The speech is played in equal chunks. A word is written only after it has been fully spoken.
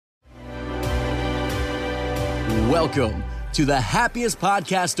Welcome to the happiest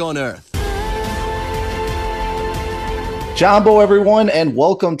podcast on earth. Jumbo, everyone, and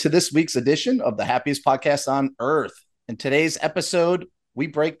welcome to this week's edition of the happiest podcast on earth. In today's episode, we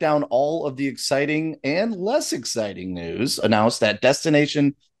break down all of the exciting and less exciting news announced at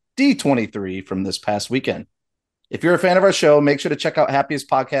Destination D23 from this past weekend. If you're a fan of our show, make sure to check out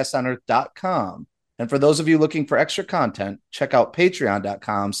happiestpodcastonearth.com. And for those of you looking for extra content, check out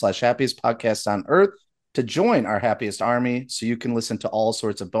patreon.com/happiestpodcastonearth to join our happiest army so you can listen to all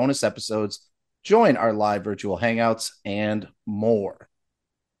sorts of bonus episodes, join our live virtual hangouts, and more.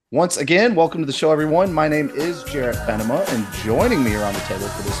 Once again, welcome to the show, everyone. My name is Jarrett Benema, and joining me around the table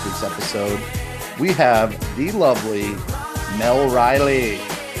for this week's episode, we have the lovely Mel Riley.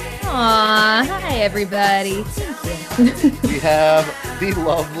 Aw, hi, everybody. Thank you. We have the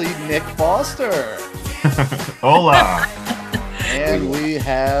lovely Nick Foster. Hola. And we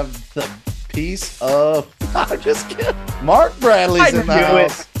have the piece of, I'm just kidding, Mark Bradley's in the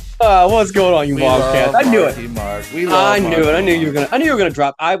house. What's going on, you Wildcats? I knew it. Mark. I knew it. I knew you were gonna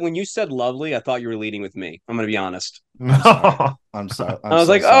drop. When you said lovely, I thought you were leading with me. I'm gonna be honest. I'm sorry. I was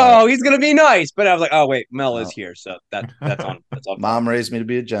like, oh, he's gonna be nice, but I was like, oh wait, Mel is here, so that's on. That's on. Mom raised me to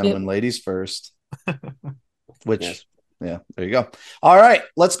be a gentleman. Ladies first. Which, yes. Yeah, there you go. All right,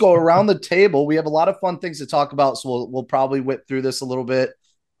 let's go around the table. We have a lot of fun things to talk about, so we'll probably whip through this a little bit.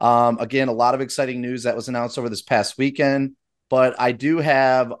 Again, a lot of exciting news that was announced over this past weekend. But I do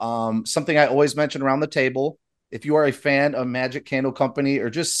have something I always mention around the table. If you are a fan of Magic Candle Company or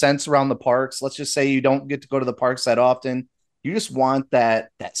just scents around the parks, let's just say you don't get to go to the parks that often. You just want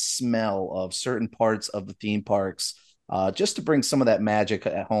that smell of certain parts of the theme parks just to bring some of that magic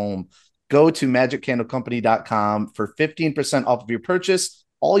at home. Go to magiccandlecompany.com for 15% off of your purchase.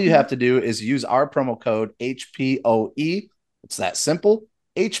 All you have to do is use our promo code HPOE. It's that simple.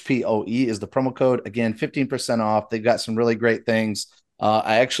 HPOE is the promo code. Again, 15% off. They've got some really great things.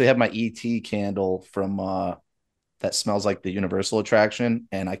 I actually have my ET candle from that smells like the Universal attraction,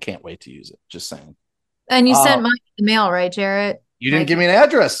 and I can't wait to use it. Just saying. And you sent mine in the mail, right, Jarrett? You didn't give me an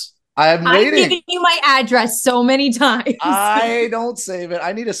address. I'm waiting. I've given you my address so many times. I don't save it.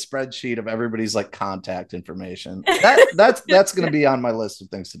 I need a spreadsheet of everybody's like contact information. That's going to be on my list of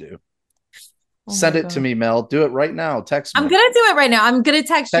things to do. Send it to me, Mel. Do it right now. Text me. I'm going to do it right now. I'm going to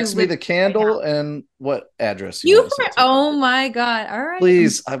text you. Text me the candle and what address oh my God. All right.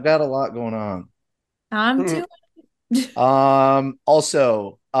 Please. I've got a lot going on. I'm doing it.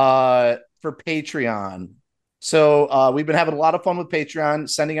 Also, for Patreon. So we've been having a lot of fun with Patreon,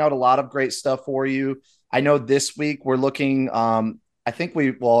 sending out a lot of great stuff for you. I know this week we're looking, at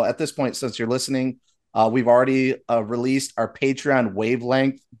this point, since you're listening, we've already released our Patreon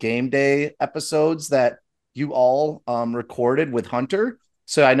wavelength game day episodes that you all recorded with Hunter.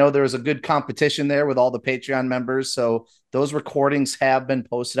 So I know there was a good competition there with all the Patreon members. So those recordings have been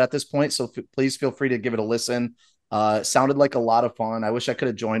posted at this point. So please feel free to give it a listen. It sounded like a lot of fun. I wish I could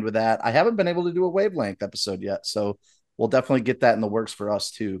have joined with that. I haven't been able to do a wavelength episode yet. So we'll definitely get that in the works for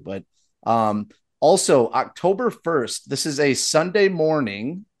us too. But also, October 1st, this is a Sunday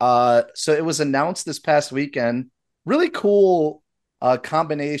morning. So it was announced this past weekend. Really cool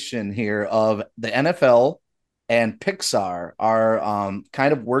combination here of the NFL and Pixar are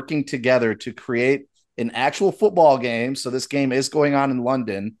kind of working together to create an actual football game. So this game is going on in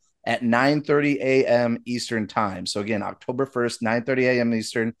London at 9:30 a.m. Eastern time. So again, October 1st, 9:30 a.m.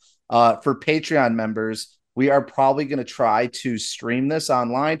 Eastern. For Patreon members, we are probably going to try to stream this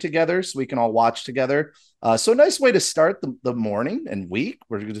online together so we can all watch together. So a nice way to start the morning and week.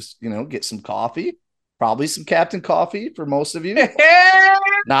 We're going to just, get some coffee, probably some Captain Coffee for most of you.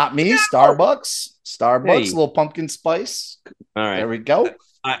 Not me, Starbucks, a little pumpkin spice. All right. There we go.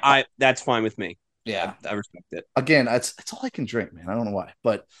 I that's fine with me. Yeah. I respect it. Again, it's all I can drink, man. I don't know why,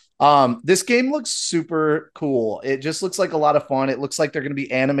 but this game looks super cool. It just looks like a lot of fun. It looks like they're going to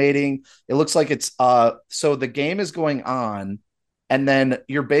be animating. It looks like it's so the game is going on, and then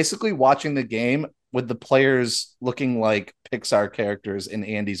you're basically watching the game with the players looking like Pixar characters in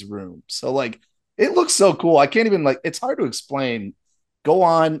Andy's room. So like it looks so cool. I can't even it's hard to explain. Go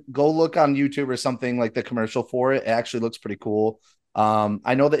look on YouTube or something, like the commercial for it. It actually looks pretty cool.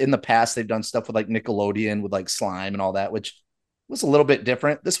 I know that in the past they've done stuff with like Nickelodeon with like slime and all that, which was a little bit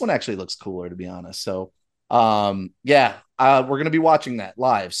different. This one actually looks cooler, to be honest. So we're going to be watching that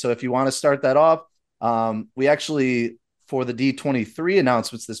live. So if you want to start that off, we actually, for the D23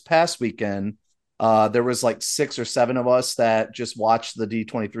 announcements this past weekend, there was like 6 or 7 of us that just watched the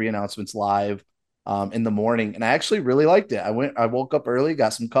D23 announcements live in the morning. And I actually really liked it. I woke up early,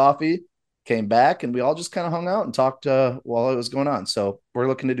 got some coffee, came back, and we all just kind of hung out and talked while it was going on. So we're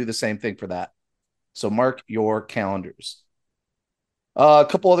looking to do the same thing for that. So mark your calendars. A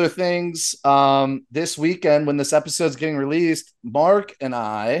couple other things. This weekend, when this episode's getting released, Mark and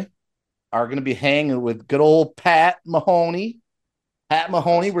I are going to be hanging with good old Pat Mahoney. Pat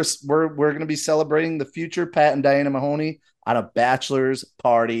Mahoney, we're going to be celebrating the future Pat and Diana Mahoney on a bachelor's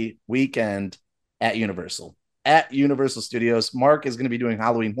party weekend at Universal Studios. Mark is going to be doing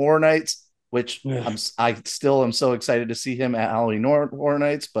Halloween Horror Nights, which I still am so excited to see him at Halloween Horror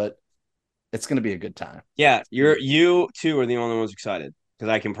Nights, but it's going to be a good time. Yeah, you two are the only ones excited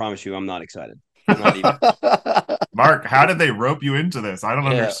because I can promise you I'm not excited. Not even. Mark, how did they rope you into this? I don't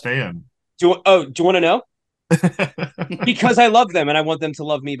understand. Do you want to know? Because I love them and I want them to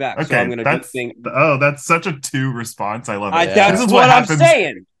love me back. Okay, so I'm gonna that's such a two response. I love it. That's what I'm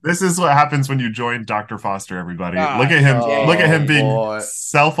saying. This is what happens when you join Dr. Foster, everybody. Look at him. Look at him being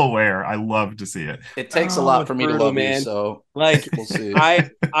self-aware. I love to see it. It takes a lot for me to love you, so like we'll see.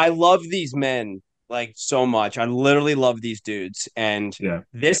 I love these men like so much. I literally love these dudes. And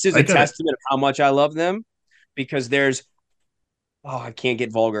this is a testament of how much I love them because there's I can't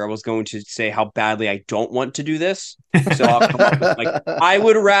get vulgar. I was going to say how badly I don't want to do this. So I'll come up with I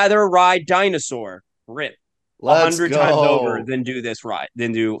would rather ride Dinosaur, rip, 100 times over than do this ride,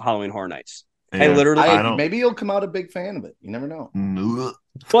 than do Halloween Horror Nights. Yeah, I literally maybe you'll come out a big fan of it. You never know.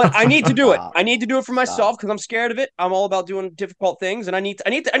 But I need to do it. I need to do it for myself because I'm scared of it. I'm all about doing difficult things, and I need to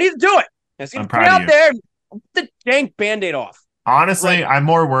do it. I'm proud of you. Out there, put the dang Band-Aid off. Honestly, I'm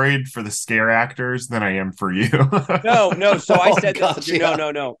more worried for the scare actors than I am for you. No. So I said this.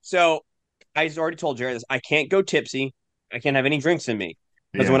 No. So I already told Jared this. I can't go tipsy. I can't have any drinks in me.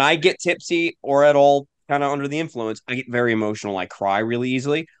 Because when I get tipsy or at all kind of under the influence, I get very emotional. I cry really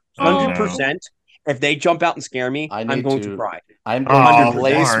easily. 100%. If they jump out and scare me, I'm going to cry. I'm going to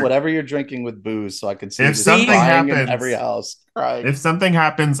replace whatever you're drinking with booze so I can see if something happens in every house. Crying. If something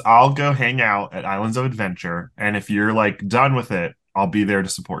happens, I'll go hang out at Islands of Adventure, and if you're like done with it, I'll be there to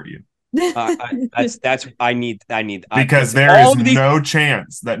support you. I need because there is no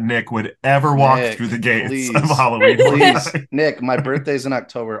chance that Nick would ever walk through the gates of Halloween. Please, Nick, my birthday's in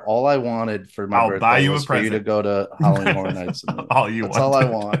October. All I wanted for my birthday was for you to go to Halloween Horror Nights. That's all I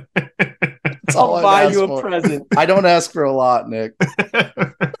want. That's all I'll buy you a present. I don't ask for a lot, Nick.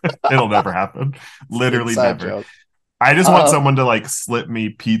 It'll never happen. Literally never. Joke. I just want someone to like slip me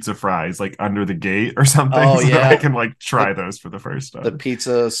pizza fries like under the gate or something that I can like try those for the first time. The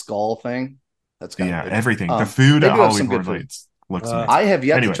pizza skull thing. That's kind of everything. The food at Halloween Horror Nights looks amazing. I have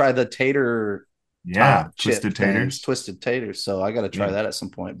yet to try the tater twisted taters. So I got to try that at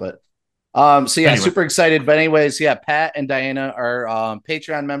some point. But super excited. But anyways, Pat and Diana are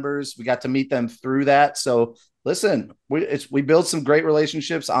Patreon members. We got to meet them through that. So listen, we build some great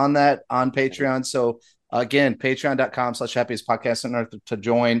relationships on Patreon. So again, patreon.com/happiest podcast on earth to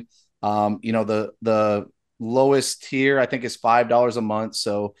join. The lowest tier I think is $5 a month.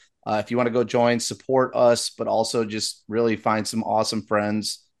 So if you want to go join, support us, but also just really find some awesome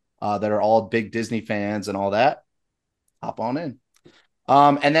friends that are all big Disney fans and all that, hop on in.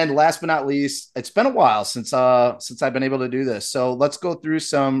 And then last but not least, it's been a while since I've been able to do this. So let's go through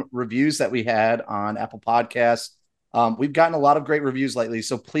some reviews that we had on Apple Podcasts. We've gotten a lot of great reviews lately,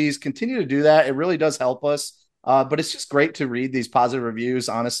 so please continue to do that. It really does help us. But it's just great to read these positive reviews.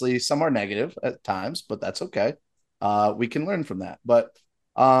 Honestly, some are negative at times, but that's okay. We can learn from that. But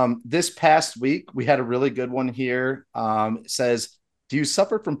this past week, we had a really good one here. It says, do you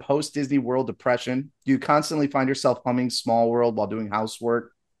suffer from post-Disney World depression? Do you constantly find yourself humming Small World while doing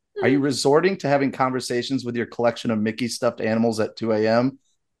housework? Are you resorting to having conversations with your collection of Mickey stuffed animals at 2 a.m.?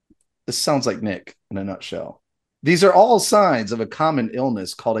 This sounds like Nick in a nutshell. These are all signs of a common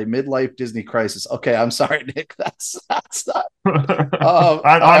illness called a midlife Disney crisis. Okay, I'm sorry, Nick. That's not.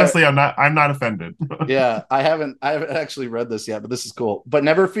 Honestly, I'm not offended. Yeah, I haven't actually read this yet, but this is cool. But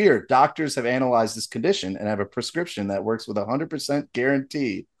never fear, doctors have analyzed this condition and have a prescription that works with 100%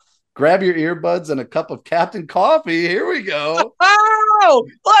 guarantee. Grab your earbuds and a cup of Captain Coffee. Here we go. Oh,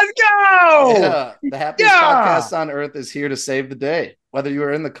 let's go. Yeah, the happiest podcast on earth is here to save the day. Whether you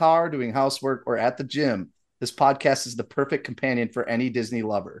are in the car, doing housework, or at the gym, this podcast is the perfect companion for any Disney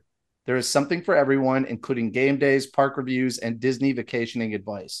lover. There is something for everyone, including game days, park reviews, and Disney vacationing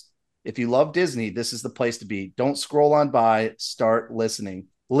advice. If you love Disney, this is the place to be. Don't scroll on by. Start listening.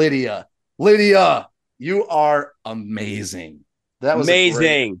 Lydia, you are amazing. That was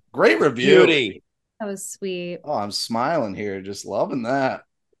amazing. Great review. Beauty. That was sweet. Oh, I'm smiling here. Just loving that.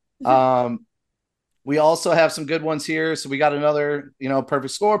 We also have some good ones here. So we got another,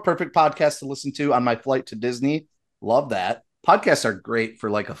 perfect score, perfect podcast to listen to on my flight to Disney. Love that. Podcasts are great for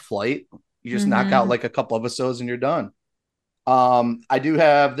like a flight. You just knock out like a couple episodes and you're done. I do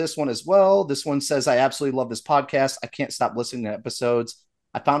have this one as well. This one says, I absolutely love this podcast. I can't stop listening to episodes.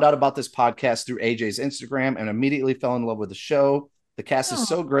 I found out about this podcast through AJ's Instagram and immediately fell in love with the show. The cast is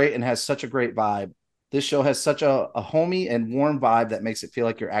so great and has such a great vibe. This show has such a homey and warm vibe that makes it feel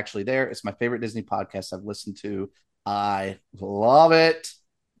like you're actually there. It's my favorite Disney podcast I've listened to. I love it.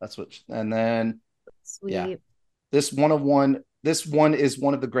 That's what, and then Sweet. Yeah, this one is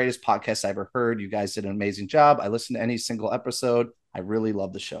one of the greatest podcasts I ever heard. You guys did an amazing job. I listened to any single episode. I really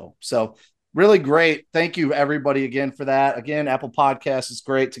love the show. So really great. Thank you everybody again for that. Again, Apple Podcasts is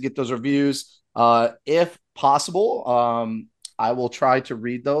great to get those reviews. If possible, I will try to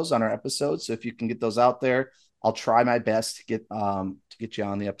read those on our episodes. So if you can get those out there, I'll try my best to get you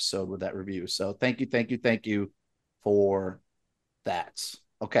on the episode with that review. So thank you for that.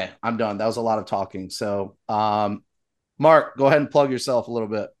 Okay, I'm done. That was a lot of talking. So Mark, go ahead and plug yourself a little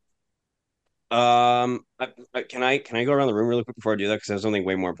bit. Can I go around the room really quick before I do that? Because there's something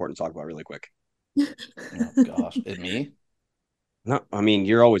way more important to talk about really quick. Oh gosh, it me? No, I mean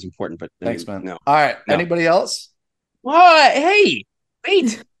you're always important, but thanks, man. No. All right. No. Anybody else? What? Hey,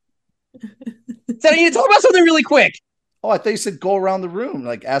 wait. Said I need to talk about something really quick. Oh, I thought you said go around the room,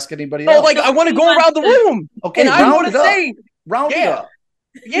 like ask anybody else. Oh, like I want to go around the room. Okay, and I want to say, round it up.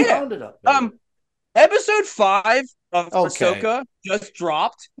 Yeah. Round it up. Baby. Episode 5 of Ahsoka just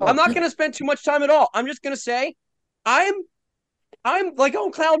dropped. Okay. I'm not going to spend too much time at all. I'm just going to say, I'm like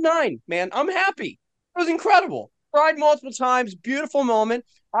on cloud 9, man. I'm happy. It was incredible. Cried multiple times. Beautiful moment.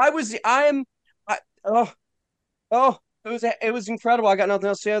 It was incredible. I got nothing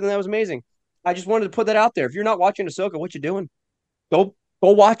else to say other than that was amazing. I just wanted to put that out there. If you're not watching Ahsoka, what you doing? Go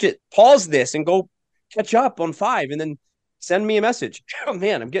watch it. Pause this and go catch up on 5 and then send me a message. Oh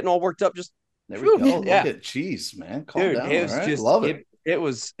man, I'm getting all worked up. Just there we go. Look at cheese, man. Calm down. It was right? just love it. It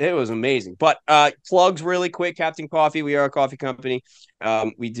was amazing. But plugs really quick. Captain Coffee. We are a coffee company.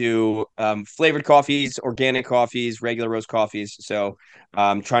 We do flavored coffees, organic coffees, regular roast coffees. So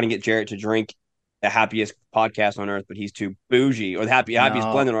trying to get Jarrett to drink the happiest podcast on earth, but he's too bougie, or the happiest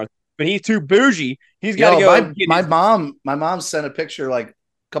blend on earth, but he's too bougie. He's got to go. My mom sent a picture like a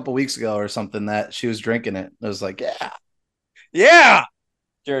couple weeks ago or something that she was drinking it. I was like, yeah.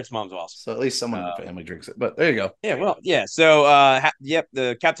 Jared's mom's awesome. So at least someone in the family drinks it. But there you go. Yeah, well, yeah. So,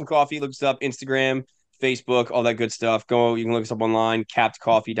 the Captain Coffee, look us up, Instagram, Facebook, all that good stuff. You can look us up online,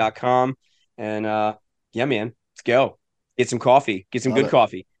 captcoffee.com. And yeah, man, let's go. Get some coffee. Get some good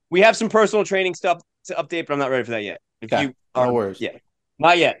coffee. We have some personal training stuff to update, but I'm not ready for that yet. No worries. Yeah,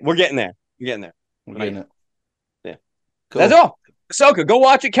 not yet. We're getting there. We're getting there. We're getting it. Yeah. Cool. That's all. Ahsoka, go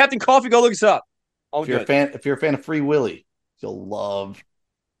watch it. Captain Coffee, go look us up. If you're a fan of Free Willy, you'll love.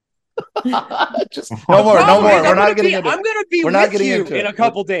 Just no more. We're not getting into it. I'm gonna be with you in a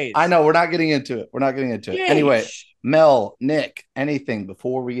couple days. I know we're not getting into it. Anyway, Mel, Nick, anything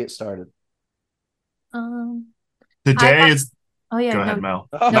before we get started? Today is. Oh yeah. Go ahead, Mel.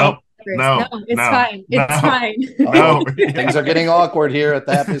 No, it's fine. It's fine. No, things are getting awkward here at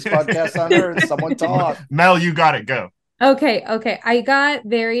the happiest podcast on earth. Someone talk. Mel, you got it. Go. Okay. I got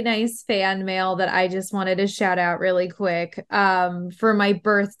very nice fan mail that I just wanted to shout out really quick. For my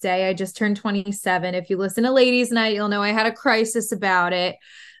birthday, I just turned 27. If you listen to Ladies Night, you'll know I had a crisis about it.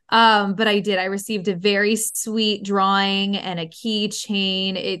 But I did. I received a very sweet drawing and a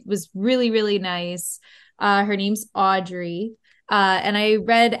keychain. It was really, really nice. Her name's Audrey. And I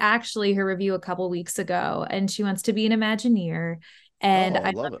read actually her review a couple weeks ago, and she wants to be an Imagineer. And I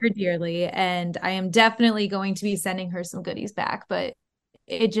love her dearly, and I am definitely going to be sending her some goodies back, but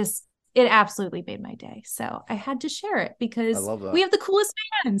it absolutely made my day. So I had to share it because we have the coolest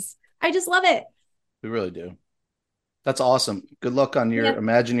fans. I just love it. We really do. That's awesome. Good luck on your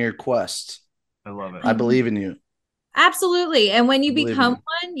Imagineer quest. I love it. I believe in you. Absolutely. And when you become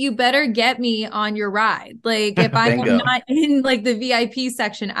one, you better get me on your ride. Like if I'm not in like the VIP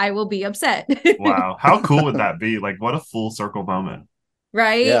section, I will be upset. Wow. How cool would that be? Like what a full circle moment.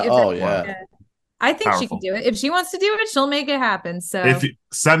 Right? Yeah. I think she can do it. If she wants to do it, she'll make it happen. So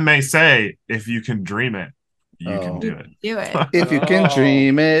some may say, if you can dream it, you can do it. Do it. If you can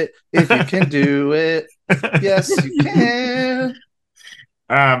dream it, if you can do it, yes, you can.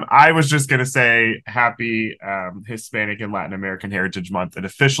 I was just going to say happy Hispanic and Latin American Heritage Month. It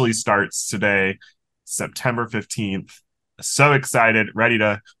officially starts today, September 15th. So excited, ready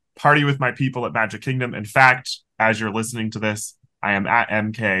to party with my people at Magic Kingdom. In fact, as you're listening to this, I am at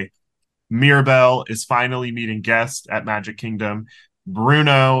MK. Mirabelle is finally meeting guests at Magic Kingdom.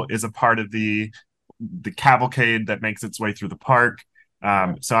 Bruno is a part of the cavalcade that makes its way through the park.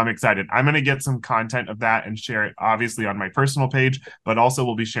 So I'm excited. I'm going to get some content of that and share it, obviously, on my personal page, but also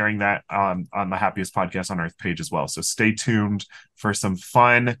we'll be sharing that on the Happiest Podcast on Earth page as well. So stay tuned for some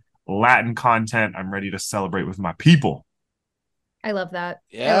fun Latin content. I'm ready to celebrate with my people. I love that.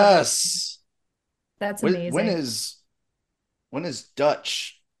 Yes. That's amazing. When is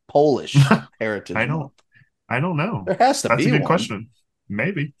Dutch Polish Heritage Month? I don't know. There has to be one. That's a good question.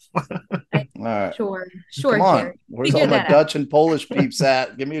 Maybe. All right. Sure. Come on. Jerry. Where's all my Dutch and Polish peeps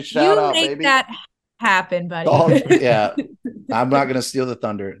at? Give me a shout out, baby. You make that happen, buddy. Yeah. I'm not going to steal the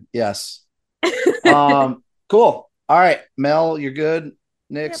thunder. Yes. Cool. All right. Mel, you're good.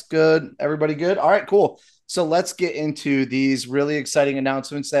 Nick's good. Everybody good? All right, cool. So let's get into these really exciting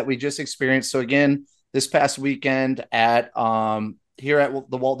announcements that we just experienced. So again, this past weekend at here at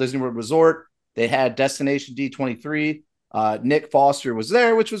the Walt Disney World Resort, they had Destination D23. Nick Foster was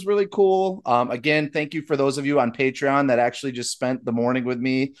there, which was really cool. Again, thank you for those of you on Patreon that actually just spent the morning with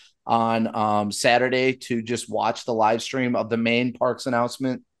me on Saturday to just watch the live stream of the main parks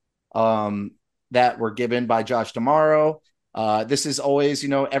announcement that were given by Josh Tomorrow. This is always,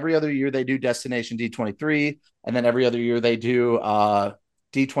 every other year they do Destination D23, and then every other year they do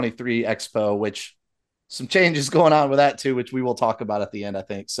D23 Expo, which some changes going on with that too, which we will talk about at the end, I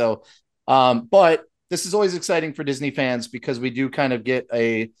think. So, but this is always exciting for Disney fans because we do kind of get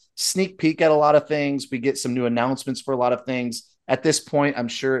a sneak peek at a lot of things. We get some new announcements for a lot of things. At this point, I'm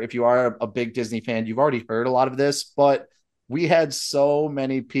sure if you are a big Disney fan, you've already heard a lot of this, but we had so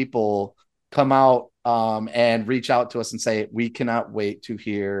many people come out and reach out to us and say, we cannot wait to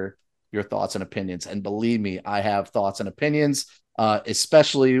hear your thoughts and opinions. And believe me, I have thoughts and opinions,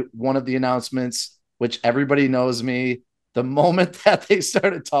 especially one of the announcements, which everybody knows me. The moment that they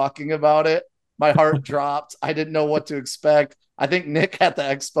started talking about it, my heart dropped. I didn't know what to expect. I think Nick at the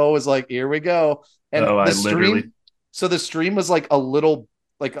expo was like, here we go. And the stream was like a little,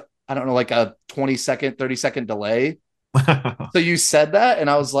 like, I don't know, like a 20-second, 30-second delay. So you said that, and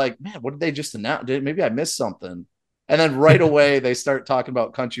I was like, man, what did they just announce? Maybe I missed something. And then right away, they start talking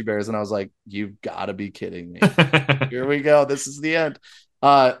about Country Bears, and I was like, you've got to be kidding me. Here we go. This is the end.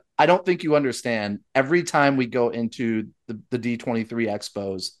 I don't think you understand. Every time we go into the D23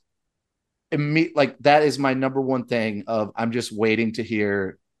 expos, like that is my number one thing of I'm just waiting to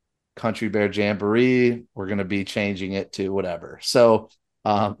hear Country Bear Jamboree. We're going to be changing it to whatever. So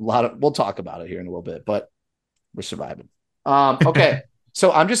we'll talk about it here in a little bit, but we're surviving. Okay.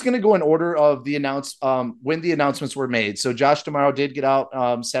 So I'm just going to go in order of the when the announcements were made. So Josh Tomorrow did get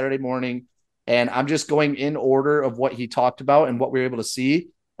out Saturday morning, and I'm just going in order of what he talked about and what we were able to see.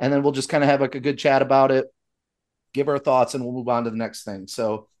 And then we'll just kind of have like a good chat about it, give our thoughts, and we'll move on to the next thing.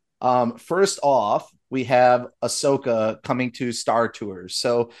 So first off, we have Ahsoka coming to Star Tours.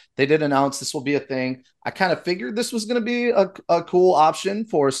 So they did announce this will be a thing. I kind of figured this was going to be a cool option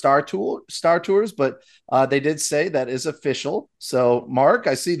for Star Tours, but they did say that is official. So Mark,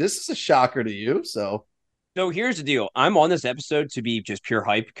 I see this is a shocker to you. So here's the deal. I'm on this episode to be just pure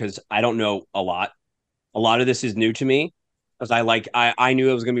hype because I don't know a lot. A lot of this is new to me because I knew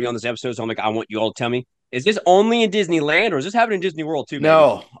I was going to be on this episode. So I'm like, I want you all to tell me. Is this only in Disneyland or is this happening in Disney World too?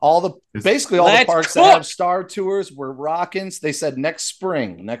 No, basically all the parks that have Star Tours were rocking. They said next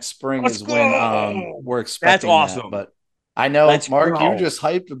spring. Next spring is when we're expecting. That's awesome. But I know, Mark, you're just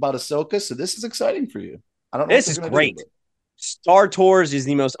hyped about Ahsoka, so this is exciting for you. I don't know. This is great. Star Tours is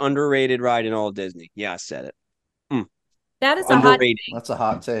the most underrated ride in all of Disney. Yeah, I said it. That is That's a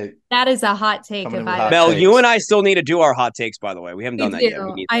hot take. That is a hot take. Mel, you and I still need to do our hot takes, by the way. We haven't done that yet.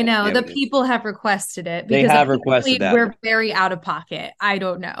 I know. The people have requested it. They have requested that. We're very out of pocket. I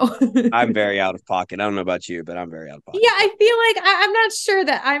don't know. I'm very out of pocket. I don't know about you, but I'm very out of pocket. Yeah, I feel like I'm not sure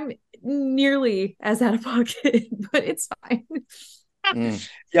that I'm nearly as out of pocket, but it's fine. Yeah,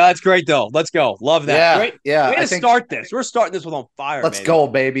 that's great though. Let's go. Love that. Yeah, great. Yeah. We're start this. We're starting this with on fire. Let's go,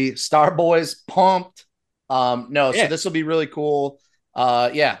 baby. Star Boys pumped. So this will be really cool.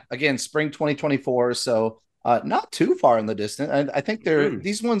 Again, spring 2024. So not too far in the distance. I think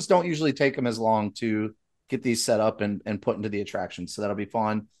these ones don't usually take them as long to get these set up and put into the attraction. So that'll be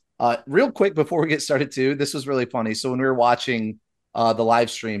fun. Real quick before we get started too, this was really funny. So when we were watching the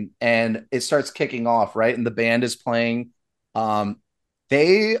live stream and it starts kicking off, right? And the band is playing.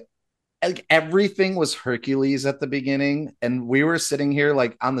 Everything was Hercules at the beginning, and we were sitting here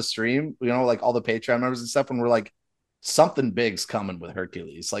like on the stream, like all the Patreon members and stuff, and we're like, something big's coming with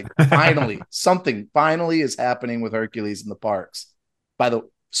Hercules. Like something finally is happening with Hercules in the parks. By the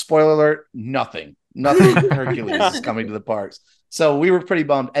spoiler alert, nothing Hercules is coming to the parks. So we were pretty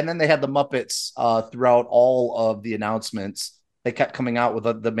bummed. And then they had the Muppets throughout all of the announcements. They kept coming out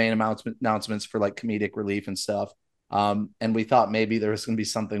with the main announcements for like comedic relief and stuff. And we thought maybe there was going to be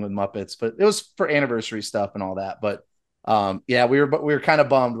something with Muppets, but it was for anniversary stuff and all that. But yeah, we were kind of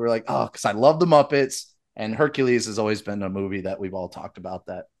bummed. We were like, oh, because I love the Muppets, and Hercules has always been a movie that we've all talked about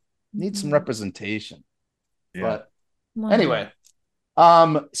that needs some representation. Yeah. But anyway,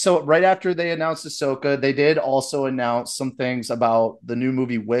 so right after they announced Ahsoka, they did also announce some things about the new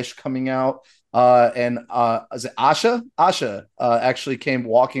movie Wish coming out. And is it Asha? Asha actually came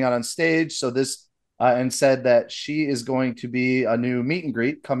walking out on stage. So this and said that she is going to be a new meet and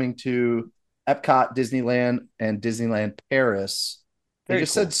greet coming to Epcot, Disneyland, and Disneyland Paris. They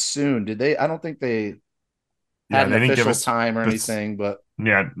just said soon. Did they? I don't think they had an official time or anything, but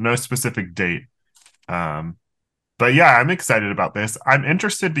yeah, no specific date. But yeah, I'm excited about this. I'm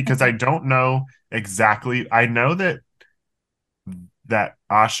interested because I don't know exactly. I know that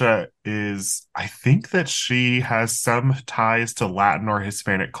Asha is, I think that she has some ties to Latin or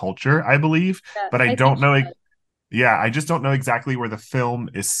Hispanic culture, I believe, but I don't know. Yeah, I just don't know exactly where the film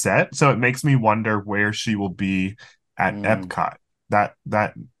is set. So it makes me wonder where she will be at Epcot.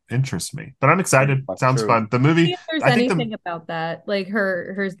 That interests me, but I'm excited. Sounds fun. The movie. If there's anything about that, like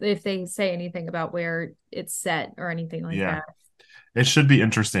her, if they say anything about where it's set or anything like that, it should be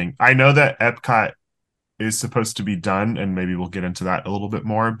interesting. I know that Epcot is supposed to be done, and maybe we'll get into that a little bit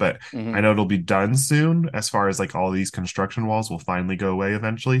more, but I know it'll be done soon, as far as like all these construction walls will finally go away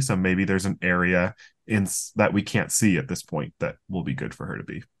eventually. So maybe there's an area that we can't see at this point that will be good for her to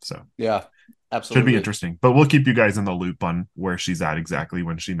be. So yeah, absolutely. Should be interesting, but we'll keep you guys in the loop on where she's at exactly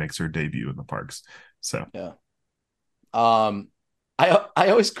when she makes her debut in the parks. So yeah. I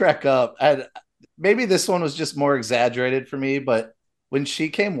always crack up, and maybe this one was just more exaggerated for me, but when she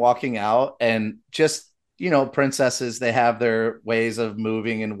came walking out, and just, you know, princesses, they have their ways of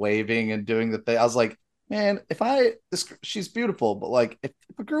moving and waving and doing the thing. I was like, man, she's beautiful, but like if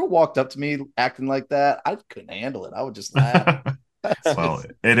a girl walked up to me acting like that, I couldn't handle it. I would just laugh. Well,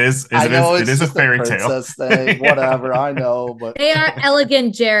 it is a fairy tale thing. Whatever, I know, but they are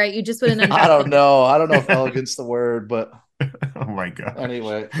elegant, Jarrett. You just wouldn't understand. I don't know if elegant's the word, but oh my god.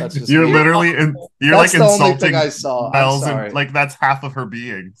 Anyway, that's just you're literally you're like insulting I saw. Bells, and like that's half of her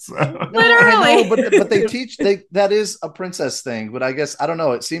being. So. Literally, but they teach that is a princess thing. But I guess I don't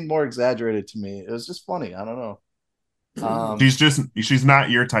know. It seemed more exaggerated to me. It was just funny. I don't know. She's not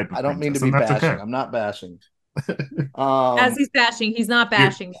your type of. I don't mean to be bashing. Okay. I'm not bashing. As he's bashing, he's not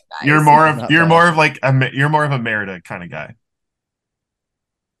bashing. You're more of a Merida kind of guy.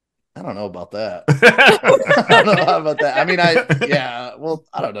 I don't know about that. I don't know about that. I mean,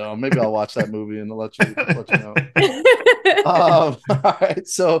 I don't know. Maybe I'll watch that movie and let you know. All right.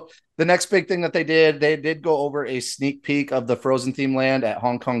 So the next big thing that they did go over a sneak peek of the Frozen theme land at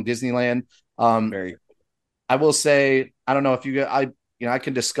Hong Kong Disneyland. I will say, I don't know if I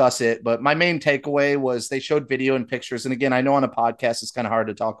can discuss it, but my main takeaway was they showed video and pictures. And again, I know on a podcast, it's kind of hard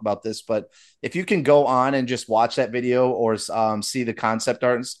to talk about this, but if you can go on and just watch that video or see the concept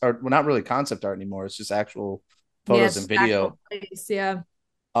art, or well, not really concept art anymore. It's just actual photos and video. Yeah.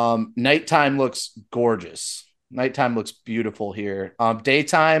 Nighttime looks gorgeous. Nighttime looks beautiful here.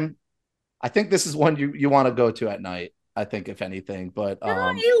 Daytime, I think this is one you want to go to at night. I think, if anything, but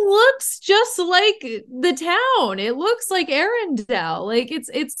it looks just like the town. It looks like Arendelle. Like it's.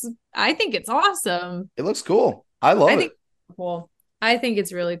 I think it's awesome. It looks cool. I love it. Cool. I think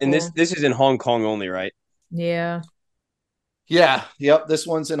it's really cool. And this is in Hong Kong only, right? Yeah. Yeah. Yep. This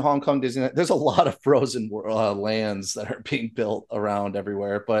one's in Hong Kong Disneyland. There's a lot of frozen lands that are being built around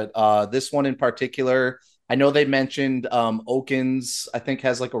everywhere, but this one in particular, I know they mentioned Oakens. I think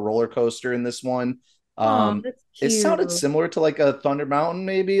has like a roller coaster in this one. It sounded similar to like a Thunder Mountain,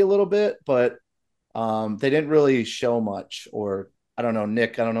 maybe a little bit, but they didn't really show much. Or I don't know,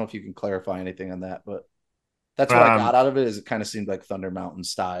 Nick, I don't know if you can clarify anything on that, but that's what I got out of it. Is it kind of seemed like Thunder Mountain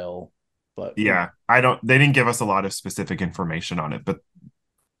style, but yeah, they didn't give us a lot of specific information on it, but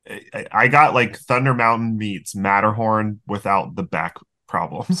I got like Thunder Mountain meets Matterhorn without the back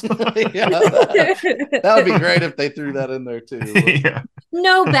problems. Yeah, that would be great if they threw that in there too. Yeah.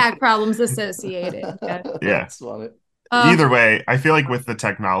 No back problems associated. Yeah. That's funny. Either way, I feel like with the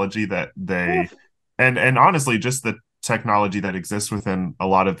technology that they and honestly just the technology that exists within a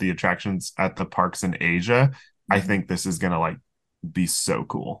lot of the attractions at the parks in Asia, I think this is gonna like be so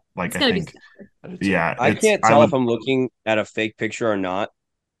cool. Like I think I can't tell if I'm looking at a fake picture or not,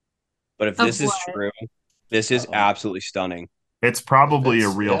 but if this is true, this is absolutely stunning. It's probably a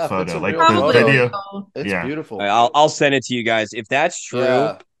real photo. Like the video. It's beautiful. I'll send it to you guys. If that's true.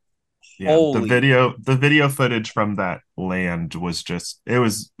 Yeah. The video footage from that land was just it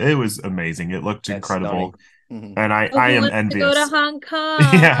was amazing. It looked incredible. And I am envious. Go to Hong Kong.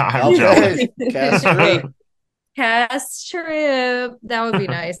 Yeah, I'm jealous. Cast trip. That would be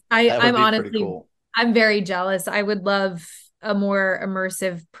nice. That would I'm be pretty honestly, cool. I'm very jealous. I would love a more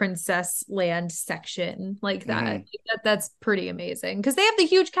immersive princess land section like that. That's pretty amazing because they have the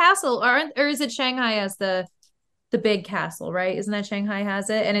huge castle, or is it Shanghai has the big castle, right? Isn't that Shanghai has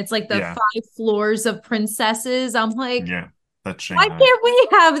it? And it's like the 5 floors of princesses. I'm like, yeah, that's why Shanghai. can't we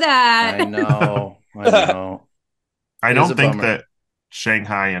have that? I know. I know. I It is don't a think bummer. that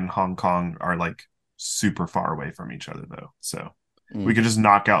Shanghai and Hong Kong are like super far away from each other though. So we could just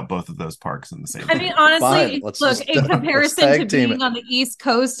knock out both of those parks in the same I day. mean, honestly, Fine. Let's look, just in let's comparison tag to team it. being on the East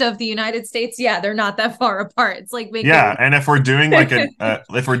Coast of the United States, yeah, they're not that far apart. It's like make Yeah, it and if we're doing like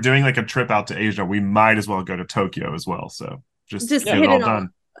if we're doing like a trip out to Asia, we might as well go to Tokyo as well. So just just get hit it all it all, done.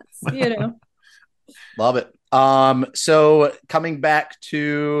 you know. Love it. So coming back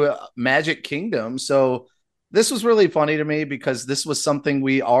to Magic Kingdom. So this was really funny to me because this was something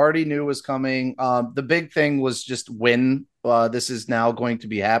we already knew was coming. The big thing was just when this is now going to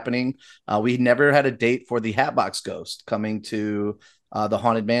be happening. We never had a date for the Hatbox Ghost coming to the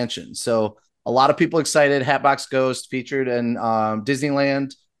Haunted Mansion. So a lot of people excited. Hatbox Ghost featured in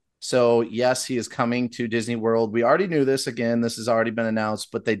Disneyland. So yes, he is coming to Disney World. We already knew this. Again, this has already been announced,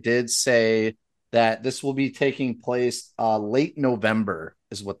 but they did say that this will be taking place late November,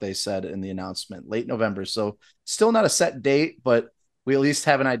 is what they said in the announcement. Late November. So still not a set date, but we at least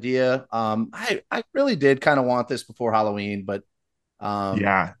have an idea. I really did kind of want this before Halloween, but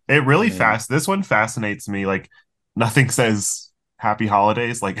yeah, it really this one fascinates me. Like nothing says happy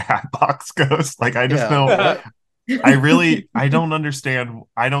holidays like Hatbox Ghost. Like I just don't right? I don't understand.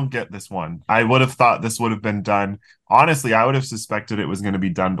 I don't get this one. I would have thought this would have been done. Honestly, I would have suspected it was going to be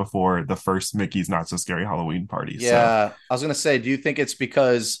done before the first Mickey's Not So Scary Halloween party. Yeah. So I was going to say, do you think it's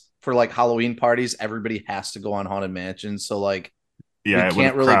because for like Halloween parties, everybody has to go on Haunted Mansion? So like, we yeah, it would can't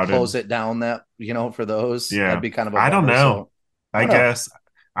have really crowded. close it down that, for those. Yeah. That'd be kind of a I don't bummer. know. So I I don't know. guess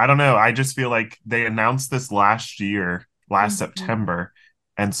I don't know. I just feel like they announced this last September.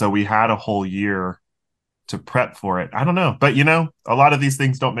 And so we had a whole year to prep for it. I don't know. But a lot of these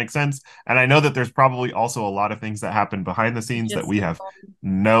things don't make sense. And I know that there's probably also a lot of things that happen behind the scenes that we have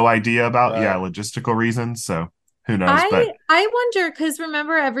no idea about. Right. Yeah, logistical reasons. So who knows? I wonder because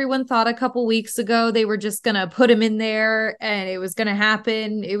remember everyone thought a couple weeks ago they were just gonna put him in there and it was gonna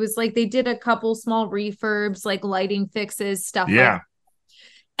happen. It was like they did a couple small refurbs, like lighting fixes, stuff like that.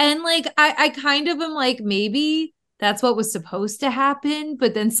 And like I kind of am like maybe that's what was supposed to happen,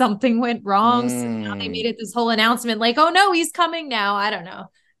 but then something went wrong. So now they made it this whole announcement like, oh no, he's coming now. I don't know.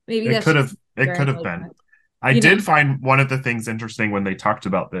 Maybe it could have been. that. I did find one of the things interesting when they talked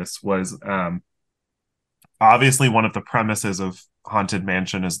about this was obviously one of the premises of Haunted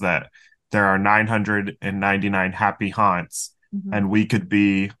Mansion is that there are 999 happy haunts and we could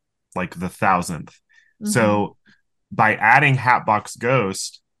be like the 1,000th. So by adding Hatbox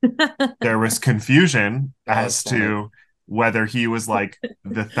Ghost, there was confusion as to whether he was like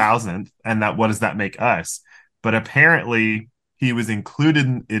the 1,000th and that what does that make us? But apparently he was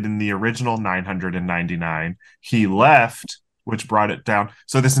included in the original 999. He left, which brought it down.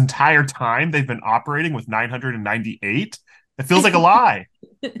 So this entire time they've been operating with 998. It feels like a lie.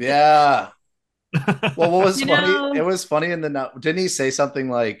 Yeah. Well, what was funny? It was funny in the didn't he say something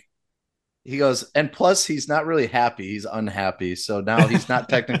like he goes, and plus he's not really happy, he's unhappy. So now he's not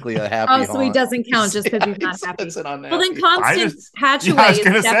technically a happy haunt. So he doesn't count just because he's not happy. Well, then Constance Hatchaway. I was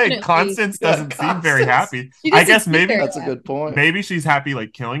gonna say Constance doesn't seem very happy. I guess maybe that's a good point. Maybe she's happy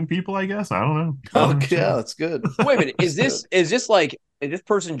like killing people, I guess. I don't know. Yeah, that's good. Wait a minute. Is this this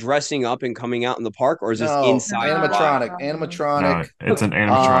person dressing up and coming out in the park, or is this inside? Animatronic. No, it's an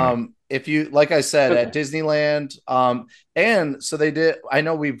animatronic. If you like I said at Disneyland, and so they did. I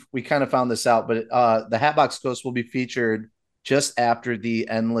know we kind of found this out, but the Hatbox Ghost will be featured just after the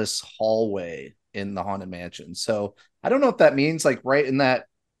endless hallway in the Haunted Mansion. So I don't know if that means like right in that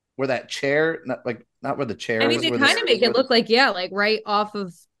where that chair, not where the chair. I mean, they kind of make it look like like right off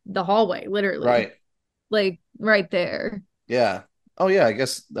of the hallway, literally, right, like right there. Yeah. Oh yeah, I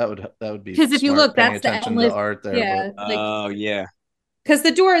guess that would be because if you look, that's the endless art there. Yeah. But, oh yeah. Because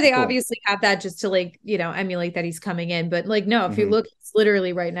the door, they obviously have that just to like, emulate that he's coming in. But like, no, if you look, it's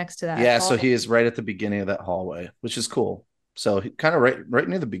literally right next to that. Yeah, hallway. So he is right at the beginning of that hallway, which is cool. So kind of right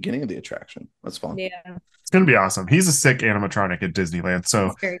near the beginning of the attraction. That's fun. Yeah. It's going to be awesome. He's a sick animatronic at Disneyland.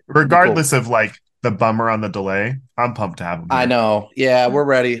 So regardless of like the bummer on the delay, I'm pumped to have him here. I know. Yeah, we're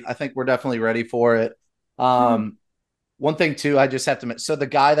ready. I think we're definitely ready for it. One thing too, I just have to mention. So the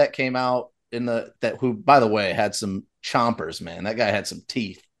guy that came out who, by the way, had some chompers, man. That guy had some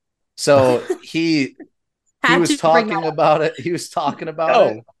teeth. So he was talking about it. He was talking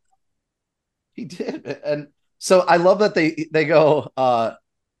about it. He did. And So I love that they go,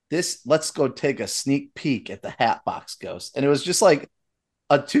 let's go take a sneak peek at the Hatbox Ghost. And it was just like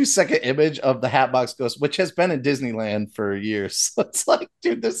a 2-second image of the Hatbox Ghost, which has been in Disneyland for years. So it's like,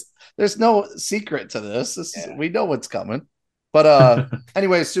 dude, there's no secret to this. We know what's coming. But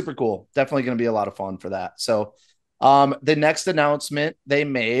anyway, super cool. Definitely going to be a lot of fun for that. So the next announcement they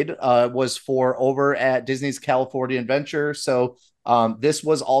made was for over at Disney's California Adventure. So this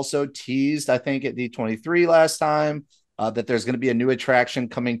was also teased, I think, at D23 last time, that there's going to be a new attraction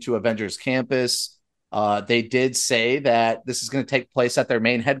coming to Avengers Campus. They did say that this is going to take place at their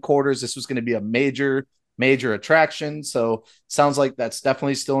main headquarters. This was going to be a major attraction. So sounds like that's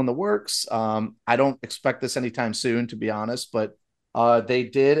definitely still in the works. I don't expect this anytime soon, to be honest, but they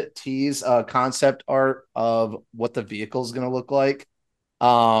did tease concept art of what the vehicle is going to look like,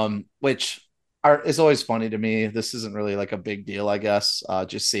 which is always funny to me. This isn't really like a big deal, I guess,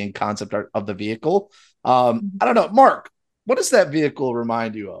 just seeing concept art of the vehicle. I don't know. Mark, what does that vehicle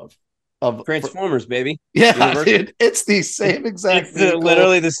remind you of? Transformers, baby. Yeah, dude, it's the same exact. It's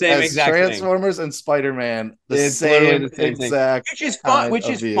literally the same as exact Transformers thing. And Spider-Man. It's literally the same exact, thing. Which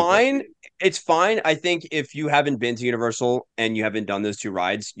is fine. It's fine. I think if you haven't been to Universal and you haven't done those two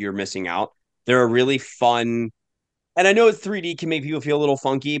rides, you're missing out. They're a really fun, and I know 3D can make people feel a little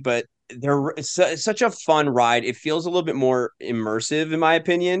funky, but it's such a fun ride. It feels a little bit more immersive, in my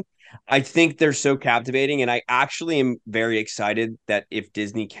opinion. I think they're so captivating, and I actually am very excited that if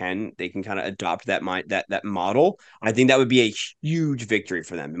Disney they can kind of adopt that model. I think that would be a huge victory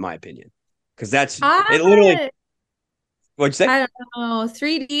for them, in my opinion, because it literally. What'd you say? I don't know.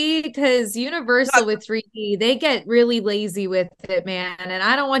 3D, because Universal with 3D, they get really lazy with it, man. And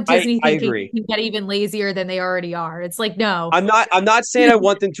I don't want Disney thinking they can get even lazier than they already are. It's like, no. I'm not saying I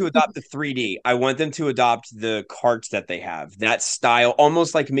want them to adopt the 3D. I want them to adopt the carts that they have. That style,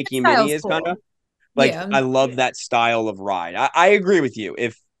 almost like Mickey and Minnie is cool. Kind of. Like, yeah. I love that style of ride. I agree with you.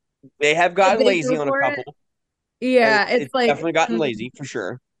 If they have gotten lazy on a couple. Yeah, it's like definitely gotten lazy for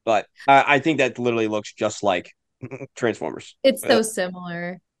sure. But I think that literally looks just like Transformers. It's so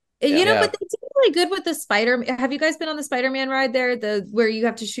similar. You know, but they did really good with the Spider. Have you guys been on the Spider-Man ride there? Where you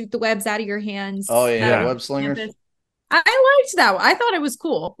have to shoot the webs out of your hands. Oh yeah, web slingers. I liked that one. I thought it was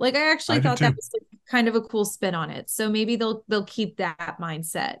cool. Like I thought that was like kind of a cool spin on it. So maybe they'll keep that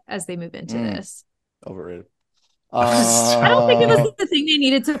mindset as they move into this. Overrated. I don't think it was the thing they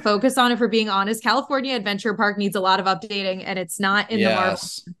needed to focus on. If we're being honest, California Adventure Park needs a lot of updating, and it's not in the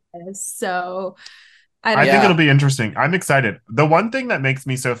Marvel. So. I think it'll be interesting. I'm excited. The one thing that makes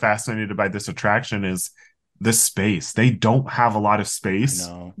me so fascinated by this attraction is the space. They don't have a lot of space.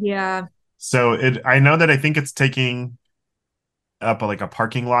 Yeah. So I know that I think it's taking up like a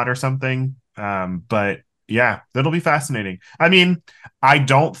parking lot or something. But yeah, that'll be fascinating. I mean, I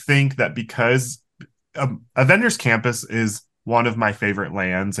don't think that because Avengers Campus is one of my favorite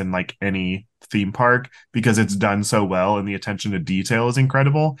lands in like any theme park because it's done so well and the attention to detail is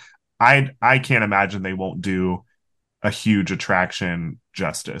incredible. I can't imagine they won't do a huge attraction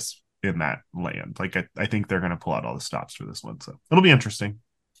justice in that land. Like I think they're going to pull out all the stops for this one, so it'll be interesting.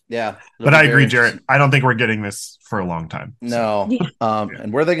 Yeah, but I agree, Jarrett. I don't think we're getting this for a long time. No,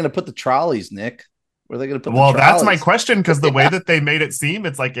 and where are they going to put the trolleys, Nick? Where are they going to put? Well, that's my question because the way that they made it seem,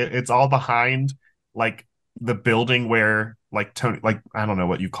 it's like it's all behind like the building where like Tony, like I don't know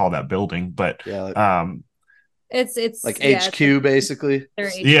what you call that building, but It's like HQ basically.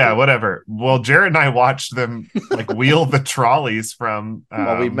 Yeah, whatever. Well, Jared and I watched them like wheel the trolleys from.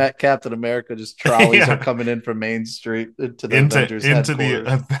 Well, we met Captain America. Just trolleys are coming in from Main Street into the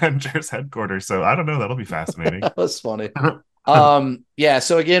Avengers headquarters. So I don't know. That'll be fascinating. That was funny. Yeah.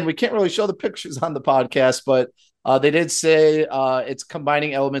 So again, we can't really show the pictures on the podcast, but they did say it's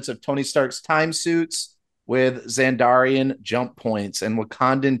combining elements of Tony Stark's time suits with Xandarian jump points and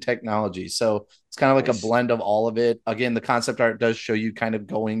Wakandan technology. So it's kind of like a blend of all of it. Again, the concept art does show you kind of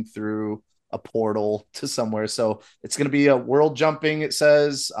going through a portal to somewhere. So it's going to be a world jumping, it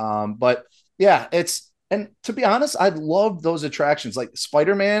says. But yeah, and to be honest, I love those attractions. Like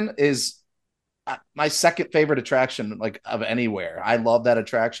Spider-Man is my second favorite attraction, like of anywhere. I love that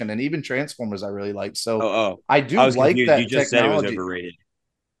attraction, and even Transformers I really like. So I do like that. You just technology. Said it was overrated.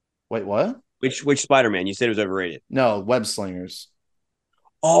 Wait, what? Which Spider-Man? You said it was overrated. No, web slingers.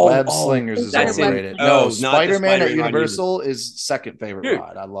 Web slingers is overrated. No, Spider-Man at Universal is second favorite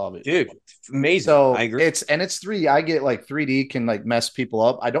ride. I love it, dude. Amazing. So I agree. It's 3D. I get like 3D can like mess people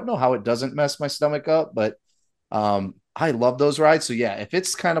up. I don't know how it doesn't mess my stomach up, but I love those rides. So yeah, if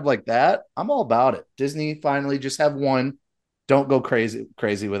it's kind of like that, I'm all about it. Disney finally just have one. Don't go crazy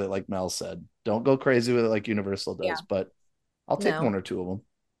with it, like Mel said. Don't go crazy with it like Universal does. But I'll take one or two of them.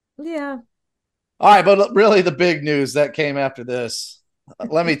 Yeah. All right, but really the big news that came after this,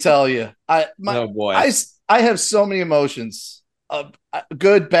 let me tell you, Oh boy. I have so many emotions,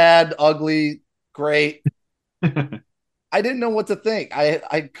 good, bad, ugly, great. I didn't know what to think.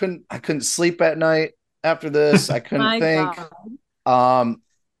 I couldn't sleep at night after this. I couldn't My think. God.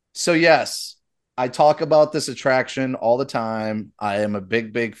 So yes, I talk about this attraction all the time. I am a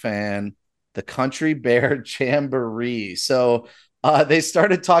big fan. The Country Bear Jamboree. So they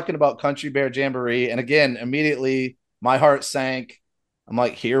started talking about Country Bear Jamboree, and again, immediately my heart sank. I'm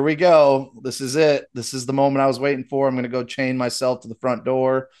like, here we go. This is it. This is the moment I was waiting for. I'm going to go chain myself to the front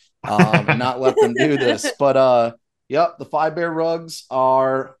door and not let them do this. But yep, the Five Bear Rugs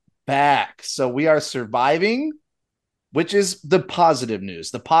are back. So we are surviving, which is the positive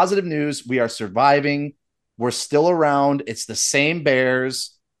news. The positive news, we are surviving. We're still around. It's the same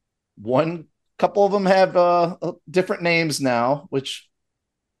bears. One couple of them have different names now, which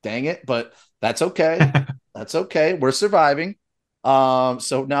dang it, but that's okay. That's okay. We're surviving.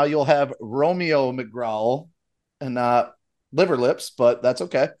 So now you'll have Romeo McGraw and Liver Lips, but that's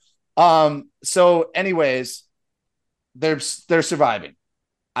okay. So anyways, they're surviving.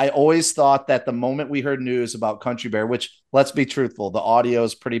 I always thought that the moment we heard news about Country Bear, which let's be truthful, the audio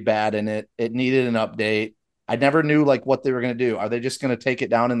is pretty bad in it. It needed an update. I never knew like what they were going to do. Are they just going to take it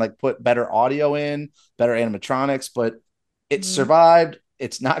down and like put better audio in, better animatronics? But it survived.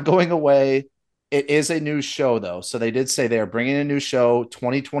 It's not going away. It is a new show though. So they did say they are bringing a new show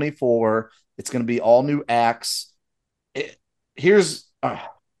 2024. It's going to be all new acts. Here's,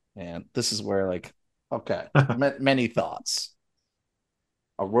 man, this is where like, okay, many thoughts.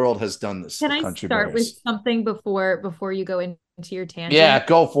 Our world has done this. Can I start with something before you go into your tangent? Yeah,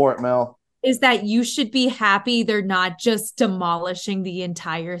 go for it, Mel. Is that you should be happy they're not just demolishing the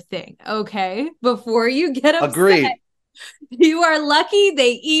entire thing, okay? Before you get upset. Agreed. You are lucky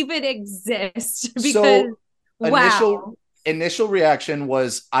they even exist because so, wow. Initial reaction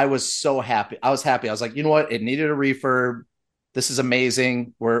was I was so happy. I was happy. I was like, you know what? It needed a refurb. This is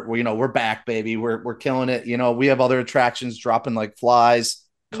amazing. We're back, baby. We're killing it. You know, we have other attractions dropping like flies.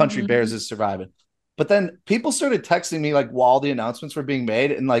 Country Bears is surviving. But then people started texting me like while the announcements were being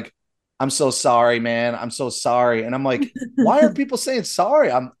made and like, I'm so sorry, man. I'm so sorry. And I'm like, why are people saying sorry?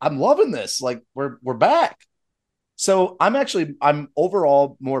 I'm loving this. Like we're back. So I'm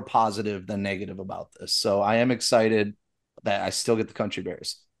overall more positive than negative about this. So I am excited that I still get the Country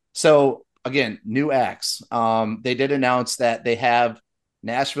Bears. So again, new acts. They did announce that they have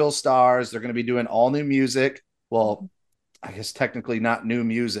Nashville Stars. They're going to be doing all new music. Well, I guess technically not new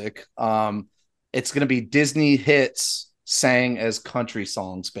music. It's going to be Disney hits sang as country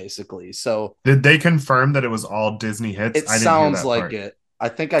songs, basically. So did they confirm that it was all Disney hits? It sounds like it. I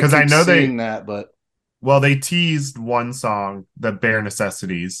think I keep seeing that, but well, they teased one song, the Bare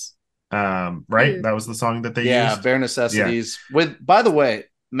Necessities. Right? That was the song that they used. Yeah, Bare Necessities. Yeah. With, by the way,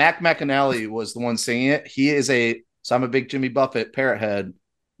 Mac McAnally was the one singing it. He is so I'm a big Jimmy Buffett parrot head.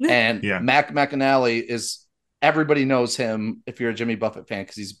 And Mac McAnally is, everybody knows him if you're a Jimmy Buffett fan,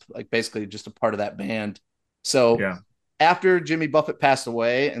 because he's like basically just a part of that band. So after Jimmy Buffett passed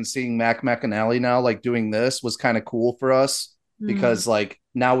away and seeing Mac McAnally now like doing this was kind of cool for us because like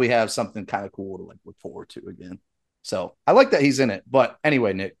now we have something kind of cool to like look forward to again. So I like that he's in it. But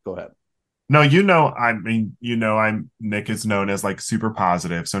anyway, Nick, go ahead. No, Nick is known as like super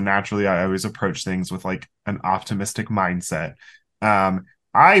positive. So naturally I always approach things with like an optimistic mindset.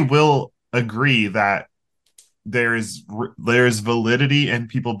 I will agree that there's validity in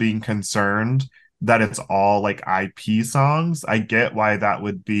people being concerned that it's all like IP songs. I get why that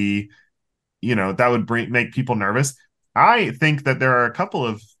would be, that would make people nervous. I think that there are a couple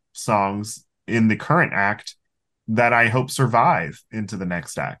of songs in the current act that I hope survive into the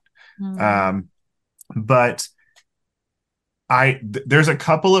next act. But there's a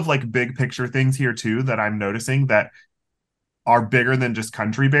couple of like big picture things here too that I'm noticing that are bigger than just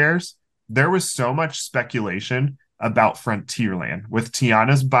Country Bears. There was so much speculation about Frontierland with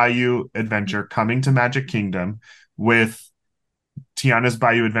Tiana's Bayou Adventure coming to Magic Kingdom, with Tiana's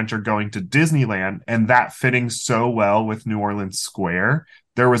Bayou Adventure going to Disneyland, and that fitting so well with New Orleans Square.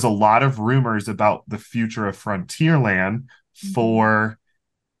 There was a lot of rumors about the future of Frontierland for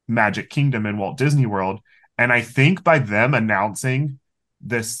Magic Kingdom and Walt Disney World. And I think by them announcing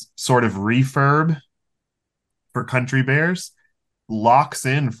this sort of refurb for Country Bears locks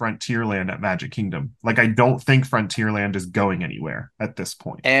in Frontierland at Magic Kingdom. Like, I don't think Frontierland is going anywhere at this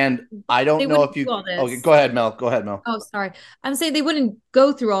point. And I don't know if you... Okay, go ahead, Mel. Oh, sorry. I'm saying they wouldn't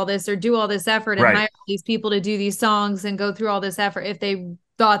go through all this or do all this effort and hire these people to do these songs and go through all this effort if they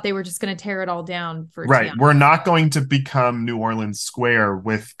thought they were just going to tear it all down for right. Tiana. We're not going to become New Orleans Square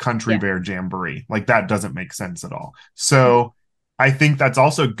with Country Yeah. Bear Jamboree. Like that doesn't make sense at all. So I think that's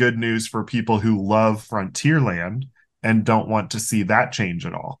also good news for people who love Frontierland and don't want to see that change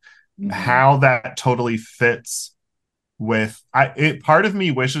at all. How that totally fits with part of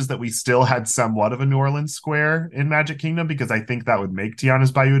me wishes that we still had somewhat of a New Orleans Square in Magic Kingdom, because I think that would make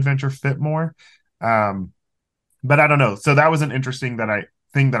Tiana's Bayou Adventure fit more. But I don't know. So that was an interesting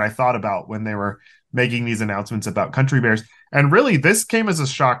thing that I thought about when they were making these announcements about Country Bears. And really, this came as a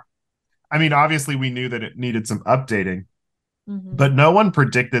shock. I mean, obviously, we knew that it needed some updating, but no one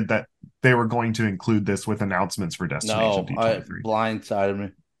predicted that they were going to include this with announcements for Destination D23. Blindsided me.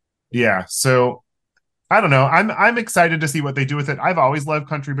 Yeah. So I don't know. I'm excited to see what they do with it. I've always loved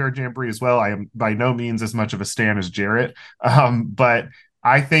Country Bear Jamboree as well. I am by no means as much of a stan as Jarrett, but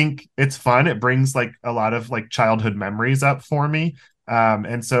I think it's fun. It brings like a lot of like childhood memories up for me,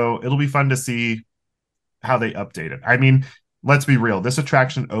 and so it'll be fun to see how they update it. I mean, let's be real. This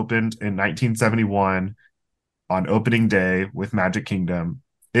attraction opened in 1971 on opening day with Magic Kingdom.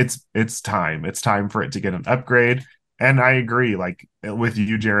 It's time. It's time for it to get an upgrade. And I agree, like with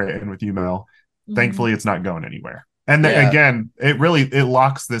you, Jarrett, and with you, Mel. Thankfully, it's not going anywhere. And then, again, it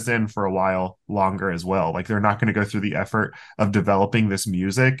locks this in for a while longer as well. Like they're not going to go through the effort of developing this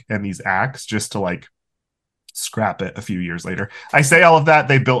music and these acts just to like scrap it a few years later. I say all of that.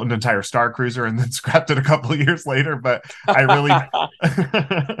 They built an entire Star Cruiser and then scrapped it a couple of years later. But I really,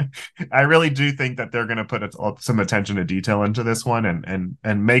 I really do think that they're going to put some attention to detail into this one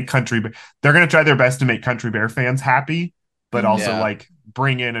and make they're going to try their best to make Country Bear fans happy, but also like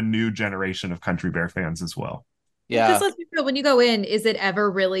bring in a new generation of Country Bear fans as well. Yeah. Because let's be real, when you go in, is it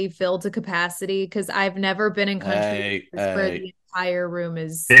ever really filled to capacity? Because I've never been in country where the entire room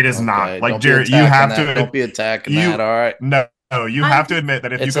is. It is not. Like Jared, you have to. Don't be attacking that. All right. No, you have to admit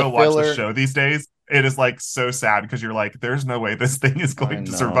that if you go watch the show these days, it is like so sad because you're like, there's no way this thing is going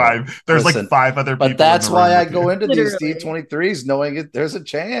to survive. There's like 5 other people. But that's why I go into these D23s knowing there's a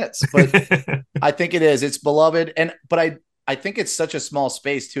chance. But I think it is. It's beloved, but I think it's such a small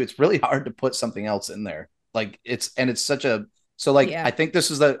space too. It's really hard to put something else in there. Like I think this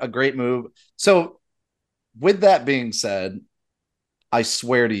is a great move. So with that being said, I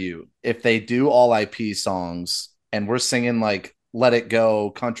swear to you, if they do all IP songs and we're singing like Let It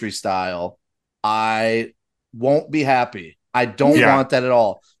Go country style, I won't be happy. I don't want that at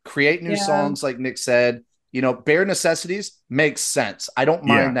all. Create new songs like Nick said. You know, Bare Necessities makes sense. I don't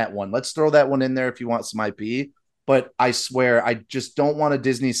mind that one. Let's throw that one in there if you want some IP. But I swear, I just don't want a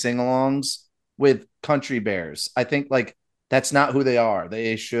Disney sing-alongs with Country Bears. I think like that's not who they are.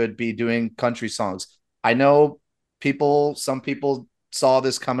 They should be doing country songs. I know some people saw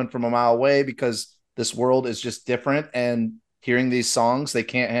this coming from a mile away because this world is just different, and hearing these songs, they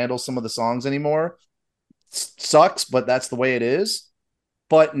can't handle some of the songs anymore. Sucks, but that's the way it is.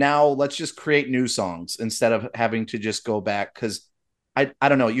 But now let's just create new songs instead of having to just go back, because I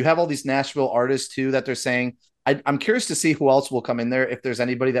don't know. You have all these Nashville artists too that they're saying. I'm curious to see who else will come in there, if there's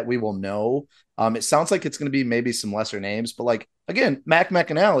anybody that we will know. It sounds like it's going to be maybe some lesser names, but like, again, Mac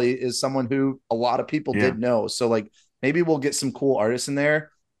McAnally is someone who a lot of people did know. So like maybe we'll get some cool artists in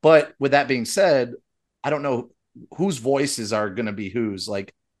there. But with that being said, I don't know whose voices are going to be whose.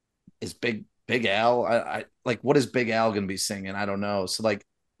 Like, is Big Al? I like, what is Big Al going to be singing? I don't know. So like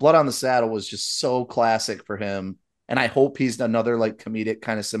Blood on the Saddle was just so classic for him. And I hope he's another like comedic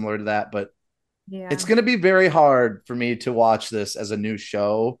kind of similar to that, but it's going to be very hard for me to watch this as a new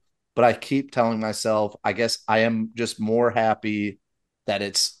show, but I keep telling myself, I guess I am just more happy that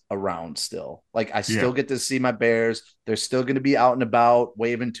it's around still. Like I still get to see my bears. They're still going to be out and about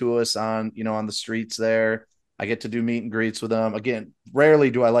waving to us on the streets there. I get to do meet and greets with them. Again,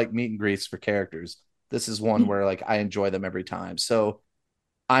 rarely do I like meet and greets for characters. This is one where like I enjoy them every time. So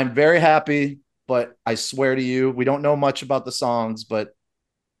I'm very happy, but I swear to you, we don't know much about the songs, but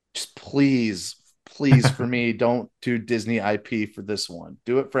just please for me, don't do Disney IP for this one.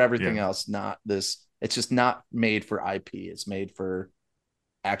 Do it for everything else, not this. It's just not made for IP. It's made for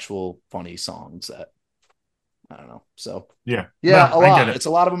actual funny songs that I don't know. So a lot. It's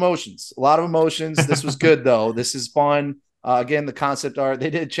a lot of emotions. This was good though. This is fun. Again, the concept art, they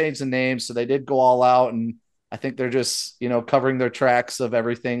did change the name, so they did go all out, and I think they're just covering their tracks of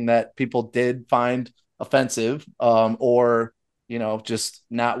everything that people did find offensive, or just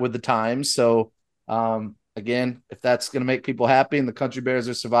not with the times. So again, if that's going to make people happy and the Country Bears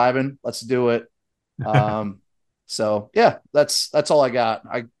are surviving, let's do it. So yeah, that's all I got.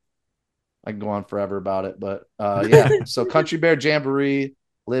 I can go on forever about it, but so Country Bear Jamboree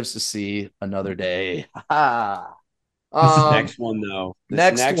lives to see another day. Next one though.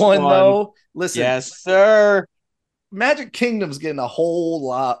 Next one though. Listen, yes, sir. Magic Kingdom's getting a whole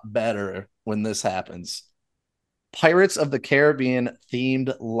lot better when this happens. Pirates of the Caribbean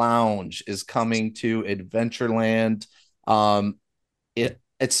themed lounge is coming to Adventureland. I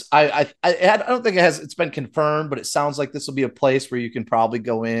don't think it's been confirmed, but it sounds like this will be a place where you can probably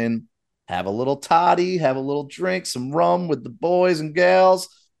go in, have a little toddy, have a little drink, some rum with the boys and gals.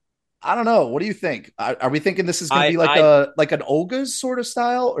 I don't know. What do you think? Are we thinking this is going to be like an Oga's sort of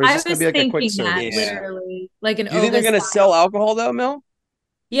style, or is this going to be like a quick service? Literally, like an. Do you think they're going to sell alcohol though, Mel?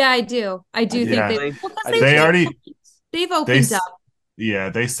 Yeah, I do. I do think they've opened up. Yeah,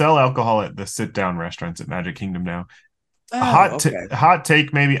 they sell alcohol at the sit-down restaurants at Magic Kingdom now. Oh, hot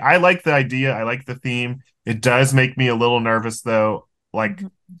take, maybe. I like the idea. I like the theme. It does make me a little nervous, though. Like,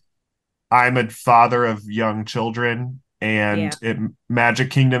 I'm a father of young children, and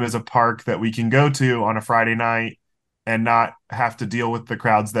Magic Kingdom is a park that we can go to on a Friday night and not have to deal with the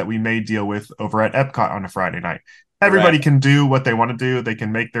crowds that we may deal with over at Epcot on a Friday night. Everybody can do what they want to do. They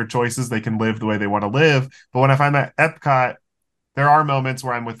can make their choices. They can live the way they want to live. But if I'm at Epcot, there are moments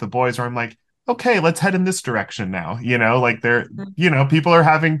where I'm with the boys where I'm like, okay, let's head in this direction now. Like people are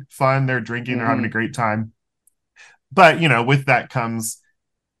having fun. They're drinking. They're having a great time. But, with that comes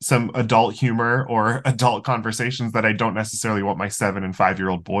some adult humor or adult conversations that I don't necessarily want my 7 and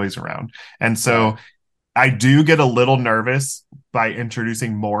 5-year-old boys around. And so I do get a little nervous by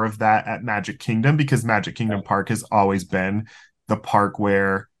introducing more of that at Magic Kingdom, because Magic Kingdom Park has always been the park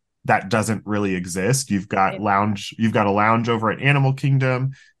where that doesn't really exist. You've got a lounge over at Animal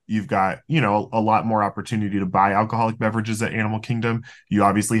Kingdom. You've got, a lot more opportunity to buy alcoholic beverages at Animal Kingdom. You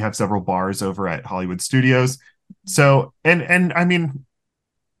obviously have several bars over at Hollywood Studios. So, and I mean,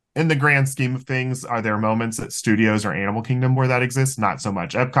 in the grand scheme of things, are there moments at Studios or Animal Kingdom where that exists? Not so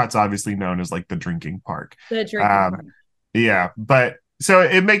much. Epcot's obviously known as like the drinking park. Park. Yeah, but so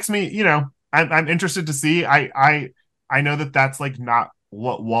it makes me, I'm interested to see. I know that that's like not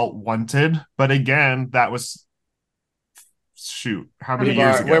what Walt wanted, but again, that was how many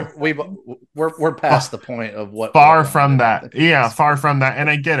years ago? We're past the point of what far from that. And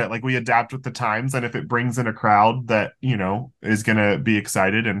I get it. Like, we adapt with the times, and if it brings in a crowd that is gonna be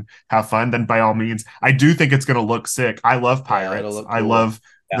excited and have fun, then by all means. I do think it's gonna look sick. I love pirates. Cool. I love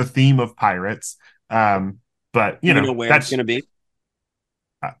the theme of pirates. But you know where it's gonna be.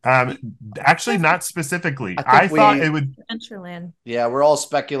 Actually, not specifically. I thought it would Adventureland. Yeah, we're all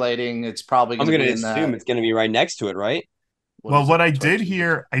speculating. It's probably I'm gonna assume it's gonna be right next to it, right? What I did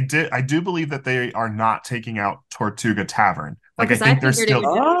hear, I do believe that they are not taking out Tortuga Tavern. Like, I think they're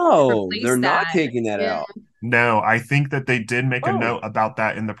still. They're not taking that out. No, I think that they did make a note about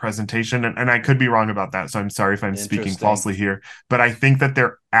that in the presentation, and I could be wrong about that. So I'm sorry if I'm speaking falsely here, but I think that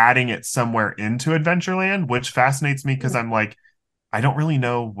they're adding it somewhere into Adventureland, which fascinates me because I'm like, I don't really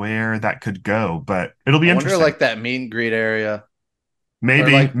know where that could go, but it'll be interesting. Like that meet and greet area.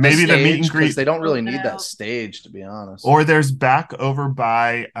 Maybe the meet and greet, because they don't really need that stage, to be honest. Or there's back over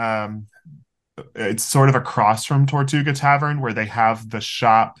by it's sort of across from Tortuga Tavern where they have the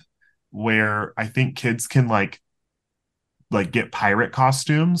shop where I think kids can like get pirate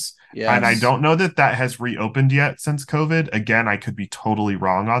costumes. Yes. And I don't know that has reopened yet since COVID. Again, I could be totally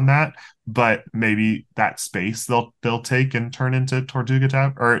wrong on that, but maybe that space they'll take and turn into Tortuga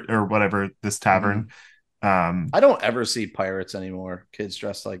Tavern or whatever this tavern. I don't ever see pirates anymore. Kids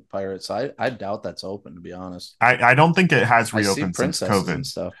dressed like pirates. I doubt that's open, to be honest. I don't think it has reopened since COVID and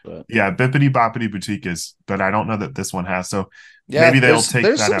stuff. But yeah, Bippity Boppity Boutique is, but I don't know that this one has. So maybe they'll take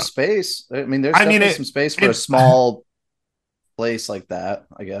that some out. Space. I mean, there's definitely some space for a small place like that,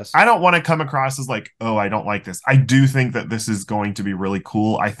 I guess. I don't want to come across as like, oh, I don't like this. I do think that this is going to be really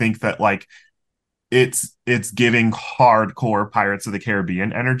cool. I think that like it's giving hardcore Pirates of the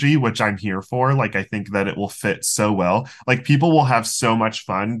Caribbean energy, which I'm here for. Like, I think that it will fit so well. Like, people will have so much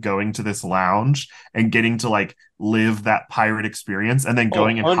fun going to this lounge and getting to like live that pirate experience, and then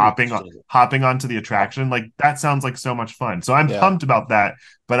going and hopping onto the attraction. Like, that sounds like so much fun. So I'm pumped about that.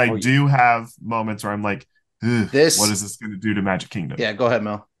 But I do have moments where I'm like, what is this going to do to Magic Kingdom? Yeah, go ahead,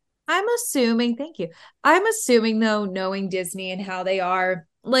 Mel. Thank you. I'm assuming though, knowing Disney and how they are,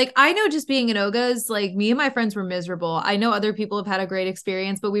 like, I know just being in Oga's, like, me and my friends were miserable. I know other people have had a great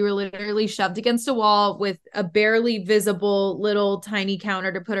experience, but we were literally shoved against a wall with a barely visible little tiny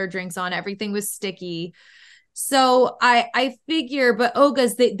counter to put our drinks on. Everything was sticky. So I figure, but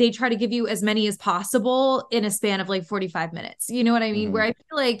Oga's, they try to give you as many as possible in a span of like 45 minutes. You know what I mean? Mm-hmm. Where I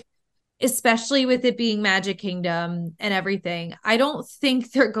feel like, especially with it being Magic Kingdom and everything, I don't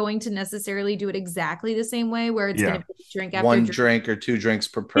think they're going to necessarily do it exactly the same way, where it's going to be drink after one drink or two drinks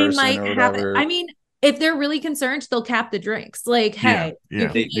per person or whatever. I mean, if they're really concerned, they'll cap the drinks. Like, hey, you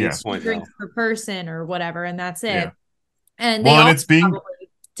can eat 2 drinks per person or whatever, and that's it. Yeah. And they all probably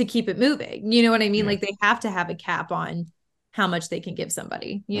to keep it moving. You know what I mean? Like they have to have a cap on how much they can give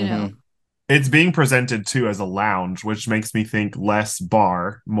somebody, you know? It's being presented too as a lounge, which makes me think less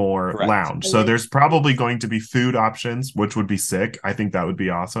bar, more lounge. So there's probably going to be food options, which would be sick. I think that would be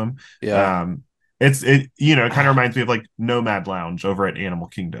awesome. Yeah. It you know, it kind of reminds me of like Nomad Lounge over at Animal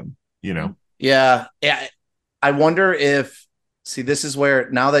Kingdom, you know? Yeah. I wonder if, see, this is where,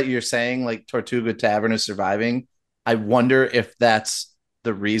 now that you're saying like Tortuga Tavern is surviving, I wonder if that's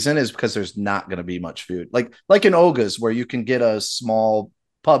the reason, is because there's not going to be much food. Like in Oga's, where you can get a small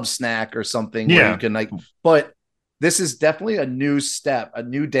pub snack or something where you can like, but this is definitely a new step, a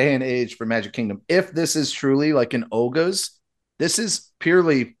new day and age for Magic Kingdom. If this is truly like an Oga's, this is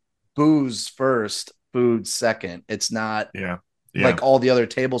purely booze first, food second. It's not like all the other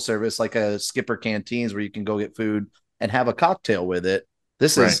table service, like a Skipper Canteens where you can go get food and have a cocktail with it.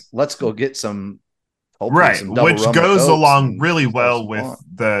 This is let's go get some, some which goes along really well with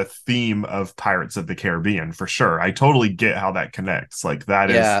the theme of Pirates of the Caribbean for sure. I totally get how that connects. Like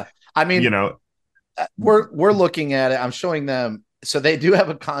that is, I mean, you know, we're looking at it. I'm showing them. So they do have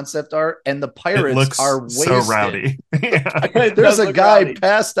a concept art, and the pirates are wasted. So rowdy. There's a guy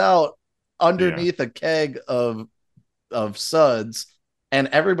passed out underneath a keg of suds, and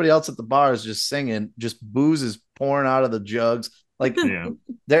everybody else at the bar is just singing. Just booze is pouring out of the jugs. Like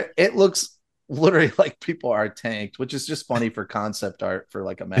there, it looks literally like people are tanked, which is just funny for concept art for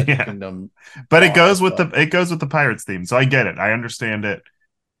like a Magic Kingdom. But it goes with the Pirates theme, so I get it. I understand it.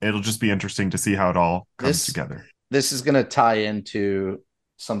 It'll just be interesting to see how it all comes together. This is going to tie into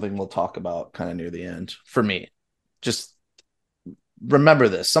something we'll talk about kind of near the end. For me, just remember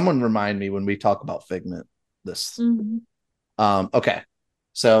this. Someone remind me when we talk about Figment. This. Okay.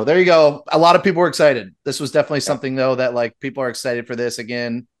 So there you go. A lot of people were excited. This was definitely something though that like people are excited for this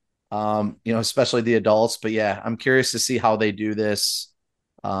again. You know, especially the adults. But yeah, I'm curious to see how they do this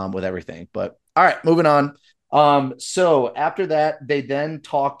with everything. But all right, moving on. So after that, they then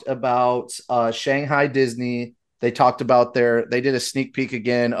talked about Shanghai Disney. They talked about they did a sneak peek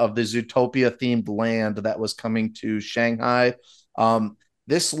again of the Zootopia themed land that was coming to Shanghai.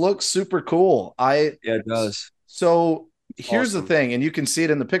 This looks super cool. It does. So here's the thing, and you can see it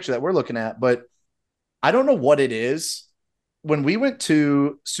in the picture that we're looking at, but I don't know what it is. When we went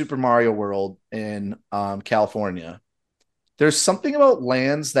to Super Mario World in California, there's something about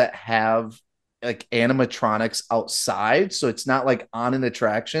lands that have like animatronics outside. So it's not like on an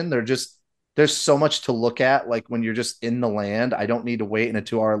attraction. There's so much to look at. Like when you're just in the land, I don't need to wait in a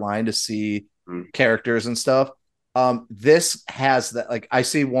 2-hour line to see characters and stuff. This has that, like I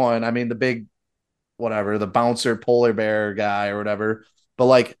see one, I mean, the big, whatever, the bouncer polar bear guy or whatever, but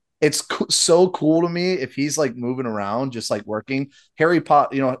like, it's so cool to me if he's like moving around, just like working. Harry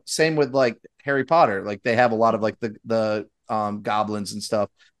Potter, you know, same with like Harry Potter. Like they have a lot of like the goblins and stuff.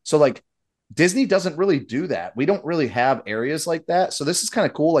 So like Disney doesn't really do that. We don't really have areas like that. So this is kind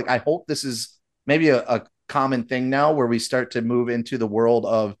of cool. Like I hope this is maybe a common thing now where we start to move into the world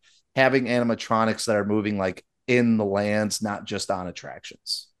of having animatronics that are moving like in the lands, not just on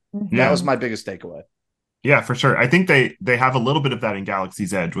attractions. That was my biggest takeaway. Yeah, for sure. I think they have a little bit of that in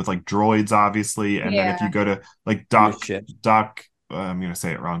Galaxy's Edge with like droids, obviously, and then if you go to like Doc, I'm gonna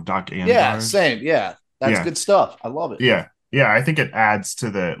say it wrong, Doc Andar. Yeah, same. Yeah, that's good stuff. I love it. Yeah. I think it adds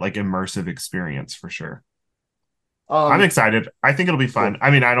to the like immersive experience for sure. I'm excited. I think it'll be fun. Cool. I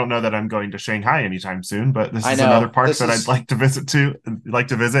mean, I don't know that I'm going to Shanghai anytime soon, but this is another park I'd like to visit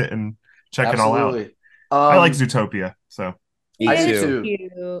and check it all out. I like Zootopia, so I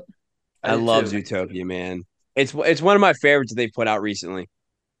too. I love Zootopia, man. It's one of my favorites that they've put out recently.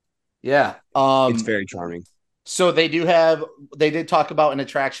 Yeah. It's very charming. So they did talk about an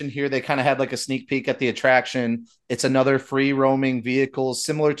attraction here. They kind of had like a sneak peek at the attraction. It's another free roaming vehicle,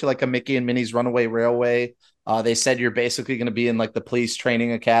 similar to like a Mickey and Minnie's Runaway Railway. They said you're basically going to be in like the police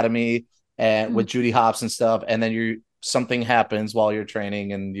training academy and with Judy Hopps and stuff. And then something happens while you're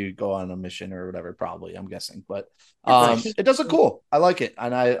training and you go on a mission or whatever, probably, I'm guessing. But it does look cool. I like it.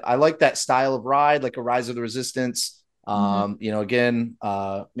 And I like that style of ride, like a Rise of the Resistance. You know, again,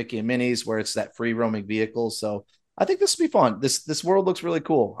 Mickey and Minnie's, where it's that free roaming vehicle. So I think this will be fun. This world looks really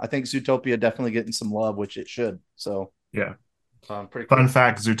cool. I think Zootopia definitely getting some love, which it should. So yeah. Pretty cool. Fun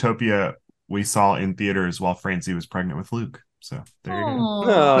fact, Zootopia we saw in theaters while Francie was pregnant with Luke. So there you go.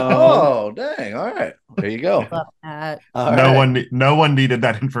 Oh, dang. All right. There you go. Love that. No one needed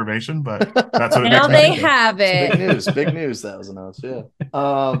that information, but that's what now they have it. Big news that was announced. Yeah.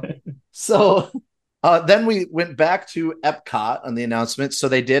 So then we went back to Epcot on the announcement. So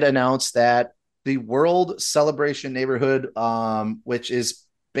they did announce that the World Celebration Neighborhood, which is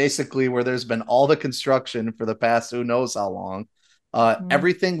basically where there's been all the construction for the past who knows how long.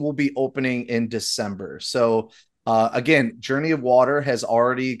 Everything will be opening in December. So again, Journey of Water has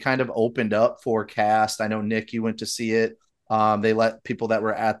already kind of opened up for cast. I know, Nick, you went to see it. They let people that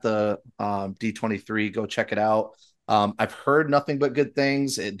were at the D23 go check it out. I've heard nothing but good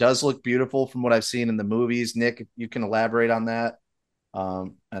things. It does look beautiful from what I've seen in the movies. Nick, if you can elaborate on that.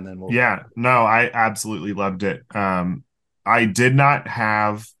 And then we'll. Yeah, no, I absolutely loved it. I did not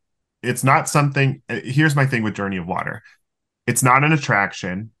have, it's not something, here's my thing with Journey of Water. It's not an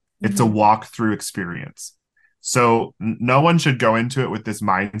attraction, it's a walk-through experience. So no one should go into it with this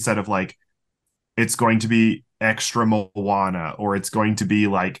mindset of like, it's going to be extra Moana, or it's going to be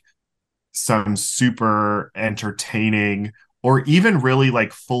like some super entertaining or even really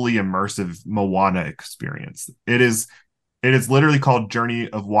like fully immersive Moana experience. It is literally called Journey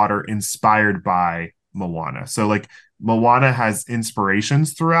of Water inspired by Moana. So like Moana has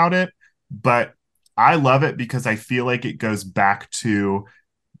inspirations throughout it, but I love it because I feel like it goes back to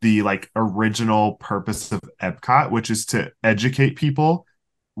the like original purpose of Epcot, which is to educate people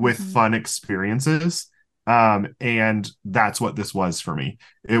with fun experiences. And that's what this was for me.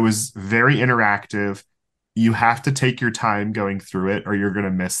 It was very interactive. You have to take your time going through it or you're going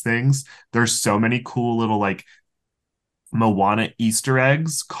to miss things. There's so many cool little like Moana Easter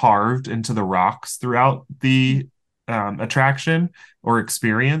eggs carved into the rocks throughout the attraction or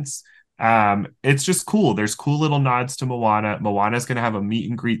experience. It's just cool. There's cool little nods to Moana. Moana's going to have a meet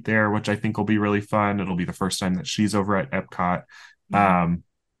and greet there, which I think will be really fun. It'll be the first time that she's over at Epcot.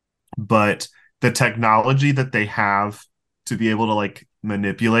 But the technology that they have to be able to like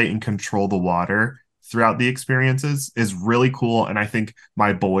manipulate and control the water throughout the experiences is really cool. And I think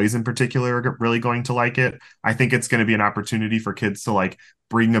my boys in particular are really going to like it. I think it's going to be an opportunity for kids to like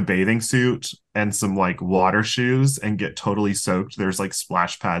bring a bathing suit and some like water shoes and get totally soaked. There's like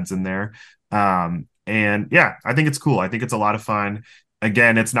splash pads in there. And yeah, I think it's cool. I think it's a lot of fun.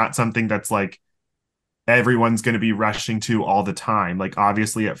 Again, it's not something that's like everyone's going to be rushing to all the time. Like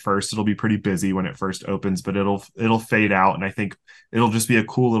obviously at first it'll be pretty busy when it first opens, but it'll fade out. And I think it'll just be a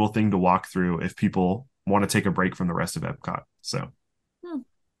cool little thing to walk through if people want to take a break from the rest of Epcot. So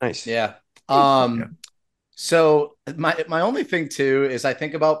nice. Yeah. So my only thing too is I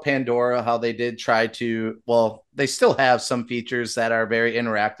think about Pandora, how they did try to, well, they still have some features that are very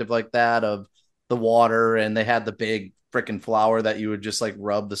interactive like that of the water, and they had the big freaking flower that you would just like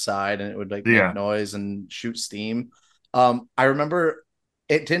rub the side and it would like make noise and shoot steam. I remember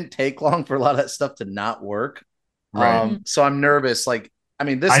it didn't take long for a lot of that stuff to not work. So I'm nervous. Like, I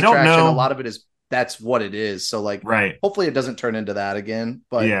mean, this attraction, a lot of it is that's what it is. So like, hopefully it doesn't turn into that again.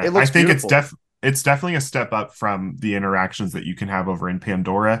 But it looks beautiful. It's definitely a step up from the interactions that you can have over in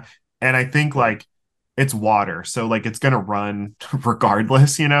Pandora. And I think like it's water, so like it's gonna run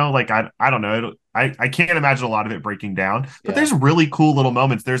regardless, you know. Like I don't know, I can't imagine a lot of it breaking down, but there's really cool little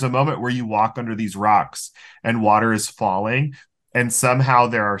moments. There's a moment where you walk under these rocks and water is falling, and somehow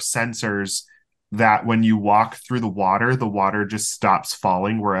there are sensors that when you walk through the water just stops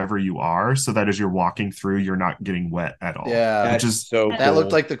falling wherever you are, so that as you're walking through, you're not getting wet at all. Yeah, which is so that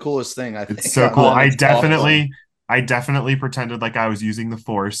looked like the coolest thing. I think it's so cool. I definitely pretended like I was using the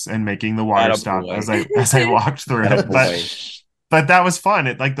force and making the water stop as I walked through it. But that was fun.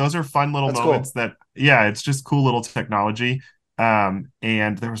 It like those are fun little moments that it's just cool little technology. And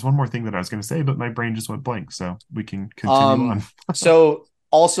there was one more thing that I was going to say, but my brain just went blank. So we can continue on. So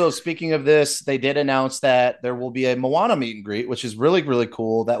also speaking of this, they did announce that there will be a Moana meet and greet, which is really, really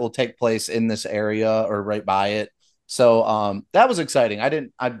cool. That will take place in this area or right by it. So that was exciting.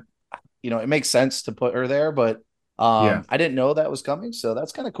 It makes sense to put her there, but I didn't know that was coming, so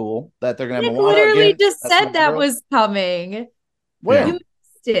that's kind of cool that they're gonna have Moana literally again. Just said that was coming. Where? You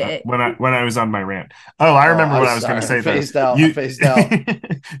missed it. When I was on my rant. Oh, I remember what I was going to say. Phased out.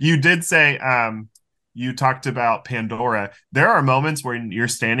 You did say you talked about Pandora. There are moments where you're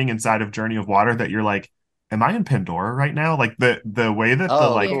standing inside of Journey of Water that you're like, am I in Pandora right now? Like the way that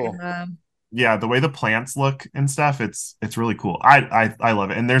cool. the way the plants look and stuff, it's really cool. I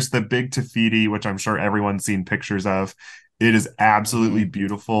love it. And there's the big Tafiti, which I'm sure everyone's seen pictures of. It is absolutely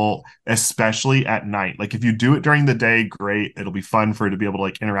beautiful, especially at night. Like if you do it during the day, great. It'll be fun for it to be able to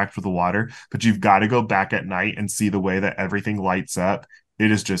like interact with the water, but you've got to go back at night and see the way that everything lights up. It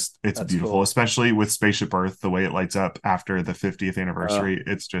is just, it's beautiful, cool. Especially with Spaceship Earth, the way it lights up after the 50th anniversary.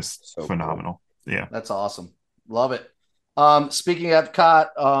 It's just so phenomenal. Cool. Yeah. That's awesome. Love it. Speaking of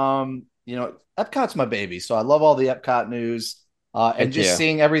Epcot, Epcot's my baby. So I love all the Epcot news. And just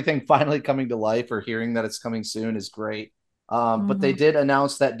seeing everything finally coming to life or hearing that it's coming soon is great. But they did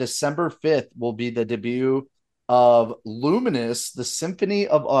announce that December 5th will be the debut of Luminous, the Symphony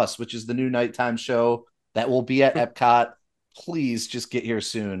of Us, which is the new nighttime show that will be at Epcot. Please just get here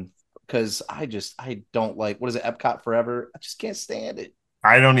soon, because I don't like, what is it, Epcot Forever? I just can't stand it.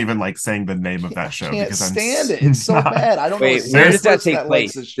 I don't even like saying the name of that show Can't because stand it. It's so bad. I don't know. Wait, where does that take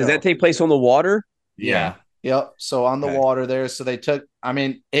place? Does that take place on the water? Yeah. Yep. So on the water there. So they took, I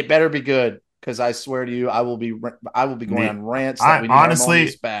mean, it better be good, because I swear to you, I will be going on rants that we need honestly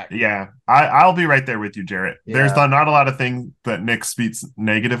back. Yeah. I'll be right there with you, Jarrett. Yeah. There's not a lot of things that Nick speaks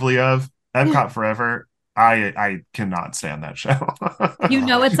negatively of. Epcot Forever, I cannot stand that show. You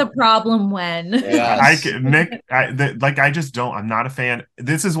know it's a problem when yes. I just don't. I'm not a fan.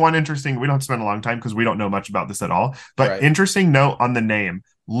 This is one interesting. We don't have to spend a long time because we don't know much about this at all. But interesting note on the name,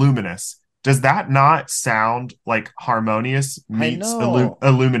 Luminous. Does that not sound like Harmonious meets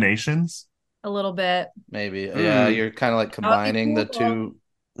Illuminations? A little bit, maybe. Yeah, you're kind of like combining the two.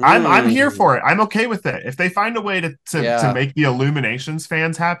 I'm here for it. I'm okay with it. If they find a way to make the Illuminations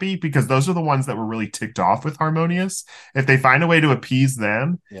fans happy, because those are the ones that were really ticked off with Harmonious. If they find a way to appease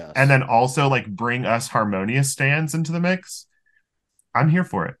them, and then also like bring us Harmonious stands into the mix, I'm here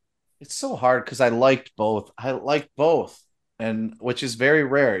for it. It's so hard because I liked both. And which is very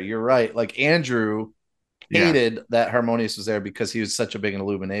rare. You're right. Like Andrew hated that Harmonious was there because he was such a big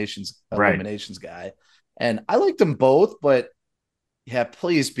Illuminations guy. And I liked them both, but yeah,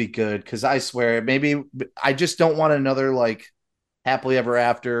 please be good, because I swear, maybe I just don't want another like happily ever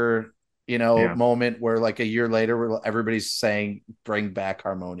after, moment where like a year later where everybody's saying bring back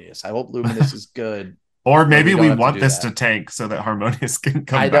Harmonious. I hope Luminous is good. Or maybe we want this to tank so that Harmonious can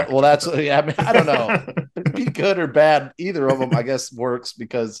come back. Well, that's I don't know. It'd be good or bad. Either of them, I guess, works,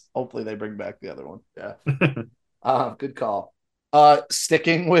 because hopefully they bring back the other one. Yeah. Good call.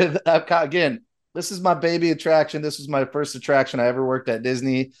 Sticking with Epcot again. This is my baby attraction. This was my first attraction I ever worked at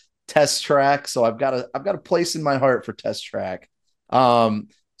Disney, Test Track. So I've got a place in my heart for Test Track.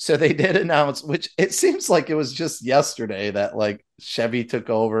 So they did announce, which it seems like it was just yesterday that like Chevy took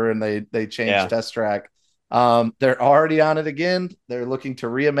over and they changed Test Track. They're already on it again. They're looking to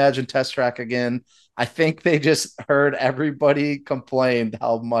reimagine Test Track again. I think they just heard everybody complained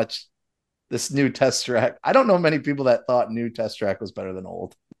how much this new Test Track. I don't know many people that thought new Test Track was better than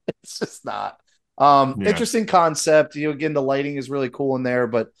old. It's just not. Interesting concept. Again, the lighting is really cool in there,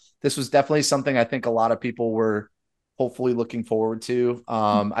 but this was definitely something I think a lot of people were hopefully looking forward to.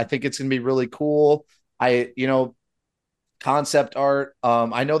 I think it's going to be really cool. Concept art.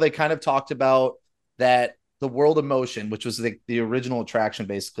 I know they kind of talked about that the World of Motion, which was the original attraction,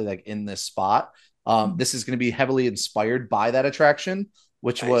 basically like in this spot. This is going to be heavily inspired by that attraction,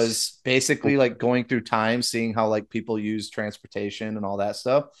 which was basically like going through time, seeing how like people use transportation and all that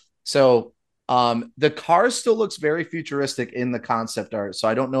stuff. So the car still looks very futuristic in the concept art. So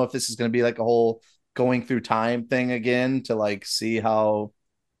I don't know if this is going to be like a whole going through time thing again to like see how,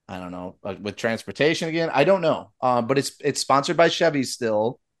 I don't know, like with transportation again. I don't know. But it's sponsored by Chevy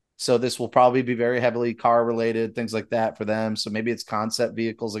still. So this will probably be very heavily car related, things like that for them. So maybe it's concept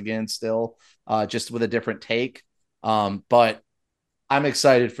vehicles again, still just with a different take. But I'm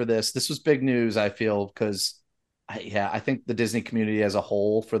excited for this. This was big news, I feel, because I think the Disney community as a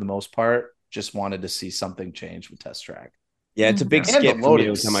whole, for the most part, just wanted to see something change with Test Track. Yeah, it's a big skip for me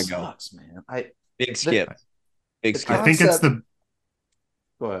every time I go. Man. Big skip. I think it's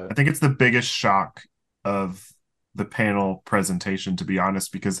the biggest shock of the panel presentation, to be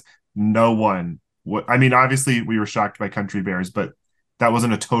honest, because no one obviously we were shocked by Country Bears, but that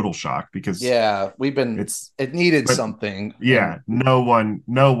wasn't a total shock because it needed something. Yeah. No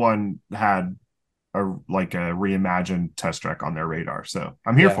one had a reimagined Test Track on their radar. So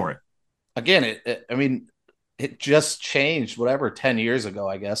I'm here for it. Again, it just changed 10 years ago,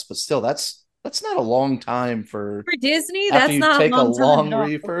 I guess, but still that's not a long time for Disney. That's not take a long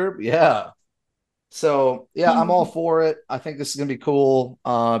refurb. Yeah. So I'm all for it. I think this is gonna be cool.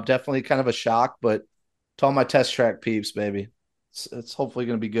 Definitely kind of a shock, but to all my Test Track peeps, baby, it's hopefully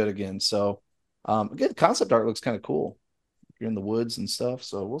gonna be good again. So again, concept art looks kind of cool. You're in the woods and stuff,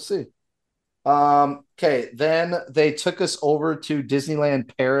 so we'll see. Okay, then they took us over to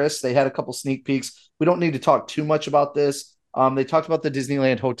Disneyland Paris. They had a couple sneak peeks. We don't need to talk too much about this. They talked about the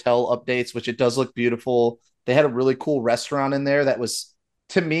Disneyland hotel updates, which it does look beautiful. They had a really cool restaurant in there that was,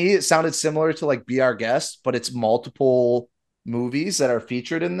 to me, it sounded similar to like Be Our Guest, but it's multiple movies that are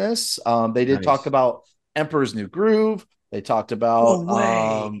featured in this. They did talk about Emperor's New Groove. They talked about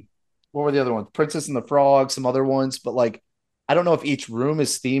what were the other ones? Princess and the Frog, some other ones, but like I don't know if each room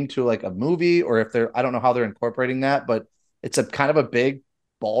is themed to like a movie or if I don't know how they're incorporating that, but it's a kind of a big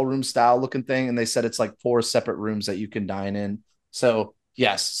ballroom style looking thing, and they said it's like 4 separate rooms that you can dine in. So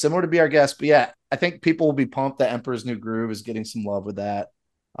yes, similar to Be Our Guest, but yeah, I think people will be pumped that Emperor's New Groove is getting some love with that.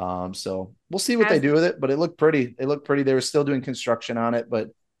 So we'll see what they do with it, but it looked pretty. It looked pretty. They were still doing construction on it, but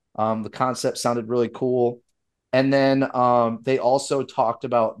the concept sounded really cool. And then they also talked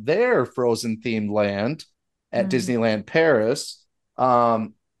about their Frozen themed land at Disneyland Paris.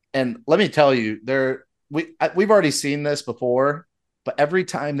 And let me tell you, we've already seen this before, but every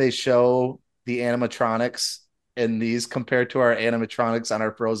time they show the animatronics in these compared to our animatronics on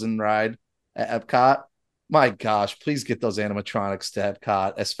our Frozen ride at Epcot, my gosh, please get those animatronics to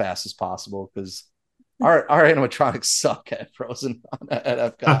Epcot as fast as possible, because our animatronics suck at Frozen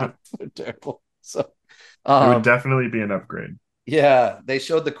at Epcot. They're terrible. So it would definitely be an upgrade. Yeah, they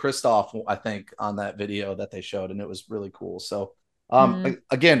showed the Kristoff, I think, on that video that they showed, and it was really cool. So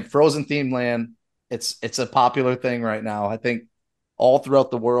again, Frozen themed land, it's a popular thing right now. I think all throughout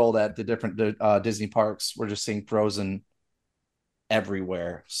the world at the different Disney parks, we're just seeing Frozen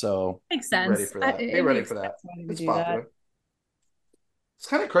everywhere. So makes sense. Be ready for that. Be ready for that. It's popular. It's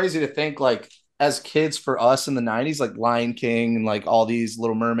kind of crazy to think, like, as kids for us in the 90s, like Lion King and like all these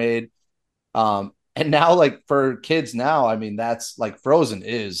Little Mermaid. And now, like, for kids now, I mean, that's like Frozen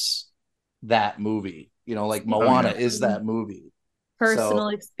is that movie, you know, like Moana is that movie. Personal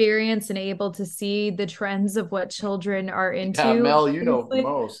experience and able to see the trends of what children are into. Yeah, Mel, you know the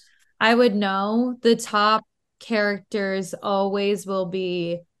most. I would know the top characters always will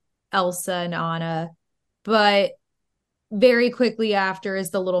be Elsa and Anna, but very quickly after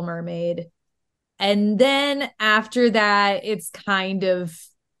is the Little Mermaid. And then after that, it's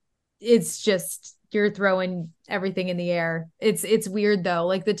just you're throwing everything in the air. It's weird though.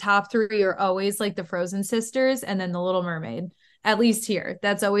 Like the top 3 are always like the Frozen sisters and then the Little Mermaid. At least here,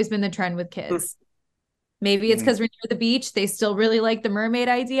 that's always been the trend with kids. Maybe it's because we're near the beach. They still really like the mermaid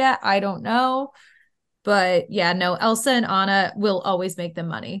idea. I don't know. But yeah, no, Elsa and Anna will always make them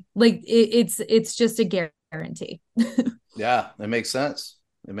money. Like it's just a guarantee. Yeah, it makes sense.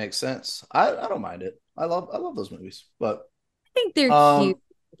 It makes sense. I don't mind it. I love those movies, but I think they're cute.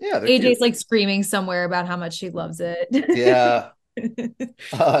 Yeah, they're AJ's cute. like screaming somewhere about how much she loves it. Yeah.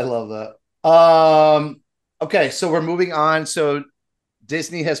 I love that. Okay, so we're moving on. So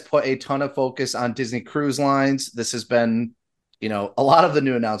Disney has put a ton of focus on Disney Cruise Lines. This has been, you know, a lot of the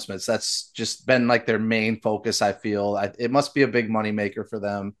new announcements. That's just been like their main focus, I feel. It must be a big money maker for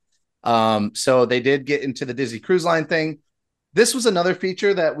them. So they did get into the Disney Cruise Line thing. This was another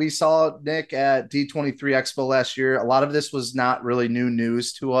feature that we saw, Nick, at D23 Expo last year. A lot of this was not really new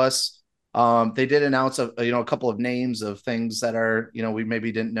news to us. They did announce a couple of names of things that are, you know, we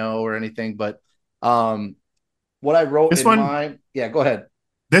maybe didn't know or anything, but what I wrote go ahead.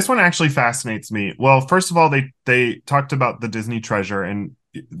 This one actually fascinates me. Well, first of all, they talked about the Disney Treasure, and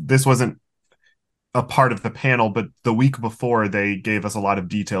this wasn't a part of the panel, but the week before they gave us a lot of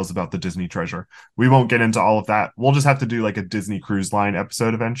details about the Disney Treasure. We won't get into all of that. We'll just have to do like a Disney Cruise Line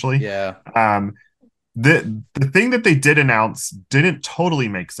episode eventually. Yeah. The thing that they did announce didn't totally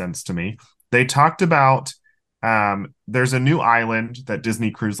make sense to me. They talked about there's a new island that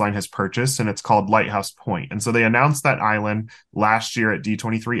Disney Cruise Line has purchased, and it's called Lighthouse Point. And so they announced that island last year at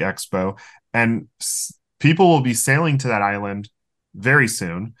D23 Expo, and people will be sailing to that island very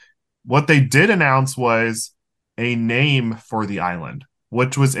soon. What they did announce was a name for the island,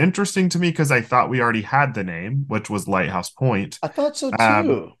 which was interesting to me because I thought we already had the name, which was Lighthouse Point. I thought so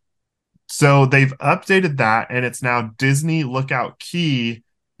too. So they've updated that, and it's now Disney Lookout Key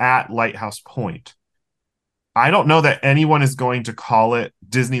at Lighthouse Point. I don't know that anyone is going to call it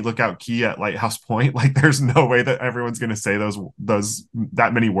Disney Lookout Key at Lighthouse Point. Like, there's no way that everyone's going to say those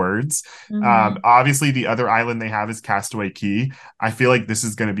that many words. Obviously, the other island they have is Castaway Key. I feel like this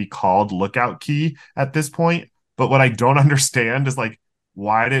is going to be called Lookout Key at this point. But what I don't understand is, like,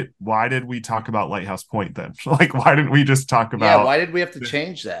 why did we talk about Lighthouse Point then? Like, why didn't we just talk about? Yeah, why did we have to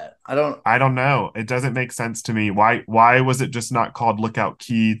change that? I don't know. It doesn't make sense to me. Why was it just not called Lookout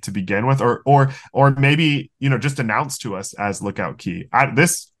Key to begin with, or maybe, you know, just announced to us as Lookout Key?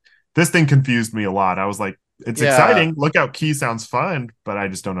 This thing confused me a lot. I was like, it's exciting. Lookout Key sounds fun, but I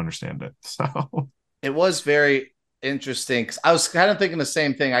just don't understand it. So it was very interesting because I was kind of thinking the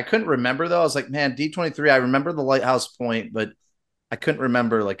same thing. I couldn't remember though. I was like, man, D23. I remember the Lighthouse Point, but I couldn't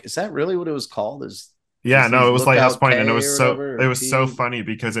remember, like, is that really what it was called? It was Lighthouse Point, and it was so funny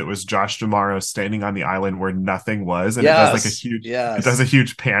because it was Josh D'Amaro standing on the island where nothing was, and it does a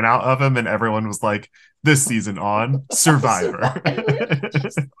huge pan out of him, and everyone was like, this season on Survivor.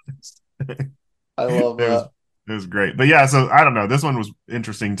 I love that. It It was great. But yeah, so I don't know. This one was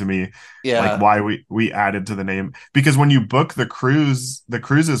interesting to me. Yeah. Like why we added to the name. Because when you book the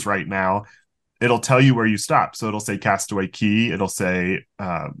cruises right now, it'll tell you where you stop. So it'll say Castaway Key, it'll say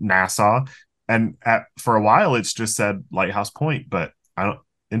Nassau. And for a while it's just said Lighthouse Point, but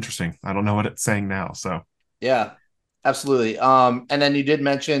interesting. I don't know what it's saying now. So yeah, absolutely. And then you did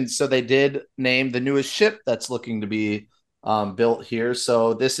mention, so they did name the newest ship that's looking to be built here.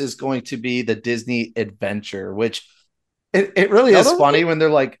 So this is going to be the Disney Adventure, which it really is funny when they're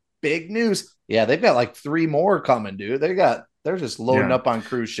like big news. Yeah, they've got like 3 more coming, dude. They're just loading up on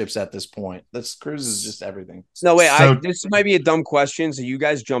cruise ships at this point. This cruise is just everything. No, wait, this might be a dumb question, so you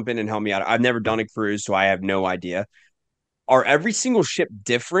guys jump in and help me out. I've never done a cruise, so I have no idea. Are every single ship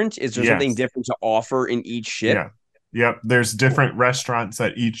different? Is there something different to offer in each ship? Yeah. Yep, there's different restaurants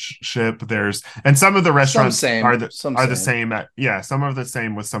at each ship. And some of the restaurants are the same some are the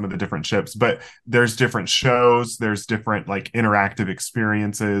same with some of the different ships, but there's different shows, there's different like interactive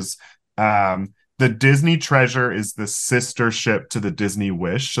experiences. The Disney Treasure is the sister ship to the Disney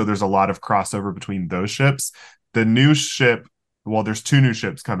Wish, so there's a lot of crossover between those ships. The new ship, well, there's 2 new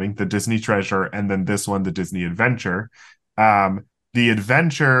ships coming, the Disney Treasure and then this one, the Disney Adventure. The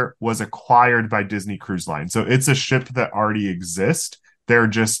Adventure was acquired by Disney Cruise Line. So it's a ship that already exists. They're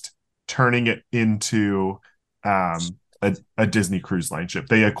just turning it into a Disney Cruise Line ship.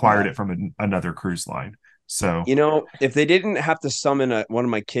 They acquired it from another cruise line. So, if they didn't have to summon one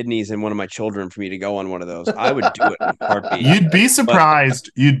of my kidneys and one of my children for me to go on one of those, I would do it in a heartbeat. You'd be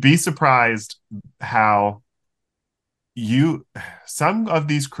surprised. You'd be surprised how some of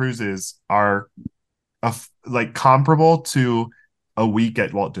these cruises are like comparable to a week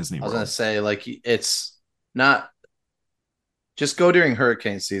at Walt Disney World. I was gonna say, like, it's not just go during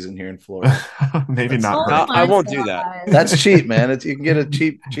hurricane season here in Florida. Maybe not. I won't do that. That's cheap, man. You can get a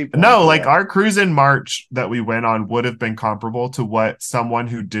cheap. No, like our cruise in March that we went on would have been comparable to what someone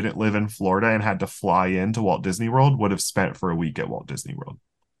who didn't live in Florida and had to fly into Walt Disney World would have spent for a week at Walt Disney World.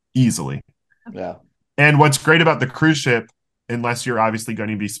 Easily. Yeah. And what's great about the cruise ship, unless you're obviously going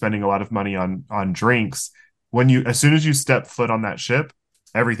to be spending a lot of money on drinks, as soon as you step foot on that ship,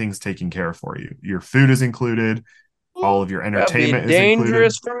 everything's taken care of for you. Your food is included, all of your entertainment is included.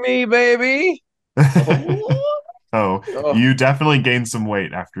 Dangerous for me, baby. You definitely gained some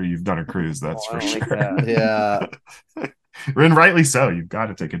weight after you've done a cruise, that's for sure. Like yeah. And rightly so. You've got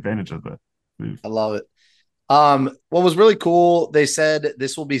to take advantage of the food. I love it. What was really cool, they said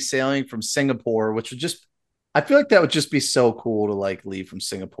this will be sailing from Singapore, which would just, I feel like that would just be so cool to like leave from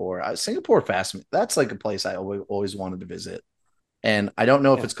Singapore. Singapore fascinating. That's like a place I always wanted to visit. And I don't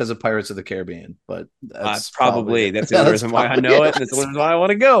know if it's because of Pirates of the Caribbean, but that's probably that's the only reason why I know it. That's the reason why I want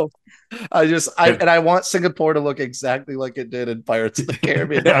to go. I want Singapore to look exactly like it did in Pirates of the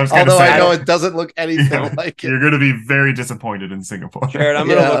Caribbean. Although I know it doesn't look anything like it. You're going to be very disappointed in Singapore. Jared, I'm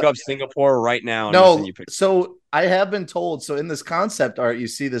going to look up Singapore right now. So I have been told. So in this concept art, you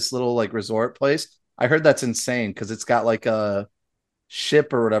see this little like resort place. I heard that's insane because it's got like a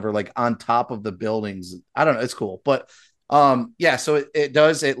ship or whatever, like on top of the buildings. I don't know. It's cool. But so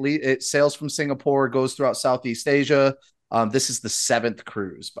it sails from Singapore, goes throughout Southeast Asia. This is the 7th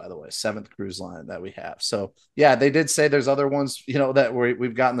cruise, by the way, 7th cruise line that we have. So yeah, they did say there's other ones, that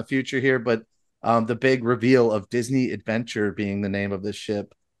we've got in the future here, but the big reveal of Disney Adventure being the name of this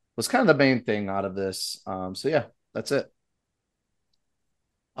ship was kind of the main thing out of this. So yeah, that's it.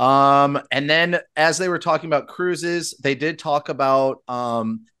 And then as they were talking about cruises, they did talk about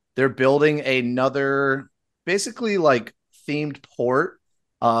they're building another basically like themed port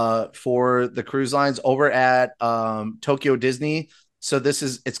for the cruise lines over at Tokyo Disney. So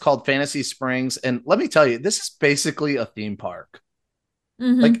it's called Fantasy Springs, and let me tell you, this is basically a theme park.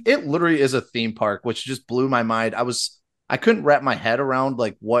 Mm-hmm. Like it literally is a theme park, which just blew my mind. I couldn't wrap my head around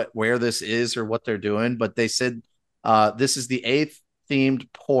like where this is or what they're doing, but they said this is the 8th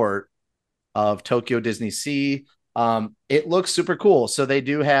themed port of Tokyo Disney Sea. It looks super cool. So they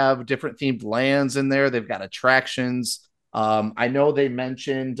do have different themed lands in there. They've got attractions. I know they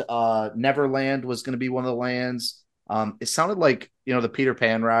mentioned Neverland was going to be one of the lands. It sounded like, the Peter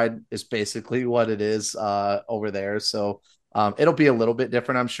Pan ride is basically what it is over there. So it'll be a little bit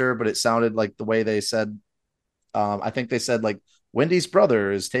different, I'm sure, but it sounded like the way they said, I think they said like Wendy's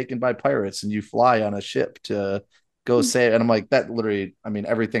brother is taken by pirates and you fly on a ship to go save. And I'm like, that literally, I mean,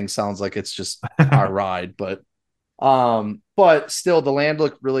 everything sounds like it's just our ride, but still the land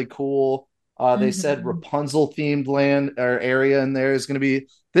looked really cool. They said Rapunzel themed land or area in there is going to be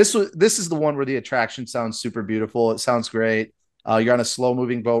this is the one where the attraction sounds super beautiful. It sounds great. You're on a slow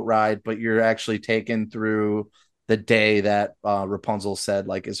moving boat ride, but you're actually taken through the day that Rapunzel said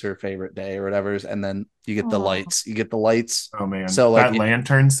like is her favorite day or whatever, and then you get the lights. You get the lights. Oh man, so like that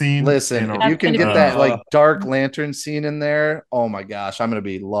lantern scene. Listen, if you can get that like dark lantern scene in there, oh my gosh, I'm gonna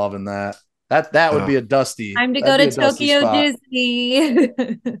be loving that. That would be a dusty. Time to go to Tokyo Disney.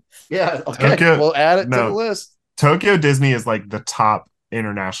 Yeah, okay. We'll add it to the list. Tokyo Disney is like the top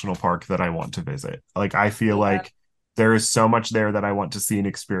international park that I want to visit. Like I feel like there is so much there that I want to see and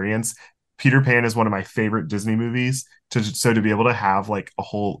experience. Peter Pan is one of my favorite Disney movies. So to be able to have like a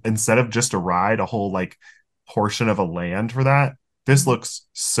whole, instead of just a ride, a whole like portion of a land for that. This looks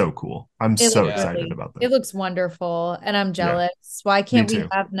so cool. I'm so excited about this. It looks wonderful, and I'm jealous. Yeah. Why can't we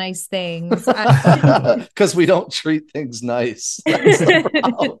have nice things? Because we don't treat things nice.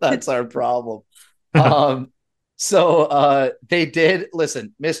 That's our problem. So they did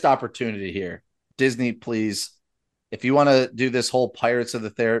listen, missed opportunity here. Disney, please, if you want to do this whole Pirates of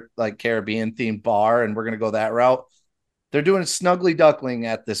the Caribbean themed bar, and we're gonna go that route, they're doing Snuggly Duckling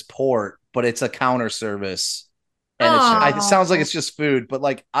at this port, but it's a counter service. And it sounds like it's just food, but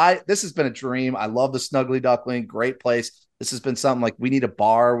like this has been a dream. I love the Snuggly Duckling, great place. This has been something like we need a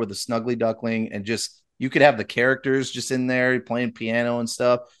bar with a Snuggly Duckling, and just you could have the characters just in there playing piano and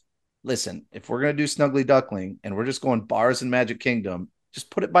stuff. Listen, if we're gonna do Snuggly Duckling and we're just going bars in Magic Kingdom, just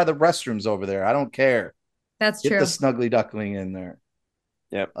put it by the restrooms over there. I don't care. That's true. Get the Snuggly Duckling in there.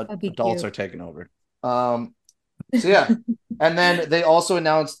 Yep, adults are taking over. So yeah, and then they also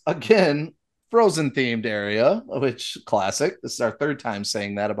announced again. Frozen themed area, which classic. This is our third time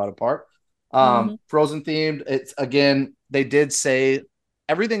saying that about a park. Frozen themed. It's again, they did say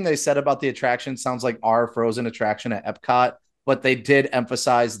everything they said about the attraction sounds like our Frozen attraction at Epcot, but they did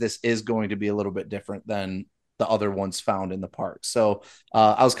emphasize this is going to be a little bit different than the other ones found in the park. So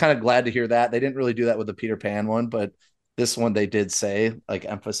I was kind of glad to hear that. They didn't really do that with the Peter Pan one, but this one they did say like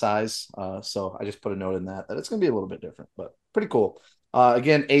emphasize. So I just put a note in that it's going to be a little bit different, but pretty cool.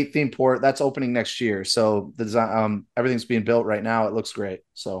 Again, 8 theme port that's opening next year. So the design, everything's being built right now. It looks great.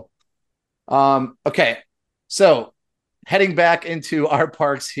 So, okay. So heading back into our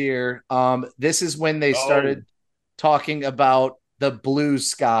parks here. This is when they started talking about the blue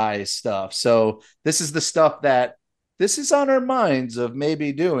sky stuff. So this is the stuff that this is on our minds of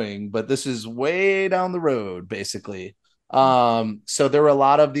maybe doing, but this is way down the road, basically. So there were a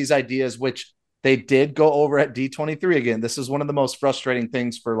lot of these ideas, which they did go over at D23 again. This is one of the most frustrating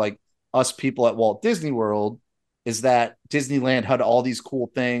things for like us people at Walt Disney World is that Disneyland had all these cool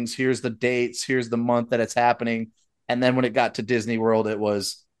things. Here's the dates. Here's the month that it's happening. And then when it got to Disney World, it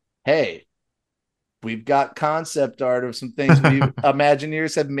was, hey, we've got concept art of some things we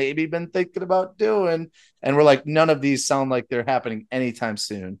Imagineers have maybe been thinking about doing. And we're like, none of these sound like they're happening anytime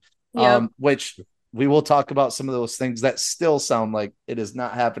soon. Yep. Which we will talk about some of those things that still sound like it is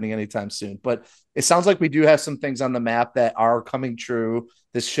not happening anytime soon. But it sounds like we do have some things on the map that are coming true.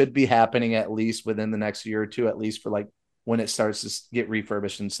 This should be happening at least within the next year or two, at least for like when it starts to get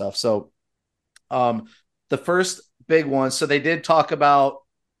refurbished and stuff. So the first big one. So they did talk about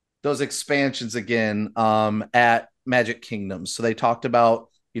those expansions again at Magic Kingdom. So they talked about,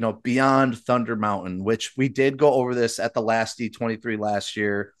 Beyond Thunder Mountain, which we did go over this at the last D23 last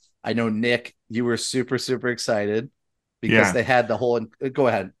year. I know, Nick, you were super, super excited because they had the whole. Go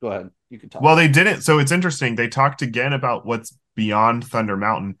ahead. You can talk. Well, they didn't. So it's interesting. They talked again about what's beyond Thunder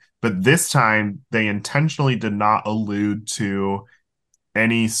Mountain, but this time they intentionally did not allude to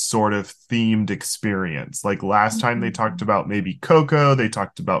any sort of themed experience. Like last time they talked about maybe Coco, they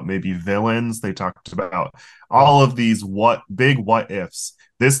talked about maybe villains, they talked about all of these big what ifs.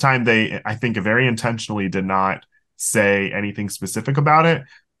 This time they, I think, very intentionally did not say anything specific about it.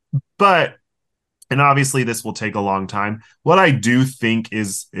 But, and obviously this will take a long time. What I do think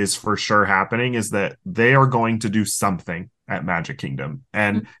is for sure happening is that they are going to do something at Magic Kingdom.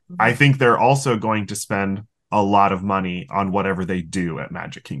 And I think they're also going to spend a lot of money on whatever they do at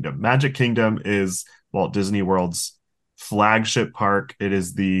Magic Kingdom. Magic Kingdom is Walt Disney World's flagship park. It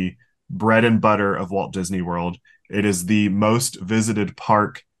is the bread and butter of Walt Disney World. It is the most visited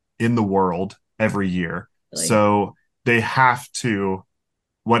park in the world every year. Really? So they have to,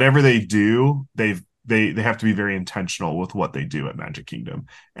 whatever they do, they have to be very intentional with what they do at Magic Kingdom.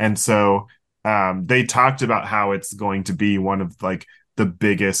 And so they talked about how it's going to be one of like the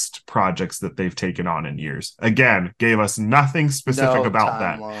biggest projects that they've taken on in years. Again, gave us nothing specific about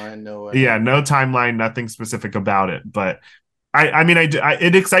that. No timeline, nothing specific about it. But I mean,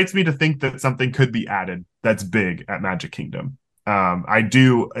 it excites me to think that something could be added that's big at Magic Kingdom. I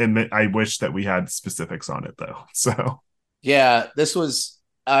do admit, I wish that we had specifics on it though. So yeah, this was,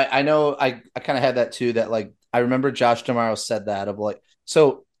 I know I kind of had that too, that like, I remember Josh D'Amaro said that of like,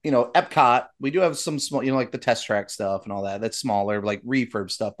 so Epcot, we do have some small, like the test track stuff and all that. That's smaller, like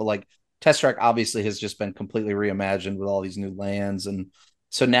refurb stuff, but like test track obviously has just been completely reimagined with all these new lands. And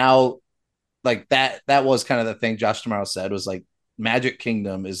so now like that was kind of the thing Josh Tomorrow said was like Magic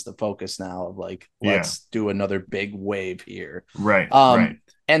Kingdom is the focus now of like, let's do another big wave here. Right.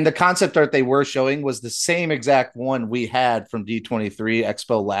 And the concept art they were showing was the same exact one we had from D23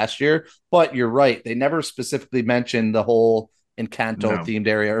 Expo last year. But you're right. They never specifically mentioned the whole Encanto themed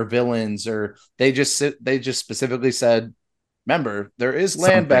area or villains, or they just specifically said, remember, there is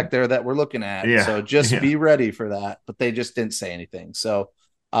land back there that we're looking at. Yeah. So just be ready for that. But they just didn't say anything. So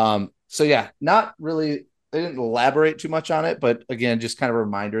not really, they didn't elaborate too much on it, but again, just kind of a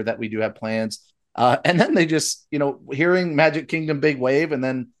reminder that we do have plans. And then they just, hearing Magic Kingdom big wave, and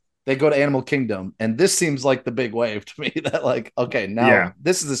then they go to Animal Kingdom. And this seems like the big wave to me that like, okay, now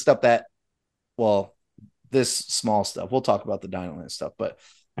this is the stuff that, this small stuff, we'll talk about the Dinoland stuff, but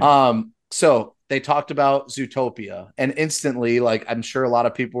so they talked about Zootopia, and instantly, like, I'm sure a lot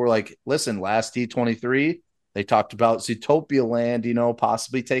of people were like, listen, last D23, they talked about Zootopia Land,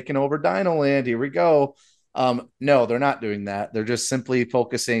 possibly taking over Dino Land. Here we go. No, they're not doing that. They're just simply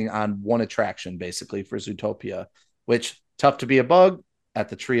focusing on one attraction, basically, for Zootopia, which tough to be a bug at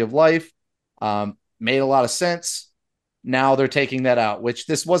the Tree of Life. Made a lot of sense. Now they're taking that out, which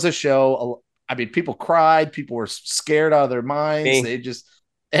this was a show. I mean, people cried. People were scared out of their minds. They just,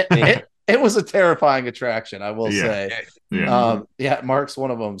 it was a terrifying attraction, I will say. Mark's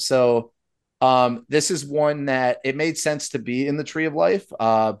one of them. So this is one that it made sense to be in the Tree of Life.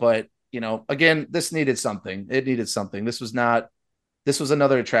 But again, this needed something. It needed something. This was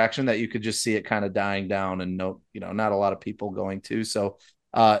another attraction that you could just see it kind of dying down, and not a lot of people going to. So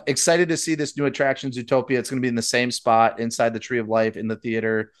excited to see this new attraction, Zootopia. It's going to be in the same spot inside the Tree of Life in the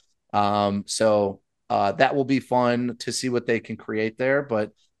theater. So that will be fun to see what they can create there,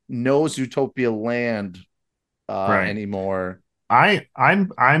 but no Zootopia Land anymore.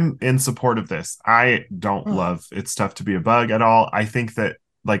 I'm in support of this. I don't love It's Tough to Be a Bug at all. I think that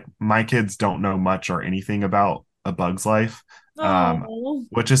like my kids don't know much or anything about A Bug's Life,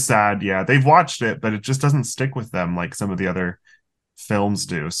 which is sad. Yeah, they've watched it, but it just doesn't stick with them like some of the other films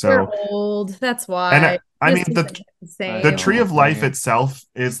do. So they're old. That's why. And I mean the Tree of Life itself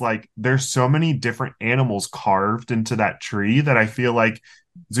is like there's so many different animals carved into that tree that I feel like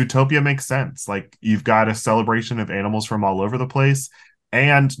Zootopia makes sense. Like you've got a celebration of animals from all over the place.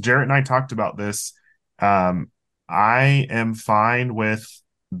 And Jarrett and I talked about this. I am fine with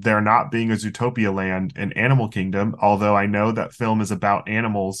there not being a Zootopia Land in Animal Kingdom, although I know that film is about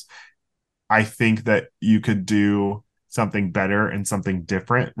animals. I think that you could do something better and something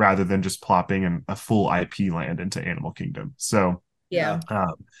different rather than just plopping a full IP land into Animal Kingdom. So yeah.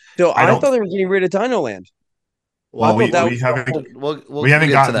 So I thought they were getting rid of Dino Land. Well, we haven't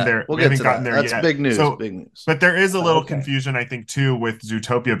gotten there. We haven't gotten there yet. That's big news. Big news. But there is a little confusion, I think, too, with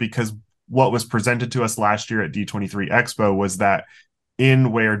Zootopia, because what was presented to us last year at D23 Expo was that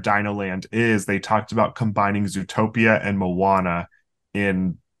in where Dino Land is, they talked about combining Zootopia and Moana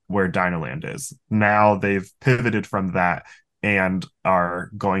in where Dino Land is. Now they've pivoted from that and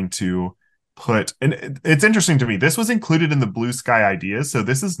are going to put, and it's interesting to me, this was included in the Blue Sky ideas, so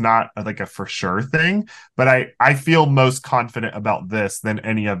this is not like a for sure thing, but I feel most confident about this than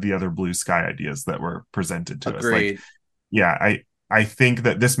any of the other Blue Sky ideas that were presented to us. Like, yeah, I think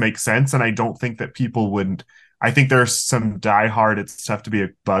that this makes sense, and I don't think that people would. I think there's some diehard It's Tough to Be a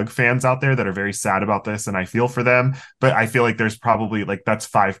Bug fans out there that are very sad about this, and I feel for them. But I feel like there's probably like that's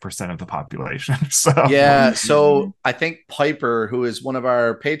 5% of the population. So yeah, so I think Piper, who is one of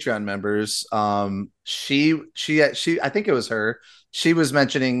our Patreon members, she I think it was her. She was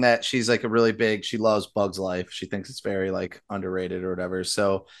mentioning that she's like a really big. She loves Bug's Life. She thinks it's very like underrated or whatever.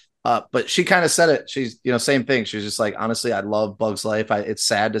 So. But she kind of said it. She's, same thing. She's just like, honestly, I love Bug's Life. It's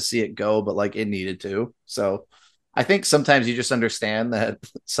sad to see it go, but like it needed to. So I think sometimes you just understand that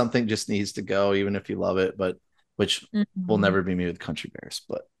something just needs to go, even if you love it, but which will never be me with Country Bears.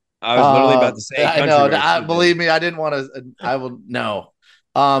 But I was literally about to say, I know. Believe me, I didn't want to. I will no.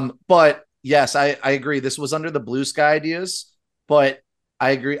 But yes, I agree. This was under the Blue Sky ideas, but I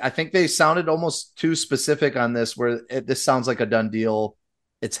agree. I think they sounded almost too specific on this, where this sounds like a done deal.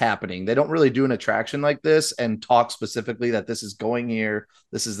 It's happening. They don't really do an attraction like this and talk specifically that this is going here.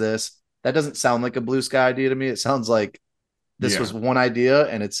 This is this. That doesn't sound like a Blue Sky idea to me. It sounds like this was one idea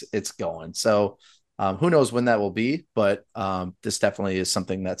and it's going. So who knows when that will be, but this definitely is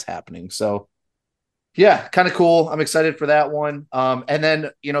something that's happening. So yeah, kind of cool. I'm excited for that one. And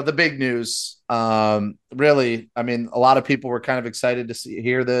then, the big news, really, I mean, a lot of people were kind of excited to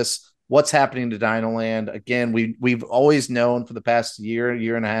hear this. what's happening to Dinoland. Again, we've always known for the past year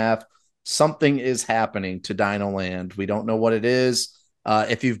and a half, something is happening to Dinoland. We don't know what it is.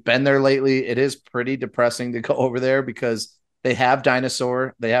 If you've been there lately, it is pretty depressing to go over there because they have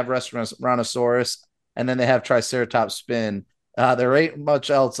dinosaur, they have Rhinoceros, and then they have Triceratops spin. There ain't much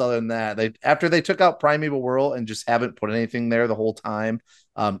else other than that. After they took out Primeval World and just haven't put anything there the whole time,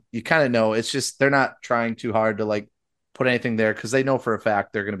 you kind of know it's just they're not trying too hard to like put anything there because they know for a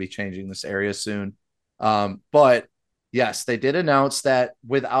fact they're going to be changing this area soon. But yes, they did announce that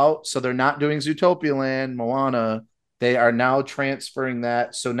so they're not doing Zootopia Land, Moana. They are now transferring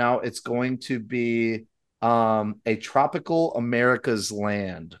that. So now it's going to be a Tropical America's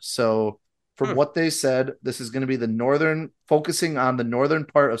Land. So from what they said, this is going to be focusing on the northern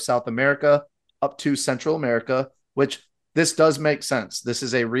part of South America up to Central America, which this does make sense. This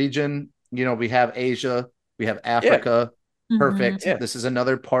is a region, we have Asia, we have Africa. Yeah. Perfect. Yeah. This is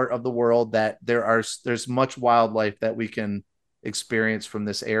another part of the world that there's much wildlife that we can experience from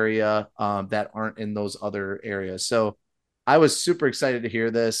this area that aren't in those other areas. So I was super excited to hear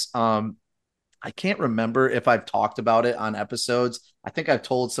this. I can't remember if I've talked about it on episodes. I think I've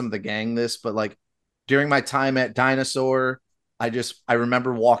told some of the gang this, but like during my time at Dinosaur, I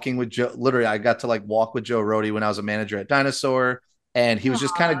remember walking with Joe. Literally, I got to like walk with Joe Rohde when I was a manager at Dinosaur, and he was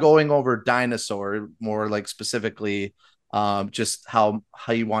just kind of going over Dinosaur more like specifically, just how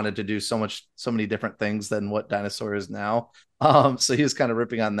he wanted to do so many different things than what Dinosaur is now. So he was kind of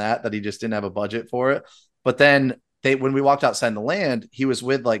ripping on that he just didn't have a budget for it. But then when we walked outside the land, he was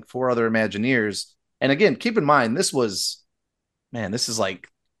with like 4 other Imagineers. And again, keep in mind, this is like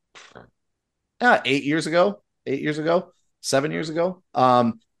 8 years ago, 7 years ago.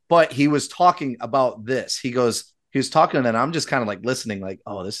 But he was talking about this. He was talking, and I'm just kind of like listening, like,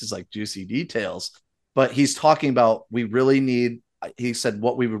 oh, this is like juicy details. But he's talking about he said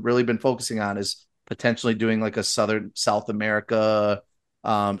what we've really been focusing on is potentially doing like a South America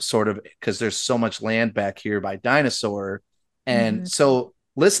sort of, because there's so much land back here by Dinosaur. And so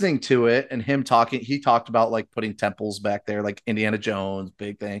listening to it and him talking, he talked about like putting temples back there, like Indiana Jones,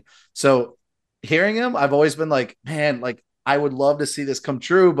 big thing. So hearing him, I've always been like, man, like I would love to see this come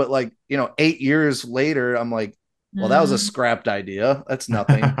true. But like, 8 years later, I'm like, well, that was a scrapped idea. That's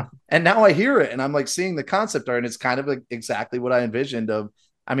nothing. And now I hear it and I'm like seeing the concept art, and it's kind of like exactly what I envisioned of.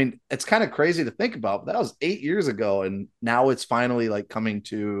 I mean, it's kind of crazy to think about, but that was 8 years ago, and now it's finally like coming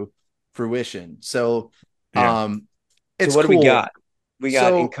to fruition. So, it's so what cool. do we got? We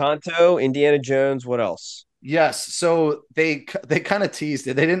got Encanto, Indiana Jones. What else? Yes. So they kind of teased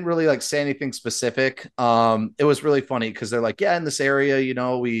it. They didn't really like say anything specific. It was really funny because they're like, yeah, in this area,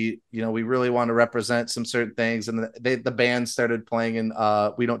 we really want to represent some certain things. And the band started playing in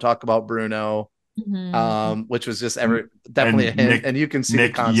We Don't Talk About Bruno. Which was just definitely a hint, and you can see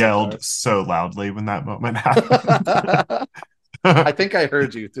Nick the concept yelled art so loudly when that moment happened. I think I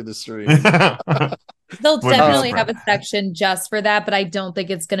heard you through the stream. They'll definitely have a section just for that, but I don't think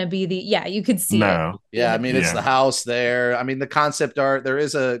it's going to be you could see it. Yeah, I mean, it's the house there. I mean, the concept art, there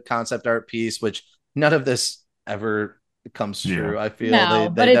is a concept art piece, which none of this ever comes true. I feel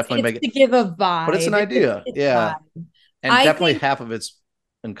they definitely make it to give a vibe, but it's an idea. Vibe. And definitely half of it's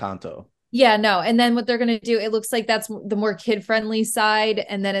Encanto. Yeah, no. And then what they're going to do, it looks like that's the more kid-friendly side.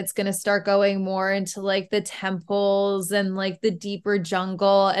 And then it's going to start going more into like the temples and like the deeper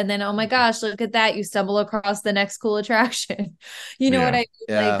jungle. And then, oh my gosh, look at that. You stumble across the next cool attraction. You know what I mean?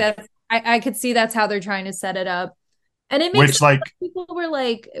 Yeah. Like that, I could see that's how they're trying to set it up. And it makes people were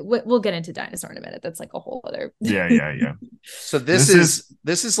like, we'll get into Dinosaur in a minute. That's like a whole other. Yeah. So this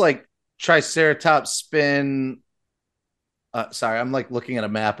is like Triceratops spin. Sorry, I'm like looking at a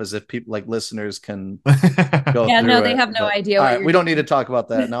map as if people like listeners can go. Yeah, no, they have no idea. All right, we don't need to talk about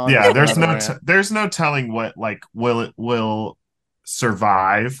that now. There's no telling what will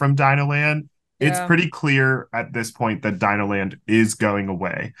survive from Dinoland. Yeah. It's pretty clear at this point that Dinoland is going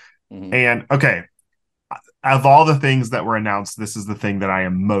away. And okay, of all the things that were announced, this is the thing that I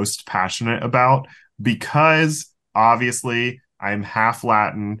am most passionate about, because obviously I'm half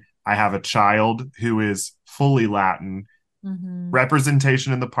Latin. I have a child who is fully Latin.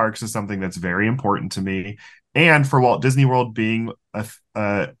 Representation in the parks is something that's very important to me. And for Walt Disney World being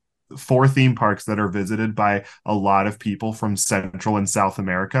 4 theme parks that are visited by a lot of people from Central and South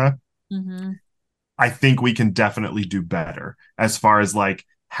America, I think we can definitely do better as far as like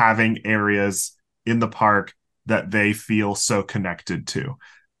having areas in the park that they feel so connected to.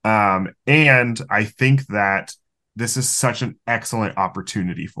 And I think that this is such an excellent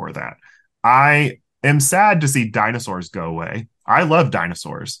opportunity for that. I am sad to see dinosaurs go away. I love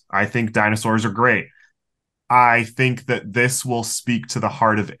dinosaurs. I think dinosaurs are great. I think that this will speak to the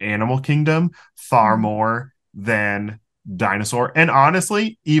heart of Animal Kingdom far more than Dinosaur. And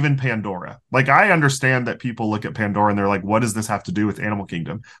honestly, even Pandora. Like, I understand that people look at Pandora and they're like, what does this have to do with Animal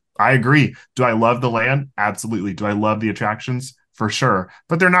Kingdom? I agree. Do I love the land? Absolutely. Do I love the attractions? For sure.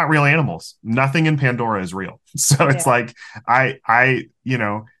 But they're not real animals. Nothing in Pandora is real. So it's like, I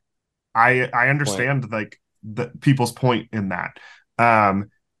understand like the people's point in that.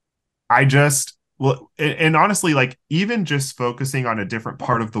 I just well, and honestly, like even just focusing on a different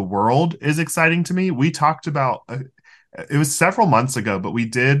part of the world is exciting to me. We talked about it was several months ago, but we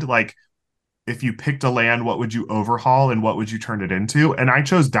did like if you picked a land, what would you overhaul and what would you turn it into? And I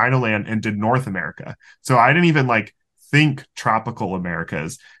chose Dinoland and did North America. So I didn't even like think tropical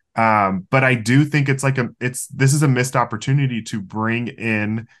Americas. But I do think it's like this is a missed opportunity to bring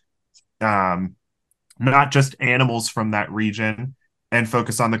in not just animals from that region and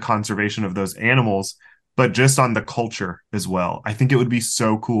focus on the conservation of those animals, but just on the culture as well. I think it would be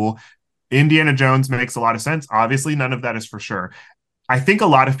so cool. Indiana Jones makes a lot of sense. Obviously, none of that is for sure. I think a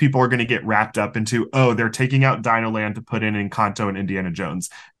lot of people are going to get wrapped up into, oh, they're taking out Dinoland to put in Encanto and Indiana Jones.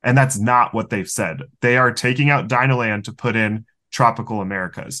 And that's not what they've said. They are taking out Dinoland to put in Tropical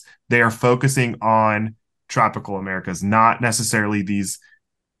Americas. They are focusing on Tropical Americas, not necessarily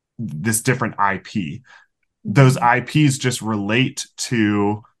this different IP. Those IPs just relate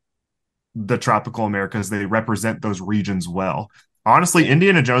to the Tropical Americas. They represent those regions well. Honestly,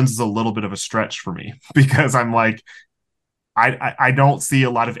 Indiana Jones is a little bit of a stretch for me because I'm like, I don't see a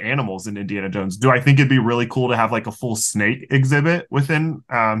lot of animals in Indiana Jones. Do I think it'd be really cool to have like a full snake exhibit within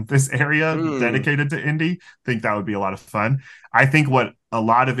this area dedicated to Indy? Think that would be a lot of fun. I think what a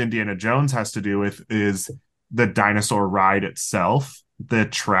lot of Indiana Jones has to do with is the dinosaur ride itself, the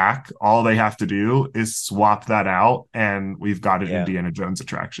track. All they have to do is swap that out, and we've got an Indiana Jones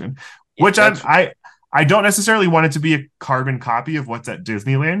attraction. Which I don't necessarily want it to be a carbon copy of what's at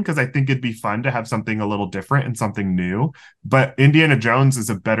Disneyland because I think it'd be fun to have something a little different and something new. But Indiana Jones is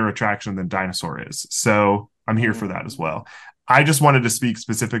a better attraction than Dinosaur is. So I'm here for that as well. I just wanted to speak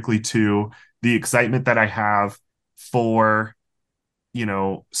specifically to the excitement that I have for,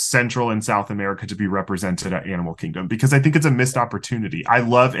 Central and South America to be represented at Animal Kingdom because I think it's a missed opportunity. I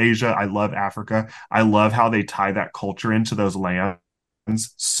love Asia. I love Africa. I love how they tie that culture into those lands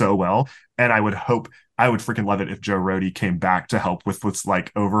so well. And I would freaking love it if Joe Rohde came back to help with what's like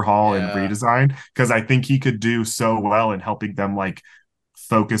overhaul and redesign, because I think he could do so well in helping them like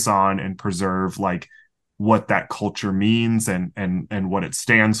focus on and preserve like what that culture means and what it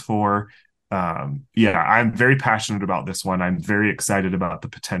stands for. I'm very passionate about this one. I'm very excited about the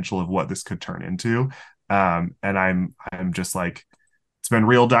potential of what this could turn into. And I'm just like, it's been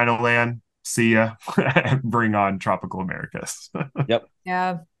real, Dino Land. See ya. Bring on Tropical Americas. Yep.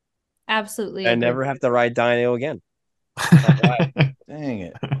 Yeah. Absolutely. I never have to ride Dino again. Dang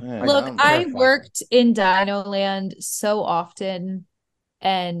it. Man, look, I worked in Dino Land so often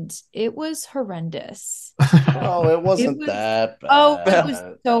and it was horrendous. Oh, it wasn't that bad. Oh, it was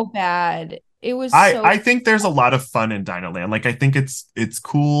so bad. It was I think there's a lot of fun in Dino Land. Like I think it's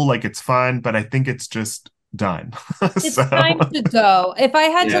cool, like it's fun, but I think it's just done. It's time to go. If I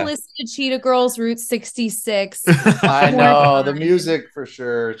had to listen to Cheetah Girls Route 66, I know the music for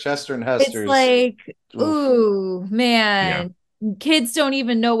sure. Chester and Hester's. It's like, ooh, man. Yeah. Kids don't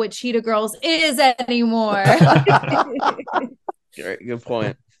even know what Cheetah Girls is anymore. Good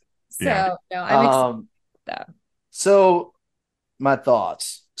point. So no, I'm excited about that. So my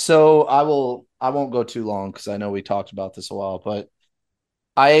thoughts. So I won't go too long because I know we talked about this a while, but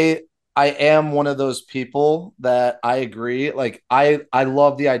I am one of those people that I agree. Like I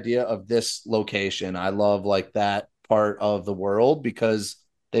love the idea of this location. I love like that part of the world because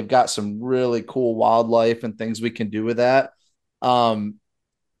they've got some really cool wildlife and things we can do with that.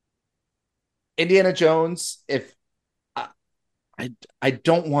 Indiana Jones, if I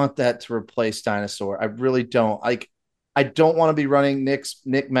don't want that to replace Dinosaur. I really don't. Like I don't want to be running.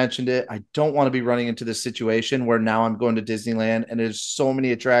 Nick mentioned it. I don't want to be running into this situation where now I'm going to Disneyland and there's so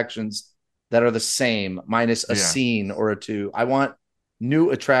many attractions that are the same minus a scene or a two. I want new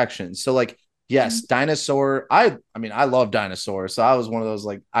attractions. So like, yes, Dinosaur. I mean, I love Dinosaur. So I was one of those,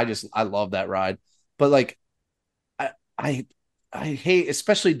 like, I love that ride, but like, I hate,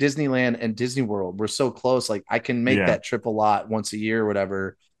 especially Disneyland and Disney World. We're so close. Like I can make that trip a lot once a year or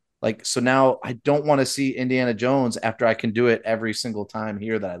whatever. Like, so now I don't want to see Indiana Jones after I can do it every single time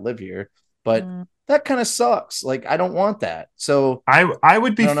here that I live here. But that kind of sucks. Like, I don't want that. So I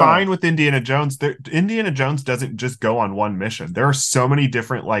would be fine with Indiana Jones. Indiana Jones doesn't just go on one mission. There are so many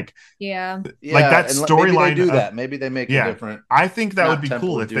different like that storyline. Maybe they do that. Maybe they make a different. I think that would be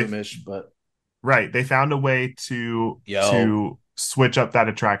cool if they but Right. They found a way to switch up that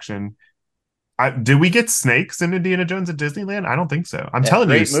attraction. Did we get snakes in Indiana Jones at Disneyland? I don't think so. I'm telling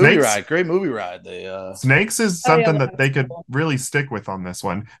you, Great movie ride. Snakes is Oh, yeah, something that that's they could cool. really stick with on this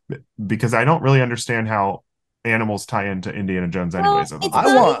one, because I don't really understand how animals tie into Indiana Jones Well,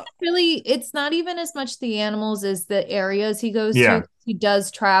 anyways. it's not even as much the animals as the areas he goes Yeah, to. He does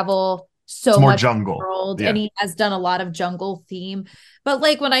travel it's so more much in the jungle. world, and Yeah, he has done a lot of jungle theme. But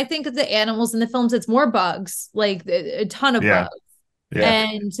like when I think of the animals in the films, it's more bugs, like a ton of yeah, bugs. yeah.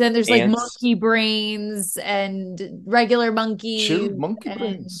 And then there's like Ants. monkey brains and regular monkeys Chilled monkey and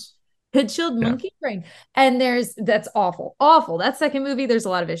brains. chilled Yeah. monkey brain. And that's awful. Awful. That second movie, there's a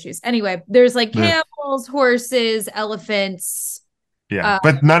lot of issues. Anyway, there's like Ugh. camels, horses, elephants. Yeah,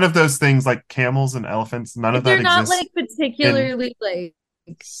 but none of those things like camels and elephants, none of that They're not exists like in particularly like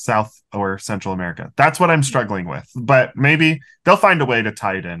South or Central America. That's what I'm struggling with. But maybe they'll find a way to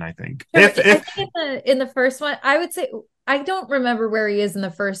tie it in, I think. I If think in the first one, I would say I don't remember where he is in the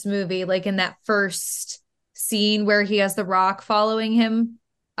first movie, like in that first scene where he has the rock following him.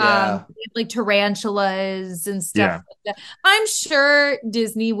 Yeah. Like tarantulas and stuff yeah, like that. I'm sure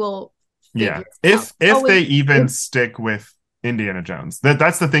Disney will yeah. figure it out. If they Always, even stick with Indiana Jones.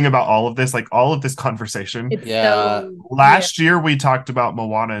 That's the thing about all of this, like all of this conversation. it's Yeah. so Last year we talked about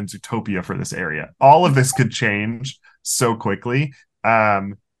Moana and Zootopia for this area. All of this could change so quickly.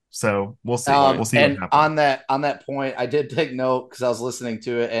 So we'll see. We'll see what And happens. on that point, I did take note because I was listening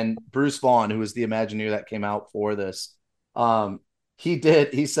to it, and Bruce Vaughn, who was the Imagineer that came out for this,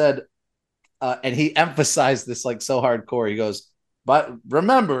 he said, and he emphasized this like so hardcore. He goes, but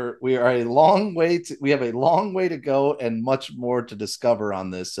remember, we have a long way to go and much more to discover on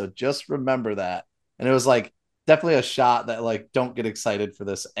this. So just remember that. And it was like definitely a shot that like don't get excited for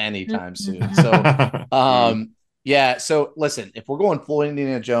this anytime soon. So yeah, so listen, if we're going full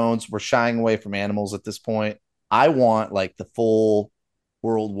Indiana Jones, we're shying away from animals at this point. I want like the full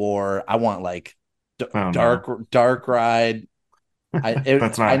World War. I want like dark ride.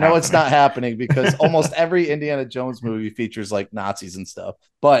 That's not I know it's happening. not happening because almost every Indiana Jones movie features like Nazis and stuff.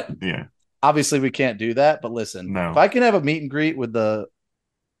 But Yeah, obviously we can't do that. But listen, if no. I can have a meet and greet with the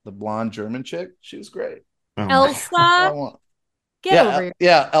blonde German chick, she was great. Oh my That's all I Elsa, want. get over it.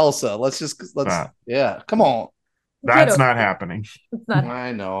 Yeah, Elsa. Let's God. yeah, come on. Get That's over not it. happening. It's not.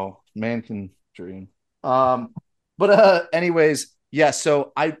 I know, man can dream. But anyways, yeah.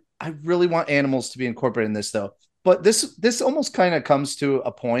 So I really want animals to be incorporated in this though. But this almost kind of comes to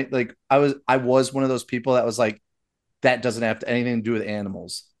a point. Like I was one of those people that was like, that doesn't have anything to do with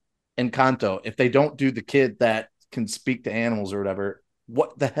animals. Encanto, if they don't do the kid that can speak to animals or whatever,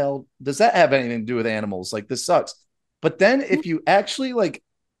 what the hell does that have anything to do with animals? Like this sucks. But then if you actually like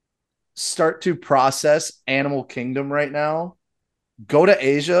start to process Animal Kingdom right now, go to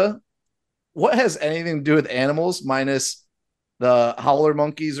Asia. What has anything to do with animals minus the howler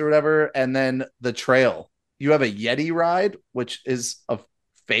monkeys or whatever, and then the trail? You have a Yeti ride, which is a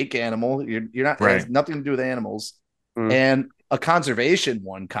fake animal. You're not, it has nothing to do with animals, and a conservation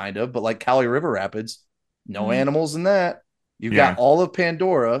one kind of, but like Cali River Rapids, no animals in that. You've got all of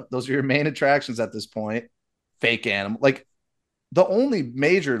Pandora. Those are your main attractions at this point. Fake animal. Like the only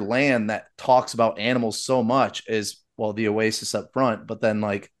major land that talks about animals so much is, well, the Oasis up front, but then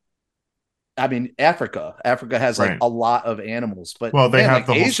like, I mean, Africa has like a lot of animals, but well, they man, have like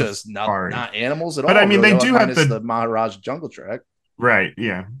the whole Asia's not animals at all. But I mean, really, they do have minus the Maharaj Jungle Trek. Right.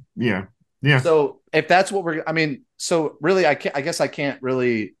 Yeah. So if that's what I mean, so really, I guess I can't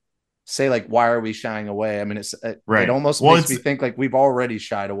really say like, why are we shying away? I mean, it almost makes me think like we've already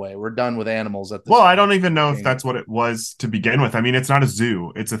shied away. We're done with animals at this point. I don't even know if that's what it was to begin with. I mean, it's not a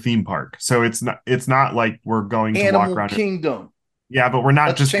zoo; it's a theme park. So it's not like we're going to walk around Kingdom. Yeah, but we're not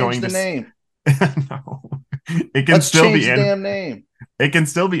Let's just change going the to name. No, it can Let's still change be the damn name. It can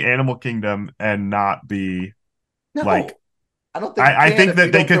still be Animal Kingdom and not be like. I don't think. I think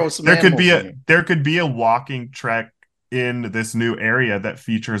that they could. There could be a walking trek in this new area that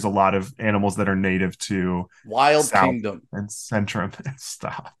features a lot of animals that are native to Wild South Kingdom and Centrum.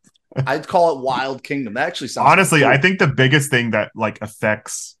 Stop. I'd call it Wild Kingdom. That actually sounds honestly. cool. I think the biggest thing that like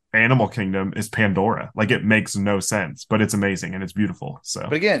affects Animal Kingdom is Pandora. Like it makes no sense, but it's amazing and it's beautiful. So,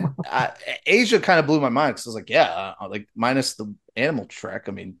 but again, Asia kind of blew my mind because I was like, yeah, like minus the animal trek.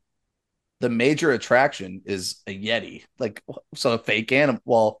 I mean, the major attraction is a Yeti, like so a fake animal.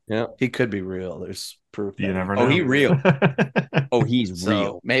 Well, yeah, he could be real. There's proof. You never know. Oh, he's real. Oh, he's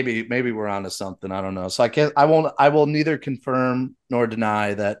real. Maybe we're onto something. I don't know. So I will neither confirm nor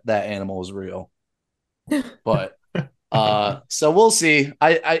deny that animal is real. But so we'll see.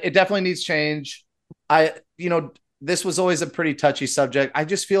 It definitely needs change. this was always a pretty touchy subject. I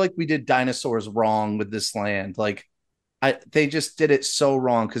just feel like we did dinosaurs wrong with this land. Like they just did it so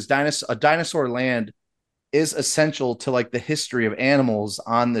wrong because a dinosaur land is essential to like the history of animals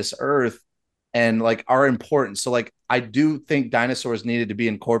on this earth and like our importance. So like I do think dinosaurs needed to be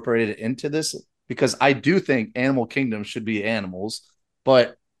incorporated into this because I do think animal kingdom should be animals,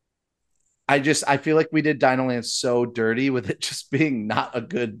 but I feel like we did Dino Land so dirty with it just being not a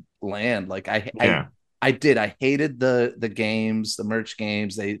good land. Like I hated the games, the merch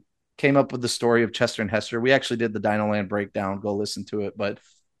games. They came up with the story of Chester and Hester. We actually did the Dino Land breakdown. Go listen to it. But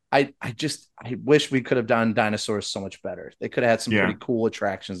I wish we could have done dinosaurs so much better. They could have had some pretty cool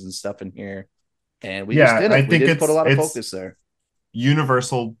attractions and stuff in here. And we just didn't. We didn't put a lot of focus there.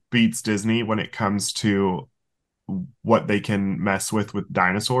 Universal beats Disney when it comes to what they can mess with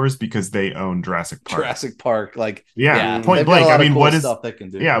dinosaurs because they own Jurassic Park. Jurassic Park, like point blank. I mean, what is stuff they can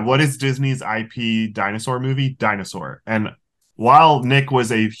do? Yeah, what is Disney's IP dinosaur movie? Dinosaur. And while Nick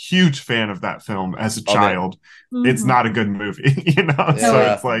was a huge fan of that film as a child, it's not a good movie, you know. So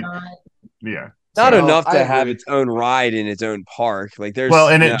it's like, not enough to have its own ride in its own park. Like there's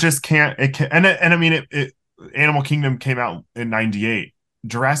it just can't. It can, and I mean, Animal Kingdom came out in '98.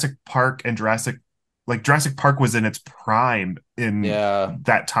 Jurassic Park was in its prime in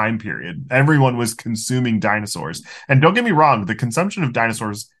that time period. Everyone was consuming dinosaurs. And don't get me wrong, the consumption of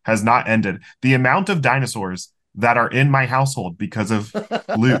dinosaurs has not ended. The amount of dinosaurs that are in my household because of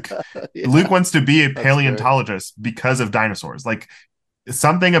Luke. Luke wants to be a paleontologist because of dinosaurs. Like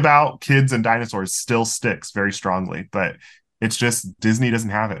something about kids and dinosaurs still sticks very strongly, but it's just Disney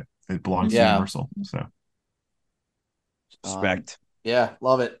doesn't have it. It belongs to Universal. So respect.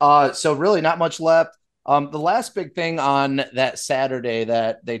 Love it. So really not much left. The last big thing on that Saturday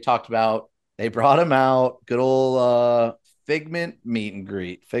that they talked about, they brought him out, good old Figment meet and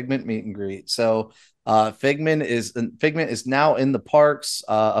greet. So Figment is now in the parks,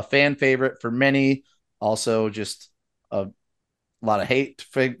 a fan favorite for many. Also just a lot of hate to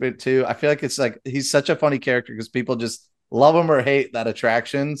Figment too. I feel like it's like he's such a funny character because people just love him or hate that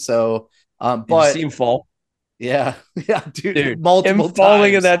attraction. So but did you see him fall? Yeah, dude, multiple him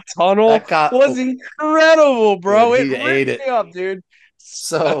falling times. in that tunnel was incredible, bro. Dude, he ate it up, dude.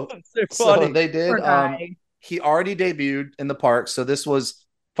 So they did. He already debuted in the park, so this was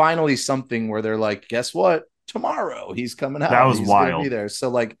finally something where they're like, guess what? Tomorrow he's coming out. That was he's wild. Gonna be there. So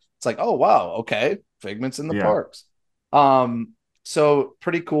like, it's like, oh wow, okay, Figment's in the parks. So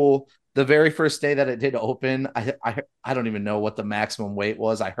pretty cool. The very first day that it did open, I don't even know what the maximum wait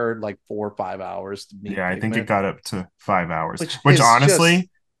was. I heard like 4 or 5 hours to meet I think it got up to 5 hours, which honestly,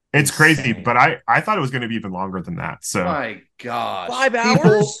 it's crazy. insane. But I thought it was going to be even longer than that. So my gosh, 5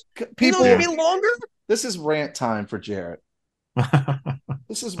 hours? People be longer. This is rant time for Jarrett.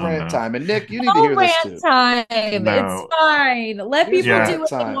 This is rant time, and Nick, you need to hear rant this too. Time. It's fine. Let people do what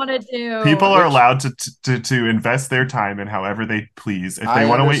they want to do. People are allowed to invest their time in however they please. If they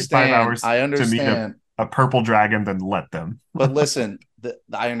want to wait 5 hours to meet a purple dragon, then let them. But listen,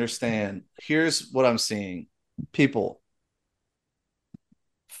 I understand. Here's what I'm seeing. People,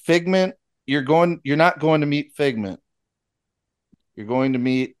 Figment, you're not going to meet Figment. You're going to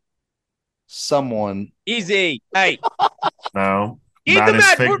meet someone. Easy. Hey. No. That is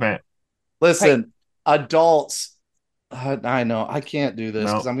Figment. Listen, adults. I know I can't do this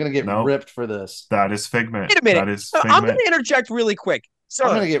because I'm going to get ripped for this. That is Figment. Wait a minute. That is Figment. I'm going to interject really quick. Sir.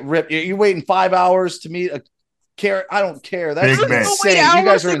 I'm going to get ripped. You're waiting 5 hours to meet a carrot. I don't care. That's insane. You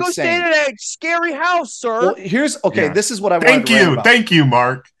guys are go insane. Stay in a scary house, sir. Well, this is what I wanted to rant about. Thank you,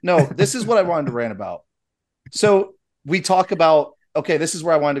 Mark. No, this is what I wanted to rant about. So we talk about, this is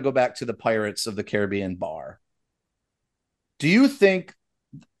where I wanted to go back to the Pirates of the Caribbean bar. Do you think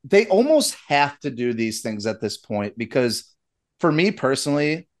they almost have to do these things at this point? Because for me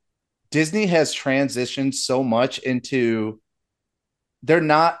personally, Disney has transitioned so much into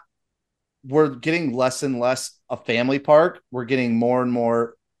we're getting less and less a family park. We're getting more and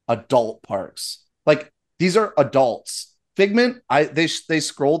more adult parks. Like these are adults. Figment, they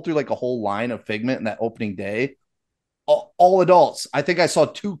scrolled through like a whole line of Figment in that opening day. All adults. I think I saw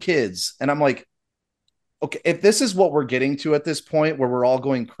 2 kids, and I'm like, okay, if this is what we're getting to at this point where we're all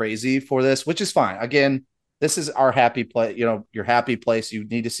going crazy for this, which is fine. Again, this is our happy place, your happy place. You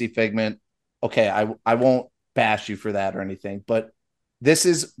need to see Figment. Okay, I won't bash you for that or anything, but this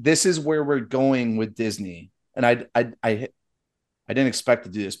is where we're going with Disney. And I didn't expect to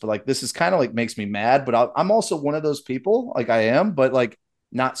do this, but like this is kind of like makes me mad, but I'm also one of those people, like I am, but like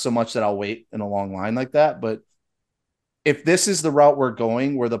not so much that I'll wait in a long line like that. But if this is the route we're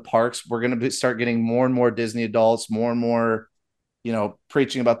going, where the parks, we're going to start getting more and more Disney adults, more and more,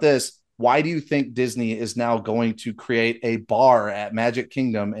 preaching about this. why do you think Disney is now going to create a bar at Magic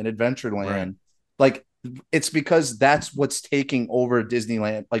Kingdom and Adventureland? Right. Like, it's because that's what's taking over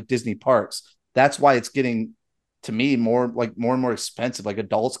Disneyland, like Disney parks. That's why it's getting, to me, more and more expensive. Like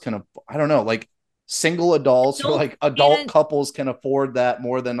adults can, I don't know, like single adults or like adult couples can afford that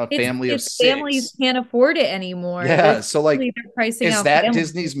more than a family of six. Families can't afford it anymore. Yeah. So like, they're pricing is out that families.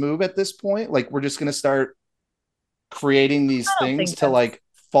 Disney's move at this point? Like, we're just going to start creating these things to like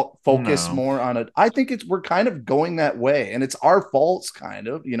focus more on it. I think we're kind of going that way, and it's our faults, kind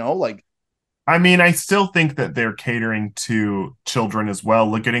of, like. I mean, I still think that they're catering to children as well.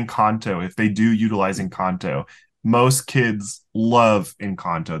 Look at Encanto. If they do utilize Encanto, most kids love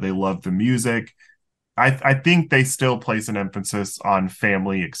Encanto. They love the music. I think they still place an emphasis on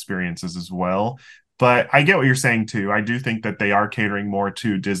family experiences as well. But I get what you're saying too. I do think that they are catering more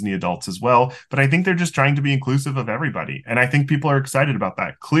to Disney adults as well. But I think they're just trying to be inclusive of everybody. And I think people are excited about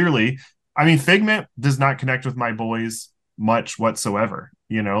that. Clearly, I mean, Figment does not connect with my boys much whatsoever.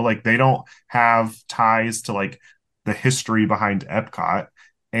 Like they don't have ties to like the history behind Epcot,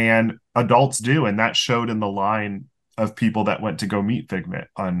 and adults do. And that showed in the line of people that went to go meet Figment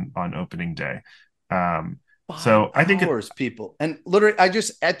on opening day. So I think people, and literally, I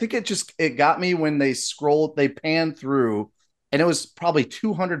think it got me when they panned through, and it was probably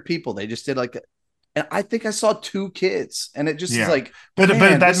 200 people. They just did and I think I saw 2 kids, and it just is like, but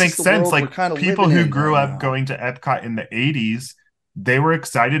that makes sense. Like people who grew up going to Epcot in the 80s, they were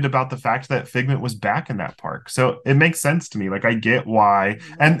excited about the fact that Figment was back in that park. So it makes sense to me. Like I get why,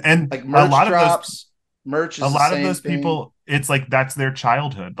 and like merch a lot drops. Of those, merch is a lot of those people, it's like that's their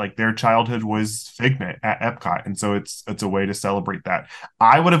childhood. Like their childhood was Figment at Epcot, and so it's a way to celebrate that.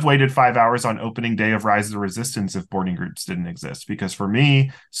 I would have waited 5 hours on opening day of Rise of the Resistance if boarding groups didn't exist, because for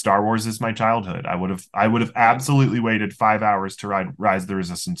me, Star Wars is my childhood. I would have absolutely waited 5 hours to ride Rise of the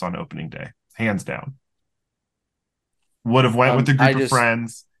Resistance on opening day, hands down. Would have went with a group of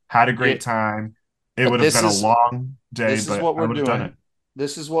friends, had a great time. It would have been a long day, but I would have done it.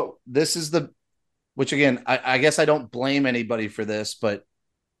 This is which again, I guess I don't blame anybody for this, but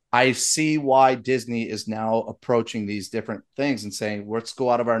I see why Disney is now approaching these different things and saying, let's go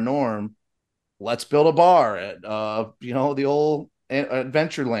out of our norm. Let's build a bar at, the old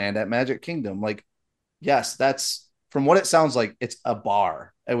Adventureland at Magic Kingdom. Like, yes, that's, from what it sounds like, it's a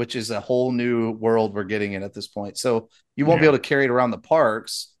bar, which is a whole new world we're getting in at this point. So you won't be able to carry it around the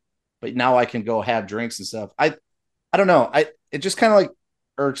parks, but now I can go have drinks and stuff. I don't know. It just kind of like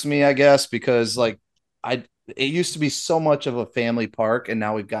irks me, I guess, because like it used to be so much of a family park, and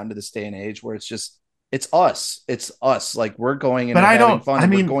now we've gotten to this day and age where it's us. Like we're going and having fun.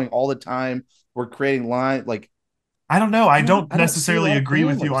 We're going all the time. We're creating line. Like, I don't know. I don't necessarily agree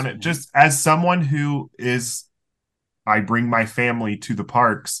with you on it. Just as someone who I bring my family to the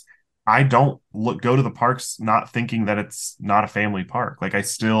parks. I don't go to the parks not thinking that it's not a family park. Like I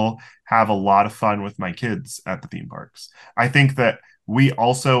still have a lot of fun with my kids at the theme parks. I think that we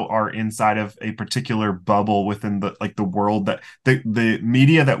also are inside of a particular bubble within the world that the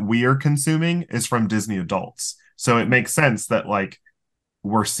media that we are consuming is from Disney adults. So it makes sense that like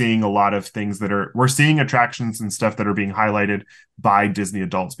we're seeing a lot of things we're seeing attractions and stuff that are being highlighted by Disney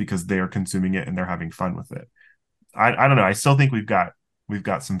adults because they are consuming it and they're having fun with it. I don't know. I still think we've got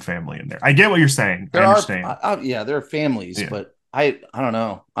some family in there. I get what you're saying. I understand. There are families, but I don't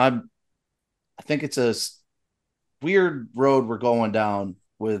know. I think it's a weird road we're going down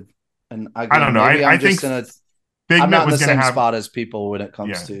with, and I don't know. I think I'm not in the same spot as people when it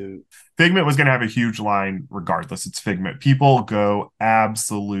comes to Figment was going to have a huge line regardless. It's Figment. People go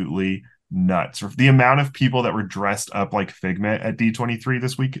absolutely nuts. The amount of people that were dressed up like Figment at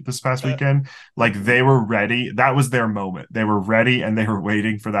D23 this past weekend, like they were ready. That was their moment. They were ready and they were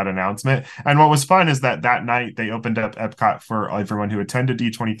waiting for that announcement. And what was fun is that night they opened up Epcot for everyone who attended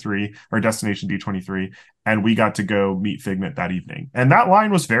D23 or Destination D23, and we got to go meet Figment that evening. And that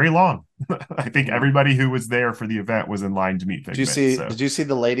line was very long. I think everybody who was there for the event was in line to meet Figment. Did you see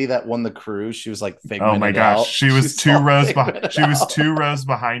the lady that won the cruise? She was like Figment. Oh my gosh, she was 2 rows behind. She was 2 rows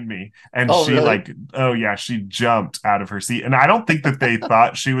behind me, and she jumped out of her seat. And I don't think that they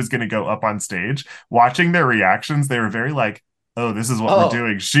thought she was going to go up on stage. Watching their reactions, they were very like, "Oh, this is what we're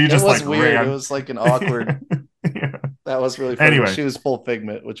doing." She just like weird. ran. It was like an awkward. That was really funny. Anyway, she was full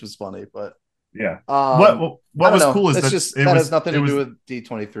Figment, which was funny, but. Yeah. What was cool is that has nothing to do with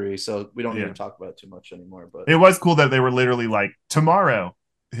D23, so we don't need to talk about it too much anymore. But it was cool that they were literally like, tomorrow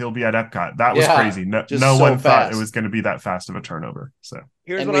he'll be at Epcot. That was crazy. No one thought it was going to be that fast of a turnover. So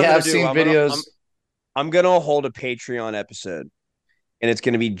here's what I'm going to do. Videos. I'm going to hold a Patreon episode, and it's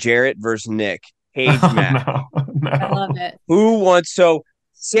going to be Jarrett versus Nick. Cage match. No. I love it. Who wants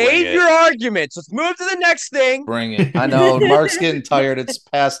Save your arguments. Let's move to the next thing. Bring it. I know Mark's getting tired. It's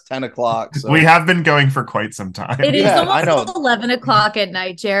past 10 o'clock. So. We have been going for quite some time. It is almost 11 o'clock at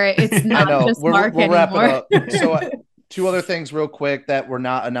night, Jared. It's not just Mark we'll wrap anymore. it up. So two other things real quick that were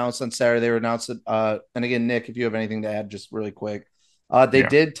not announced on Saturday. They were announced. And again, Nick, if you have anything to add, just really quick. They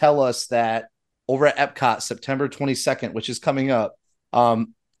did tell us that over at Epcot, September 22nd, which is coming up,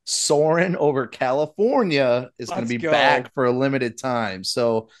 Soarin' over California is going to be back for a limited time.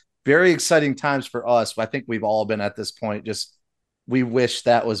 So very exciting times for us. I think we've all been at this point. Just we wish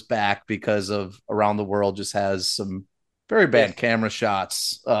that was back because of Around the World just has some very bad camera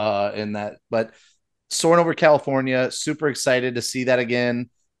shots in that. But Soarin' over California, super excited to see that again.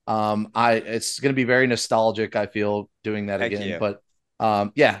 It's going to be very nostalgic, I feel, doing that again. Yeah. But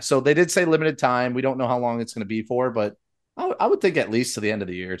so they did say limited time. We don't know how long it's going to be for, but I would think at least to the end of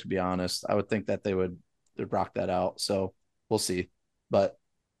the year, to be honest. I would think that they'd rock that out. So we'll see. But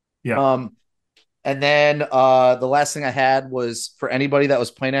and then the last thing I had was for anybody that was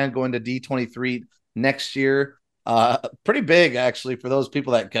planning on going to D23 next year. Pretty big actually for those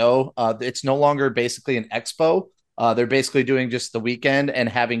people that go. It's no longer basically an expo. They're basically doing just the weekend and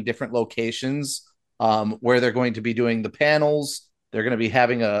having different locations where they're going to be doing the panels. They're going to be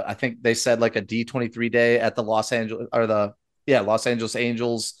having I think they said like a D23 day at the Los Angeles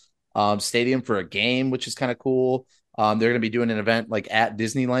Angels stadium for a game, which is kind of cool. They're going to be doing an event like at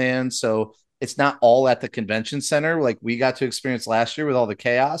Disneyland. So it's not all at the convention center like we got to experience last year with all the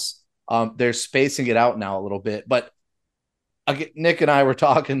chaos. They're spacing it out now a little bit, but Nick and I were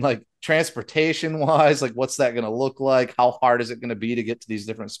talking like transportation wise, like what's that going to look like? How hard is it going to be to get to these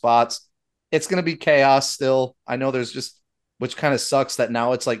different spots? It's going to be chaos still. I know which kind of sucks that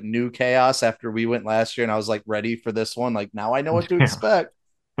now it's like new chaos after we went last year and I was like ready for this one. Like now I know what to expect.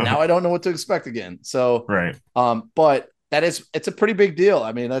 Now I don't know what to expect again. So, right. But it's a pretty big deal.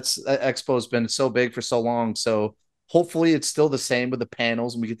 I mean, Expo's been so big for so long. So hopefully it's still the same with the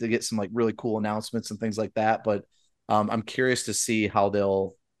panels and we get to get some like really cool announcements and things like that. But I'm curious to see how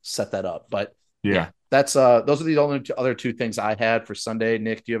they'll set that up. But that's those are the only other two things I had for Sunday.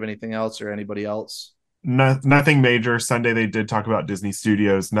 Nick, do you have anything else or anybody else? Nothing major. Sunday they did talk about Disney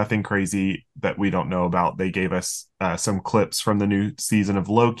Studios. Nothing crazy that we don't know about. They gave us some clips from the new season of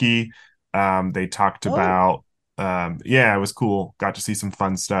Loki. They talked about it was cool. Got to see some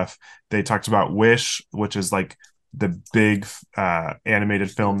fun stuff. They talked about Wish, which is like the big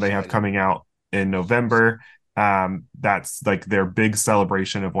animated film they have coming out in November. That's like their big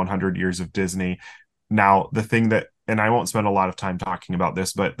celebration of 100 years of Disney. Now, the thing that, and I won't spend a lot of time talking about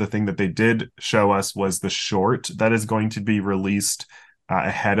this, but the thing that they did show us was the short that is going to be released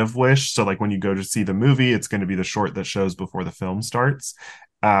ahead of Wish. So like when you go to see the movie, it's going to be the short that shows before the film starts.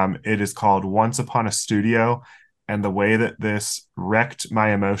 It is called Once Upon a Studio. And the way that this wrecked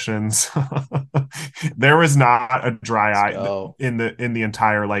my emotions, there was not a dry eye in the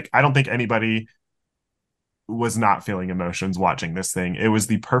entire, like, I don't think anybody was not feeling emotions watching this thing. It was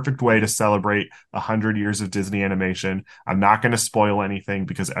the perfect way to celebrate 100 years of Disney animation. I'm not going to spoil anything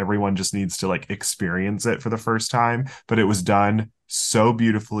because everyone just needs to like experience it for the first time, but it was done so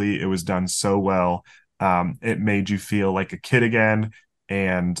beautifully. It was done so well. It made you feel like a kid again.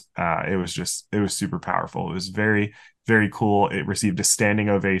 And it was super powerful. It was very, very cool. It received a standing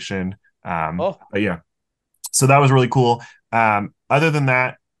ovation. But yeah, so that was really cool. Other than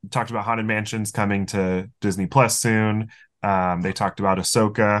that, talked about Haunted Mansions coming to Disney Plus soon. They talked about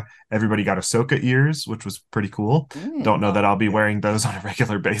Ahsoka. Everybody got Ahsoka ears, which was pretty cool. Don't know that I'll be wearing those on a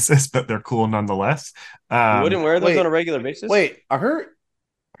regular basis, but they're cool nonetheless. You wouldn't wear those on a regular basis? Wait, are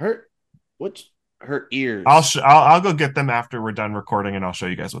her ears? I'll go get them after we're done recording, and I'll show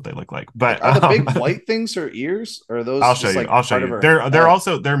you guys what they look like. But are the big white things her ears, or are those? I'll show you. Like I'll show you.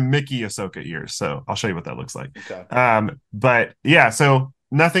 They're Mickey Ahsoka ears, so I'll show you what that looks like. Okay. But yeah, so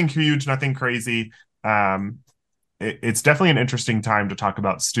nothing huge, nothing crazy. It's definitely an interesting time to talk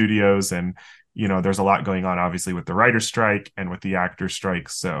about studios, and there's a lot going on, obviously, with the writer's strike and with the actor's strike.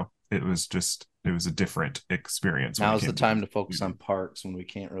 So it was a different experience. Now's the time to focus on parks when we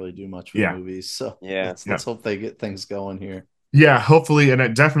can't really do much with movies. So let's hope they get things going here. Yeah, hopefully,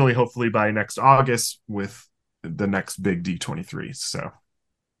 and hopefully by next August with the next big D23. So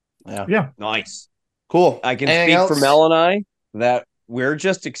yeah, nice, cool. I can speak for Mel and I that we're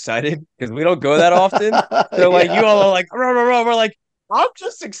just excited because we don't go that often. So like you all are like, we're like, I'm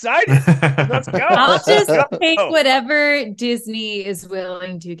just excited. Let's go. I'll just take whatever Disney is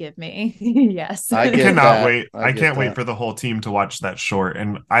willing to give me. Yes. I cannot wait. I can't wait for the whole team to watch that short.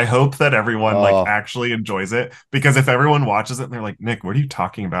 And I hope that everyone like actually enjoys it, because if everyone watches it and they're like, Nick, what are you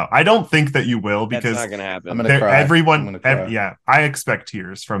talking about? I don't think that you will, because that's not gonna happen. I'm gonna cry. Everyone, yeah, I expect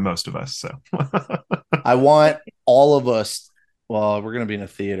tears from most of us. So I want all of us. Well, we're gonna be in a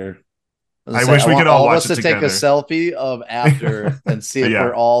theater. I wish we could all watch it together. Take a selfie of after and see if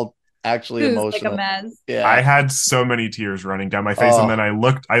we're all actually emotional. Like a mess. Yeah. I had so many tears running down my face, and then I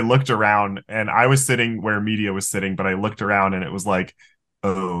looked around, and I was sitting where media was sitting, but I looked around and it was like,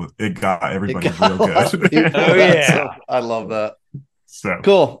 oh, it got everybody real good. Oh yeah, I love that. So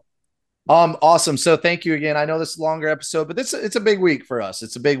cool. Awesome. So thank you again. I know this is a longer episode, but it's a big week for us.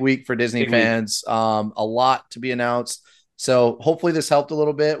 It's a big week for Disney fans. A lot to be announced. So hopefully this helped a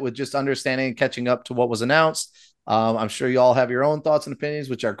little bit with just understanding and catching up to what was announced. I'm sure you all have your own thoughts and opinions,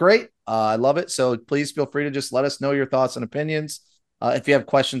 which are great. I love it. So please feel free to just let us know your thoughts and opinions. If you have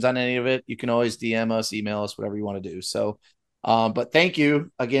questions on any of it, you can always DM us, email us, whatever you want to do. So, but thank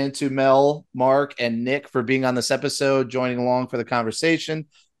you again to Mel, Mark, and Nick for being on this episode, joining along for the conversation.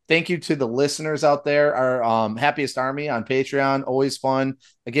 Thank you to the listeners out there, our Happiest Army on Patreon. Always fun.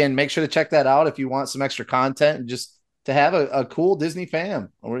 Again, make sure to check that out if you want some extra content and just to have a cool Disney fam.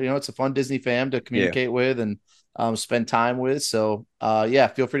 Or, it's a fun Disney fam to communicate with and spend time with. So,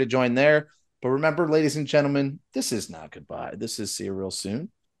 feel free to join there. But remember, ladies and gentlemen, this is not goodbye. This is see you real soon.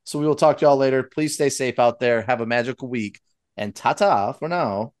 So we will talk to y'all later. Please stay safe out there. Have a magical week. And ta-ta for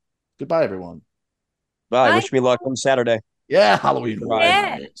now. Goodbye, everyone. Bye. Wish me luck on Saturday. Yeah, Halloween.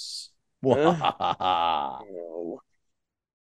 Yeah. Wow.